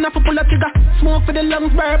flipping off a pull a trigger. Smoke for the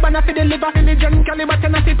lungs, bourbon for the liver. Diligent caliber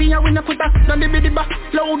ten a city and win a footer. None the biddy back,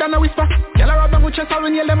 loud and a whisper. Y'all a rub and with chest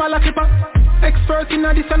and yell them all a clipper. Expert in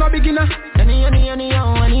a this and a beginner. Any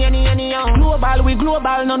global, we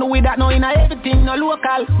global. None with that, no in a everything, no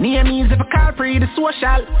local. Name is if a car free, the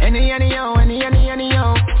social. Any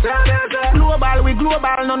global, we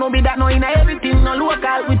global. None with that, no in a everything, no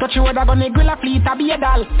local. We touch you with a gun, a grill, a fleet, a be a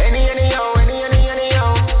doll. Any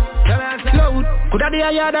loud. Coulda be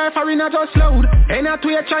a yard or foreigner just loud. Ain't not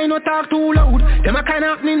way try no talk too loud. Them a kind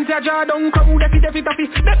of ninja jaw down crowd. Defi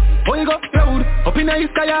taffy. Boy go loud. Up in the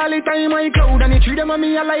sky all the time I cloud. And you treat them on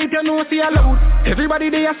me a light you know see a loud. Everybody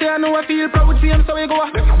they a say I know I feel proud. See them so we go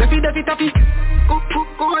Defi taffy. Coast to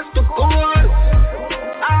coast.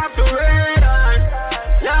 Operator.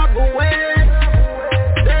 Love away.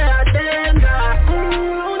 They are danger.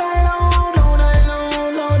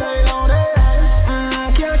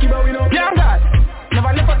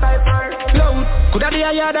 Coulda be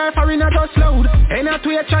a yard or foreigner just loud. Ain't not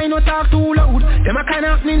way try no talk too loud. Them a kind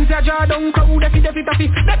of ninja jaw down crowd. Defi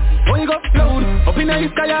taffy. Boy go loud. Up in the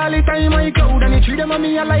sky all the time I cloud. And you treat them on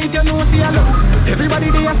me a light you know see a loud.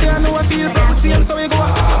 Everybody they a say I know I feel proud. See them so we go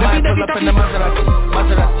Defi taffy.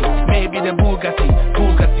 Maserati, maybe the Bugatti.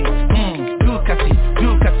 Ducati.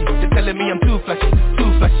 They telling me I'm too flashy.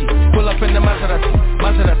 Pull up in the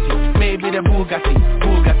Maserati, maybe the Bugatti.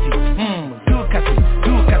 Ducati.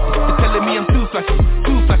 They telling me I'm too flashy.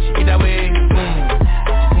 Either way.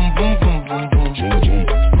 Boom boom boom boom boom.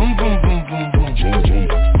 Boom boom boom boom boom.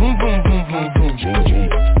 Boom boom boom boom boom.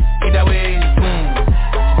 Either way.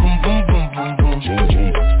 Boom boom boom boom boom.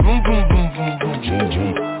 Boom boom boom boom boom.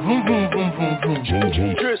 Boom boom boom boom boom.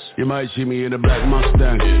 You might see me in a black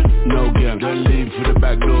Mustang, no gang. Then leave for the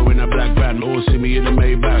back door in a black van. Or see me in a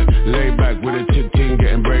Maybach, lay back with a ting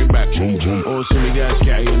getting brain back. Or see me get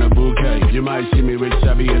scatty in a bouquet. You might see me with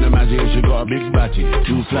Savvy in a Mazzy and she got a big batty,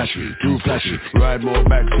 too flashy. Ride more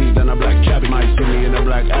backseat than a black cabbie. Might see me in a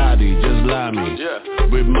black Audi, just lie me.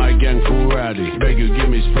 With my gang full rowdy. Beg you give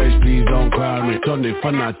me space, please don't crowd me. Turn the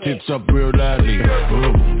fun out tits up real loudly.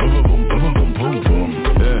 Boom, boom, boom, boom, boom, boom, boom.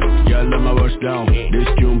 Yeah, y'all let my rush down. This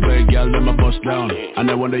tune play, y'all let my bust down.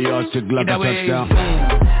 And I want the yards to like a touchdown.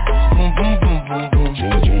 Boom, boom, boom, boom, boom,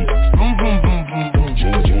 boom, boom, boom, boom, boom,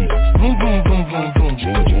 boom, boom, boom, boom, boom,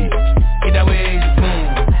 boom. Either way, boom,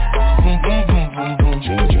 boom, boom, boom, boom, boom,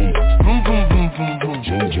 boom, boom, boom, boom, boom, boom,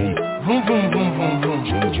 boom, boom, boom, boom.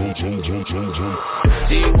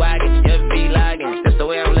 G-Wagon, FV-lagging. That's the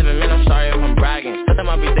way I'm living, man, I'm sorry if I'm bragging. Sometimes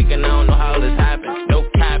I be thinking I don't know how this happened. No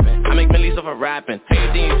capping, I make millions off of rapping. Hey,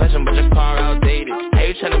 you think you fashion, but your car outdated. Hey,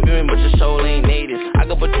 you tryna be me, but your soul ain't native. I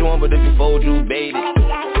can put you on, but if you fold, you bait it.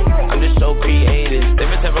 I'm just so creative.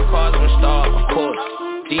 Different type of cars, I'm a star, of course.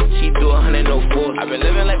 DT do 100, no force. I've been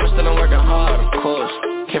living life, but still I'm working hard, of course.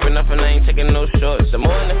 Caring enough and I ain't taking no shorts. The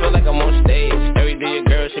morning I feel like I'm on stage. Every day your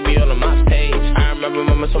girl should be all on my page. I remember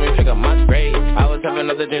mama told me pick up my grade. I was having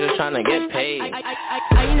other dreams trying to get paid.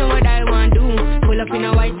 I know what I want to do. Pull up in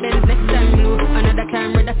a white Benz, next time blue. Another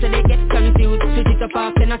camera, that's so they get confused. Switch it up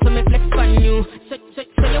often, I saw me flex on you. So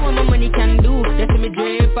you want my money can do. They see me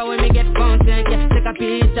drip, but when me get fountain, yes, take a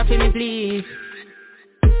picture for me please.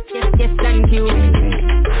 Yes, thank you.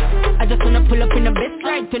 I just wanna pull up in the best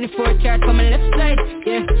ride. 24 karat for my left side.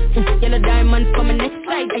 Yeah, yellow diamonds for my next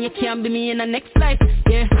side. And you can't be me in the next life.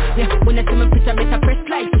 Yeah. When I see my picture, better press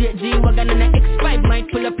like G-Wagon and the X5. Might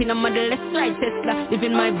pull up in a Model S ride. Tesla,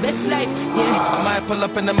 living my best life. Yeah, I might pull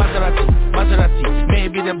up in the Maserati.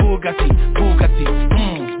 Maybe the Bugatti. Ducati.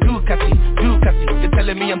 They're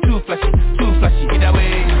telling me I'm too flashy. Either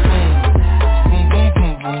way, boom, boom,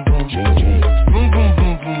 boom, boom, boom, boom, boom, boom,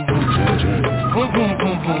 boom, boom, boom,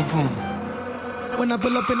 boom, boom, boom. When I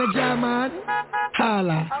pull up in the German,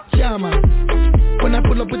 holla, German. When I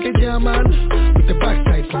pull up with the German, with the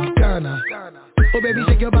backside from Ghana. Oh baby,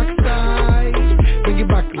 shake your backside, bring it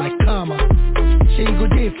back like karma. Say you go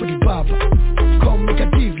day for the barber. Come make a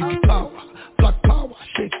give you the power, black power,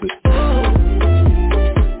 shake it. Oh,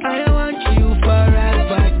 I want you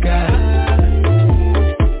forever, girl.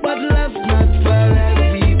 But love's not for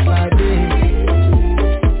everybody.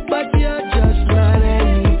 But you're just not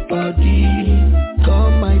anybody.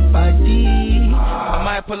 Come my body. I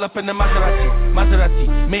might pull up in the Maserati.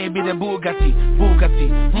 Maybe the Bugatti. Ducati.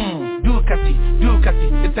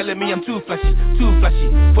 They're telling me I'm too flashy.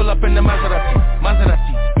 Pull up in the Maserati.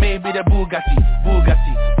 Maybe the Bugatti.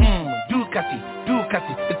 Ducati.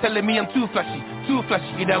 They're telling me I'm too flashy.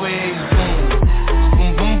 Either way,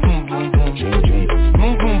 boom, boom, boom, boom, boom, boom,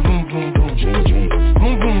 boom, boom, boom, boom, boom,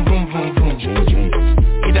 boom.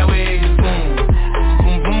 Either way, boom,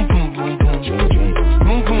 boom, boom, boom, boom,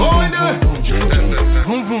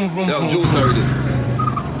 boom, boom, boom. Yo, June 30.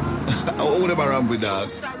 I hold them around with dog.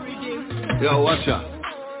 Yo, watch out.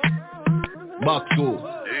 Back 2.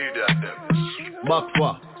 Back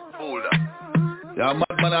 4. Hold up. Yeah,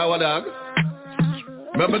 madman, I want dog.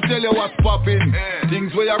 Let me tell you what's poppin'.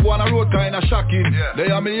 Things where you go on a road kinda shocking.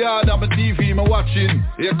 They are me yard and my TV me watching.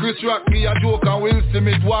 Here Chris Rock me a joke and Will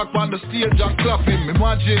Smith walk on the stage and clap him.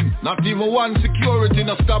 Imagine, not even one security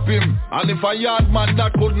no stop him. And if a yard man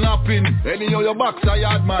that couldn't happen. Anyhow your back's a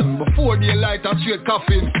yard man. Before the light and straight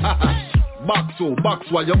coffin. Box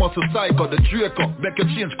while you must a psycho, the Draco. Make you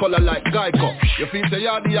change color like Geico. You feel the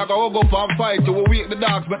yardie, I go for and fight. You will wake the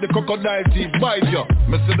dogs, make the crocodile teeth bite you.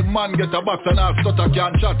 Me see the man get a box and all stutter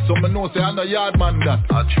can't chat. So me know say I'm the yard man that.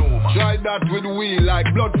 Try that with wheel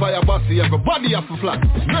like blood fire bossy. Everybody have to flat.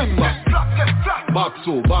 Remember, box.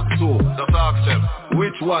 Just ask them.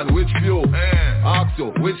 Which one, which few? Ask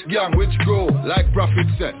you, which gang, which crew? Like Prophet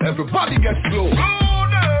said, everybody gets slow.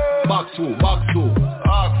 Box. Ask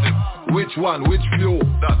them. Which one, which few?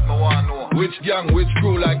 That's my one know. Which gang, which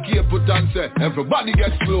crew? Like K put and say, everybody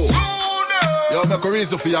gets slow. Yo, make a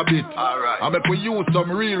reason for your bit. Alright. I make we use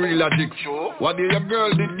some real logic. Sure. What if your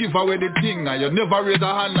girl did give away the thing and you never raise a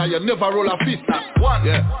hand and you never roll a fist? One.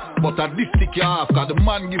 Yeah. But at this stick you off, cause the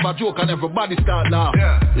man give a joke and everybody start laugh.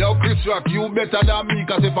 Yeah. Yo, Chris Rock, you better than me,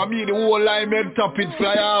 cause if I me the whole line made top it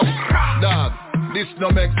fly off. Dog. This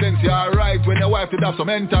no make sense, you're right when your wife did have some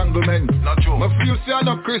entanglement. Not true. My feel say I'm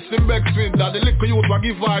not Christian Becksmith, that the liquor youth will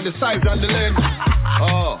give her the size and the length.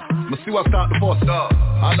 Oh, I see what start the first.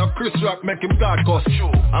 And now Chris Rock make him start cuss.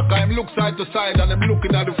 I can him look side to side and him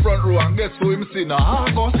looking at the front row and guess who him see now?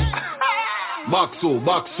 Argos. Back so.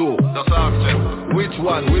 Just ask them. Which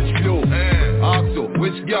one, which few? Ask you,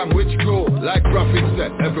 which gang, which crew? Like Prophet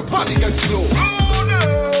said, everybody gets slow.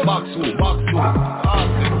 Back so.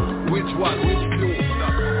 Ask them. Which one, which few?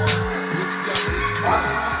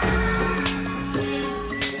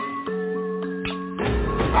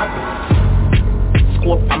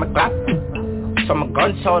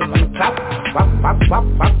 sound when me clap. Wap wap wap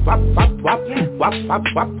wap wap wap wap wap wap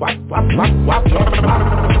wap wap wap wap wap.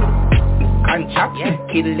 Contract,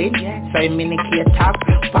 kill it, say mini-key top.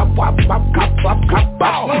 Wap wap wap wap wap wap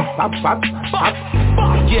wap wap wap wap.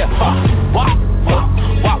 Yeah, wap wap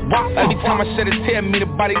wap wap. Every time I shed a tear, me the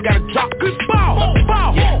body gotta drop. Bow,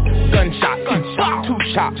 bow, yeah. Gunshot, two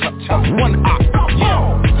chops, one op,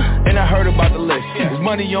 yeah. And I heard about the list. There's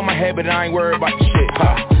money on my head, but I ain't worried about the shit.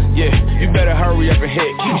 Yeah, you better hurry up and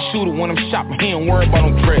hit. Keep a shooter when I'm shopping, he ain't worried about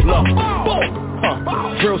no dread. Look,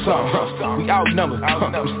 drill something, we outnumbered,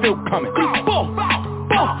 I'm still coming.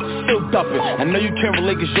 Still dumping. I know you can't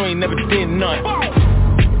relate 'cause you ain't never did none.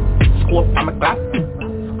 Scope on my clock,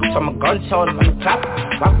 so my gun sound on the clock.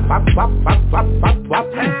 Wap wap wap wap wap wap wap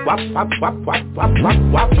wap wap wap wap wap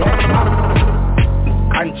wap wap.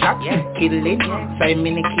 Contract, kill it, say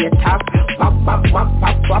mini-key top. Wap wap wap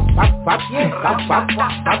wap wap wap wap wap wap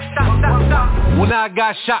wap. When I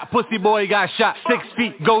got shot, pussy boy got shot. 6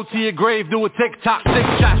 feet, go to your grave, do a tick-tock.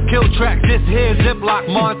 6 shots, kill track, this here ziplock.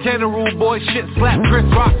 Montana rule boy, shit slap, Chris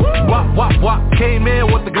Rock. Wop wop wop, came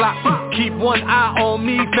in with the Glock. Keep one eye on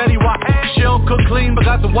me, Fetty Wap. She don't cook clean, but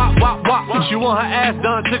got the wop wop wop. She want her ass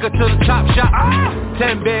done, took her to the chop shop.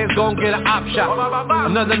 10 bands gon' get an op shot.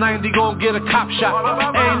 Another 90 gon' get a cop shot.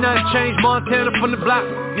 Ain't nothing changed, Montana from the block.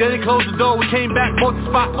 Yeah, they closed the door, we came back, bought the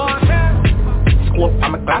spot. Scope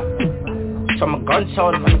on my clock, so my gun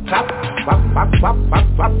sound on the clock. Wap wap wap wap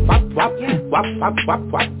wap wap wap wap wap wap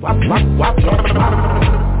wap wap wap wap.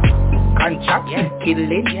 Contract,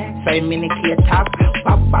 kill it, say mini-key top.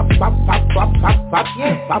 Wap wap wap wap wap wap wap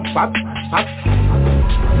wap wap wap.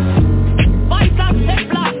 Fight up, take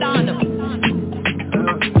block down.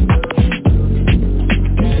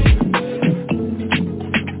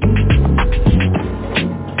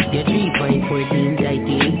 You're 3.14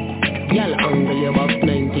 tighty. Y'all angle your box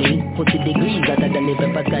 19. 40 degrees hotter than the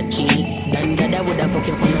pepper catchy. Dan dada woulda fuck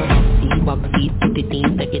you on a box seat. Put it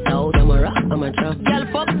in, take it out. I'm a rock, I'm a truck. Y'all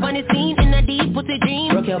fuck on the scene in a deep pussy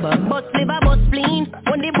dream. Rock your back, bust liver, bust spleen.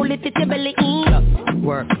 When they bullet hit your belly in. Clap,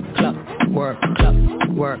 work, clap, work, clap,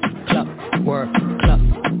 work, clap, work, clap,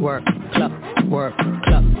 work, clap, work,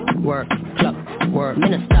 clap, work, clap, work. Me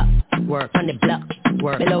no stop, work on the block,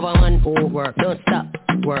 work. Me love a man who work, don't stop.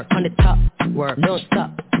 Work on the top, work, don't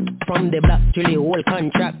stop. From the block till the whole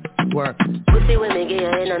contract, work. Pussy when me get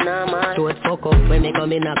in a normal. So it fuck up when me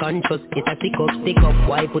come in a contract. It's a stick up,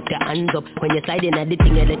 why put your hands up? When you slide in a the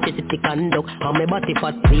thing, electricity conduct. How me body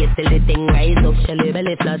fat, wait till the thing rise up. Shelly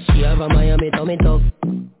belly flat, she have a Miami tummy tuck.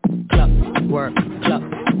 Clap, work, clap,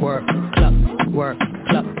 work, clap, work,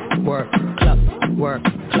 clap, work, clap, work,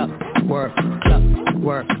 clap, work, clap,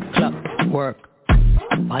 work, clap, work.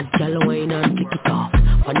 Bad gal wine and flick it off.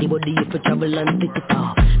 Funny body if you travel and stick it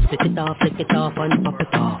off. Split it off, flick it off and pop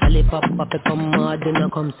it off. Alley pop it come hard and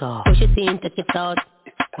it comes off. Push it in, take it out.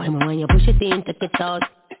 Why when you push it in, take it out.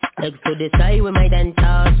 Legs to the side with my dance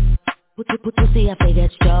out. Put see if I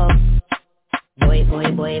get strong. Boy,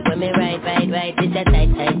 when me right. It's a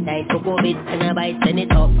tight. Coco bit and a bite. Send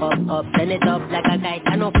it up. Send it up like a kite.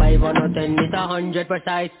 I know 5 or no 10, it's 100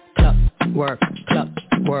 precise. Clap, work, clap,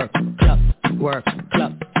 work, clap, work,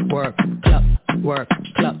 clap, work, clap, work,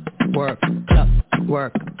 clap, work, clap,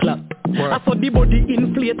 work, clap, work. I saw the body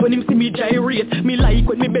inflate when him see me gyrate. Me like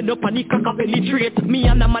when me bend up and the cracker penetrate. Me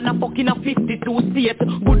and a man a fucking a 52 state.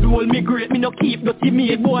 Good old me great, me no keep dirty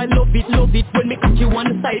mate. Boy, I love it when me catch you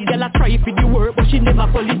one side. Girl, I try for the work, but she never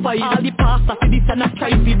qualified. All the pasta for this and I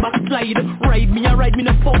try for backslide. Ride me,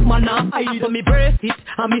 no fuck man, I hide. So me brace it,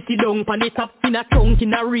 and me sit down pan the top. In a trunk,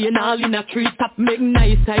 in a rain, all in a tree top. Make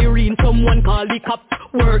nice siren, someone call the cop.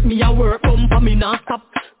 Work me a work, come for me not stop.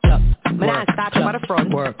 Clap, me not start up at the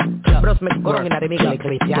front. Work, clap, bros make go wrong in a middle like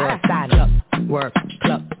this. You understand? Clap, work,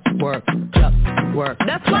 clap, work, clap, work.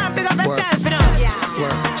 That's why I'm big up myself, you know.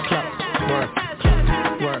 Work, clap, work,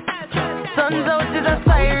 clap, work. Sun's out is a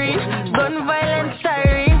siren, gun violence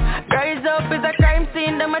siren. Rise up is a crime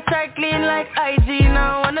scene, them a try clean like IG.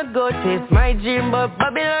 Now I wanna go chase my dream, but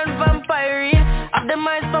Babylon vampire. Of the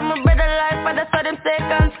minds for my better life, but that's why them stay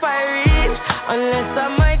conspiring. Unless I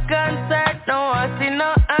my concert, no I see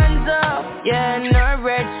no hands up. Yeah, no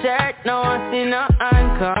red shirt, no I see no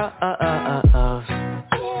handcuffs.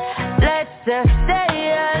 Let's just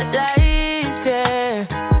stay alive, yeah.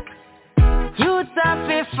 Youth have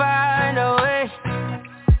to find a way.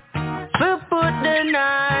 We put the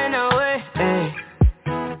 9 away, hey.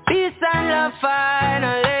 Peace and love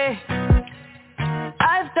finally.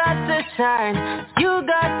 I've got to shine, you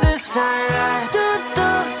got to shine right.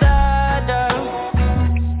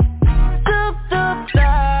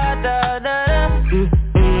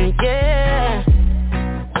 Yeah.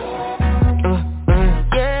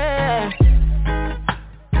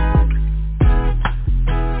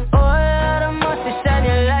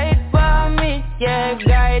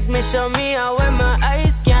 show me how where my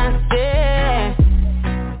eyes can't see.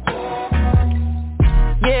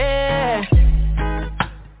 Yeah.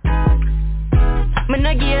 Me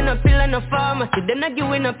no give you no pill and no pharmacy, then I give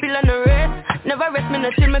you no pill and no rest. Never rest me no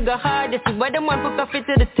till me go hard. This is why them want put coffee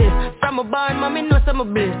to the test. From a barn, mommy know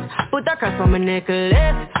some bliss. Put a cross on my necklace.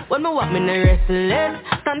 When me walk me no restless.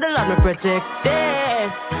 Stand the Lord me protect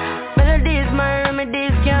this. Melodies my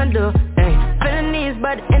remedies can't do. Hey, feeling these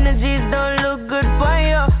bad energies don't look good for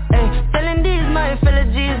you. Hey, telling these my fellow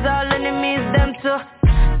G's all enemies them too.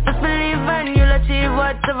 Just believe and you'll achieve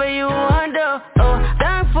whatever you want to. Oh,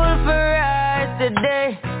 thankful for us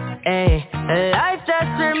today. Hey, life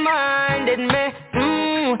just reminded me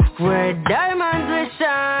where diamonds will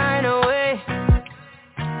shine away.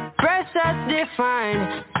 Precious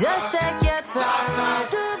defined. Just take your time.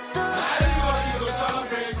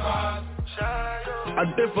 I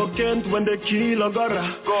dey for Kent when they kill a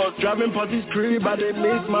gorra. Driving past his crib, but they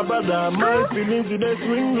miss my brother. My feelings they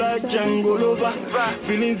swing like Django Lover.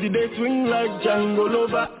 Feelings they swing like Django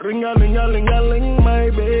Lover. Ring-a-ling-a-ling-a-ling, my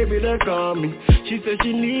baby they call me. She said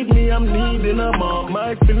she need me, I'm needing her mom.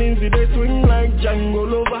 My feelings they swing like Django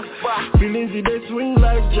Lover. Feelings they swing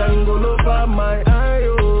like Django Lover. My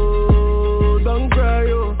eye-oh, don't cry,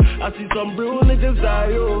 oh. I see some real niggas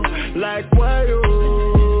die, oh. Like why, oh.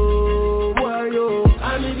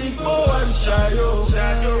 I need it more and shy, yo. I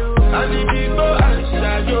need it more and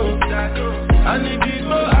shy, yo. I need it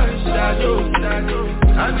more and shy, yo.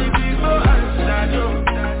 I need it more and shy, yo.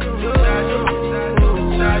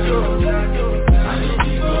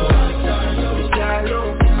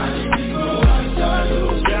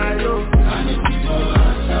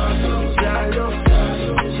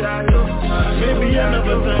 Maybe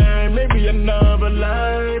another time, maybe another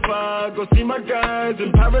life. I go see my guys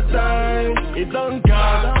in paradise. It don't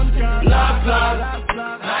count, laugh.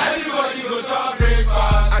 Everybody go to breakfast.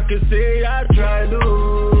 I can say I tried,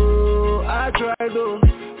 oh.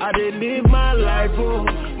 I did live my life, oh.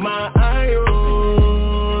 My eye,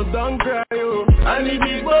 oh. Don't cry, oh. I need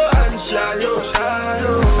it more and shy, oh.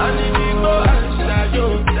 I need it more and shy,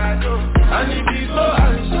 oh. I need it more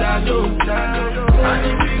and shy, oh. I need it more and shy, oh. I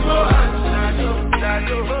need it more and shy, oh.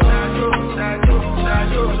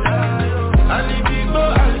 I need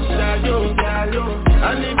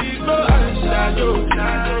it more and shy, oh.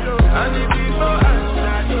 I need it more and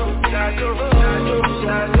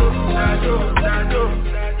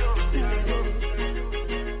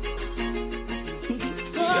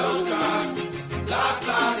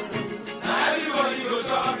everybody go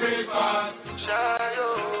to breakfast.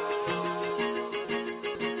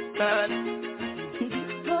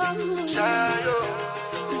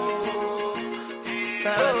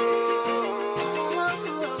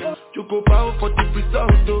 You go bow for the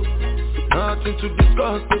result, though. Nothing to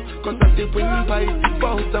discuss, though. Cause I did win by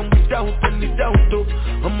default and without any doubt, though.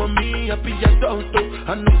 I'm a me happy adult, though.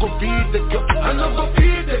 I no go feed the girl,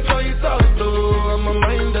 it's out, though. I'm a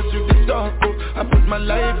mind that's with the talk, though. I put my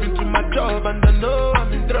life into my job and I know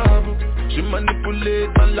I'm in trouble. She manipulate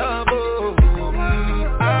my love, oh.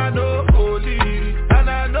 I know holy, and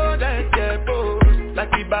I know that devil.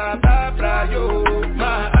 Like the Baba Frayo,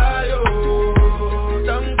 my ayo,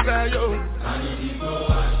 don't cry, yo. I need it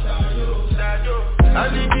more and shayo. I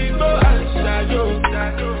need it more and shayo.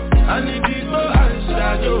 I need it more and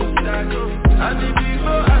shayo. I need it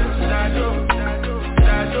more and shayo.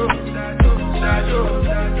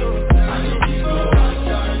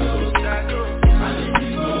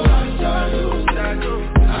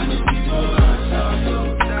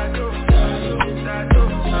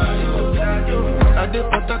 I dey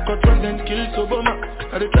Port-a-Court run and kill Soboma.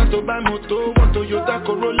 I dey try to buy moto, want Toyota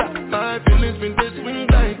Corolla. My feelings been they swing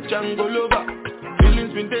like Django Lover.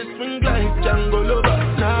 Feelings been they swing like Django Lover.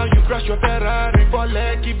 Now you crash your Ferrari for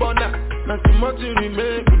Lucky Bona. Now too much to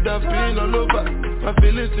remain, could have been all over. My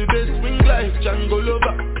feelings today swing like Django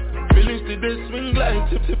Lover. Feelings today swing like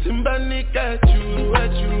Timbani at you.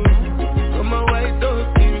 Come on, white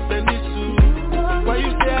dog, give me suit. Why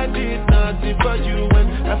you say I did nothing for you when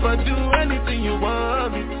if I do anything you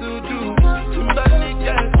want me to do? Timbani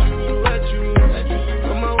at you.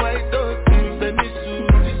 Come on, white dog, give me suit.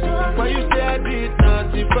 Why you say I did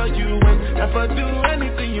nothing for you when if I do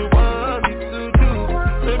anything you want me to do?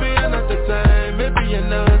 Maybe another time, maybe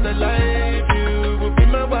another life. You will be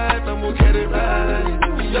my wife and we'll get it right.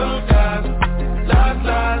 Young guys, last.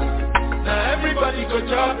 Now everybody go to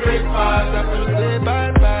breakfast. I have to say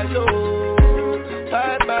bye-bye, yo.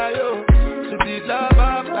 Bye-bye, yo. To the love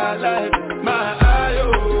of my life. My eye, yo.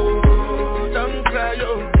 Don't cry,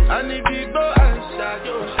 yo. I need to go and shine,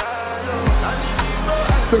 yo. I need to go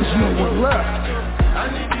and there's no one left. I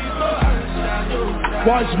need to go and shine,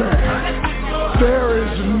 Watch me. There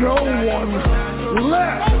is no one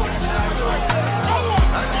left.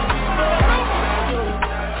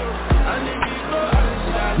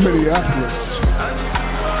 Minneapolis.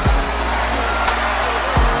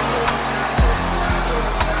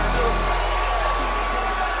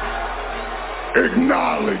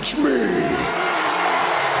 Acknowledge me.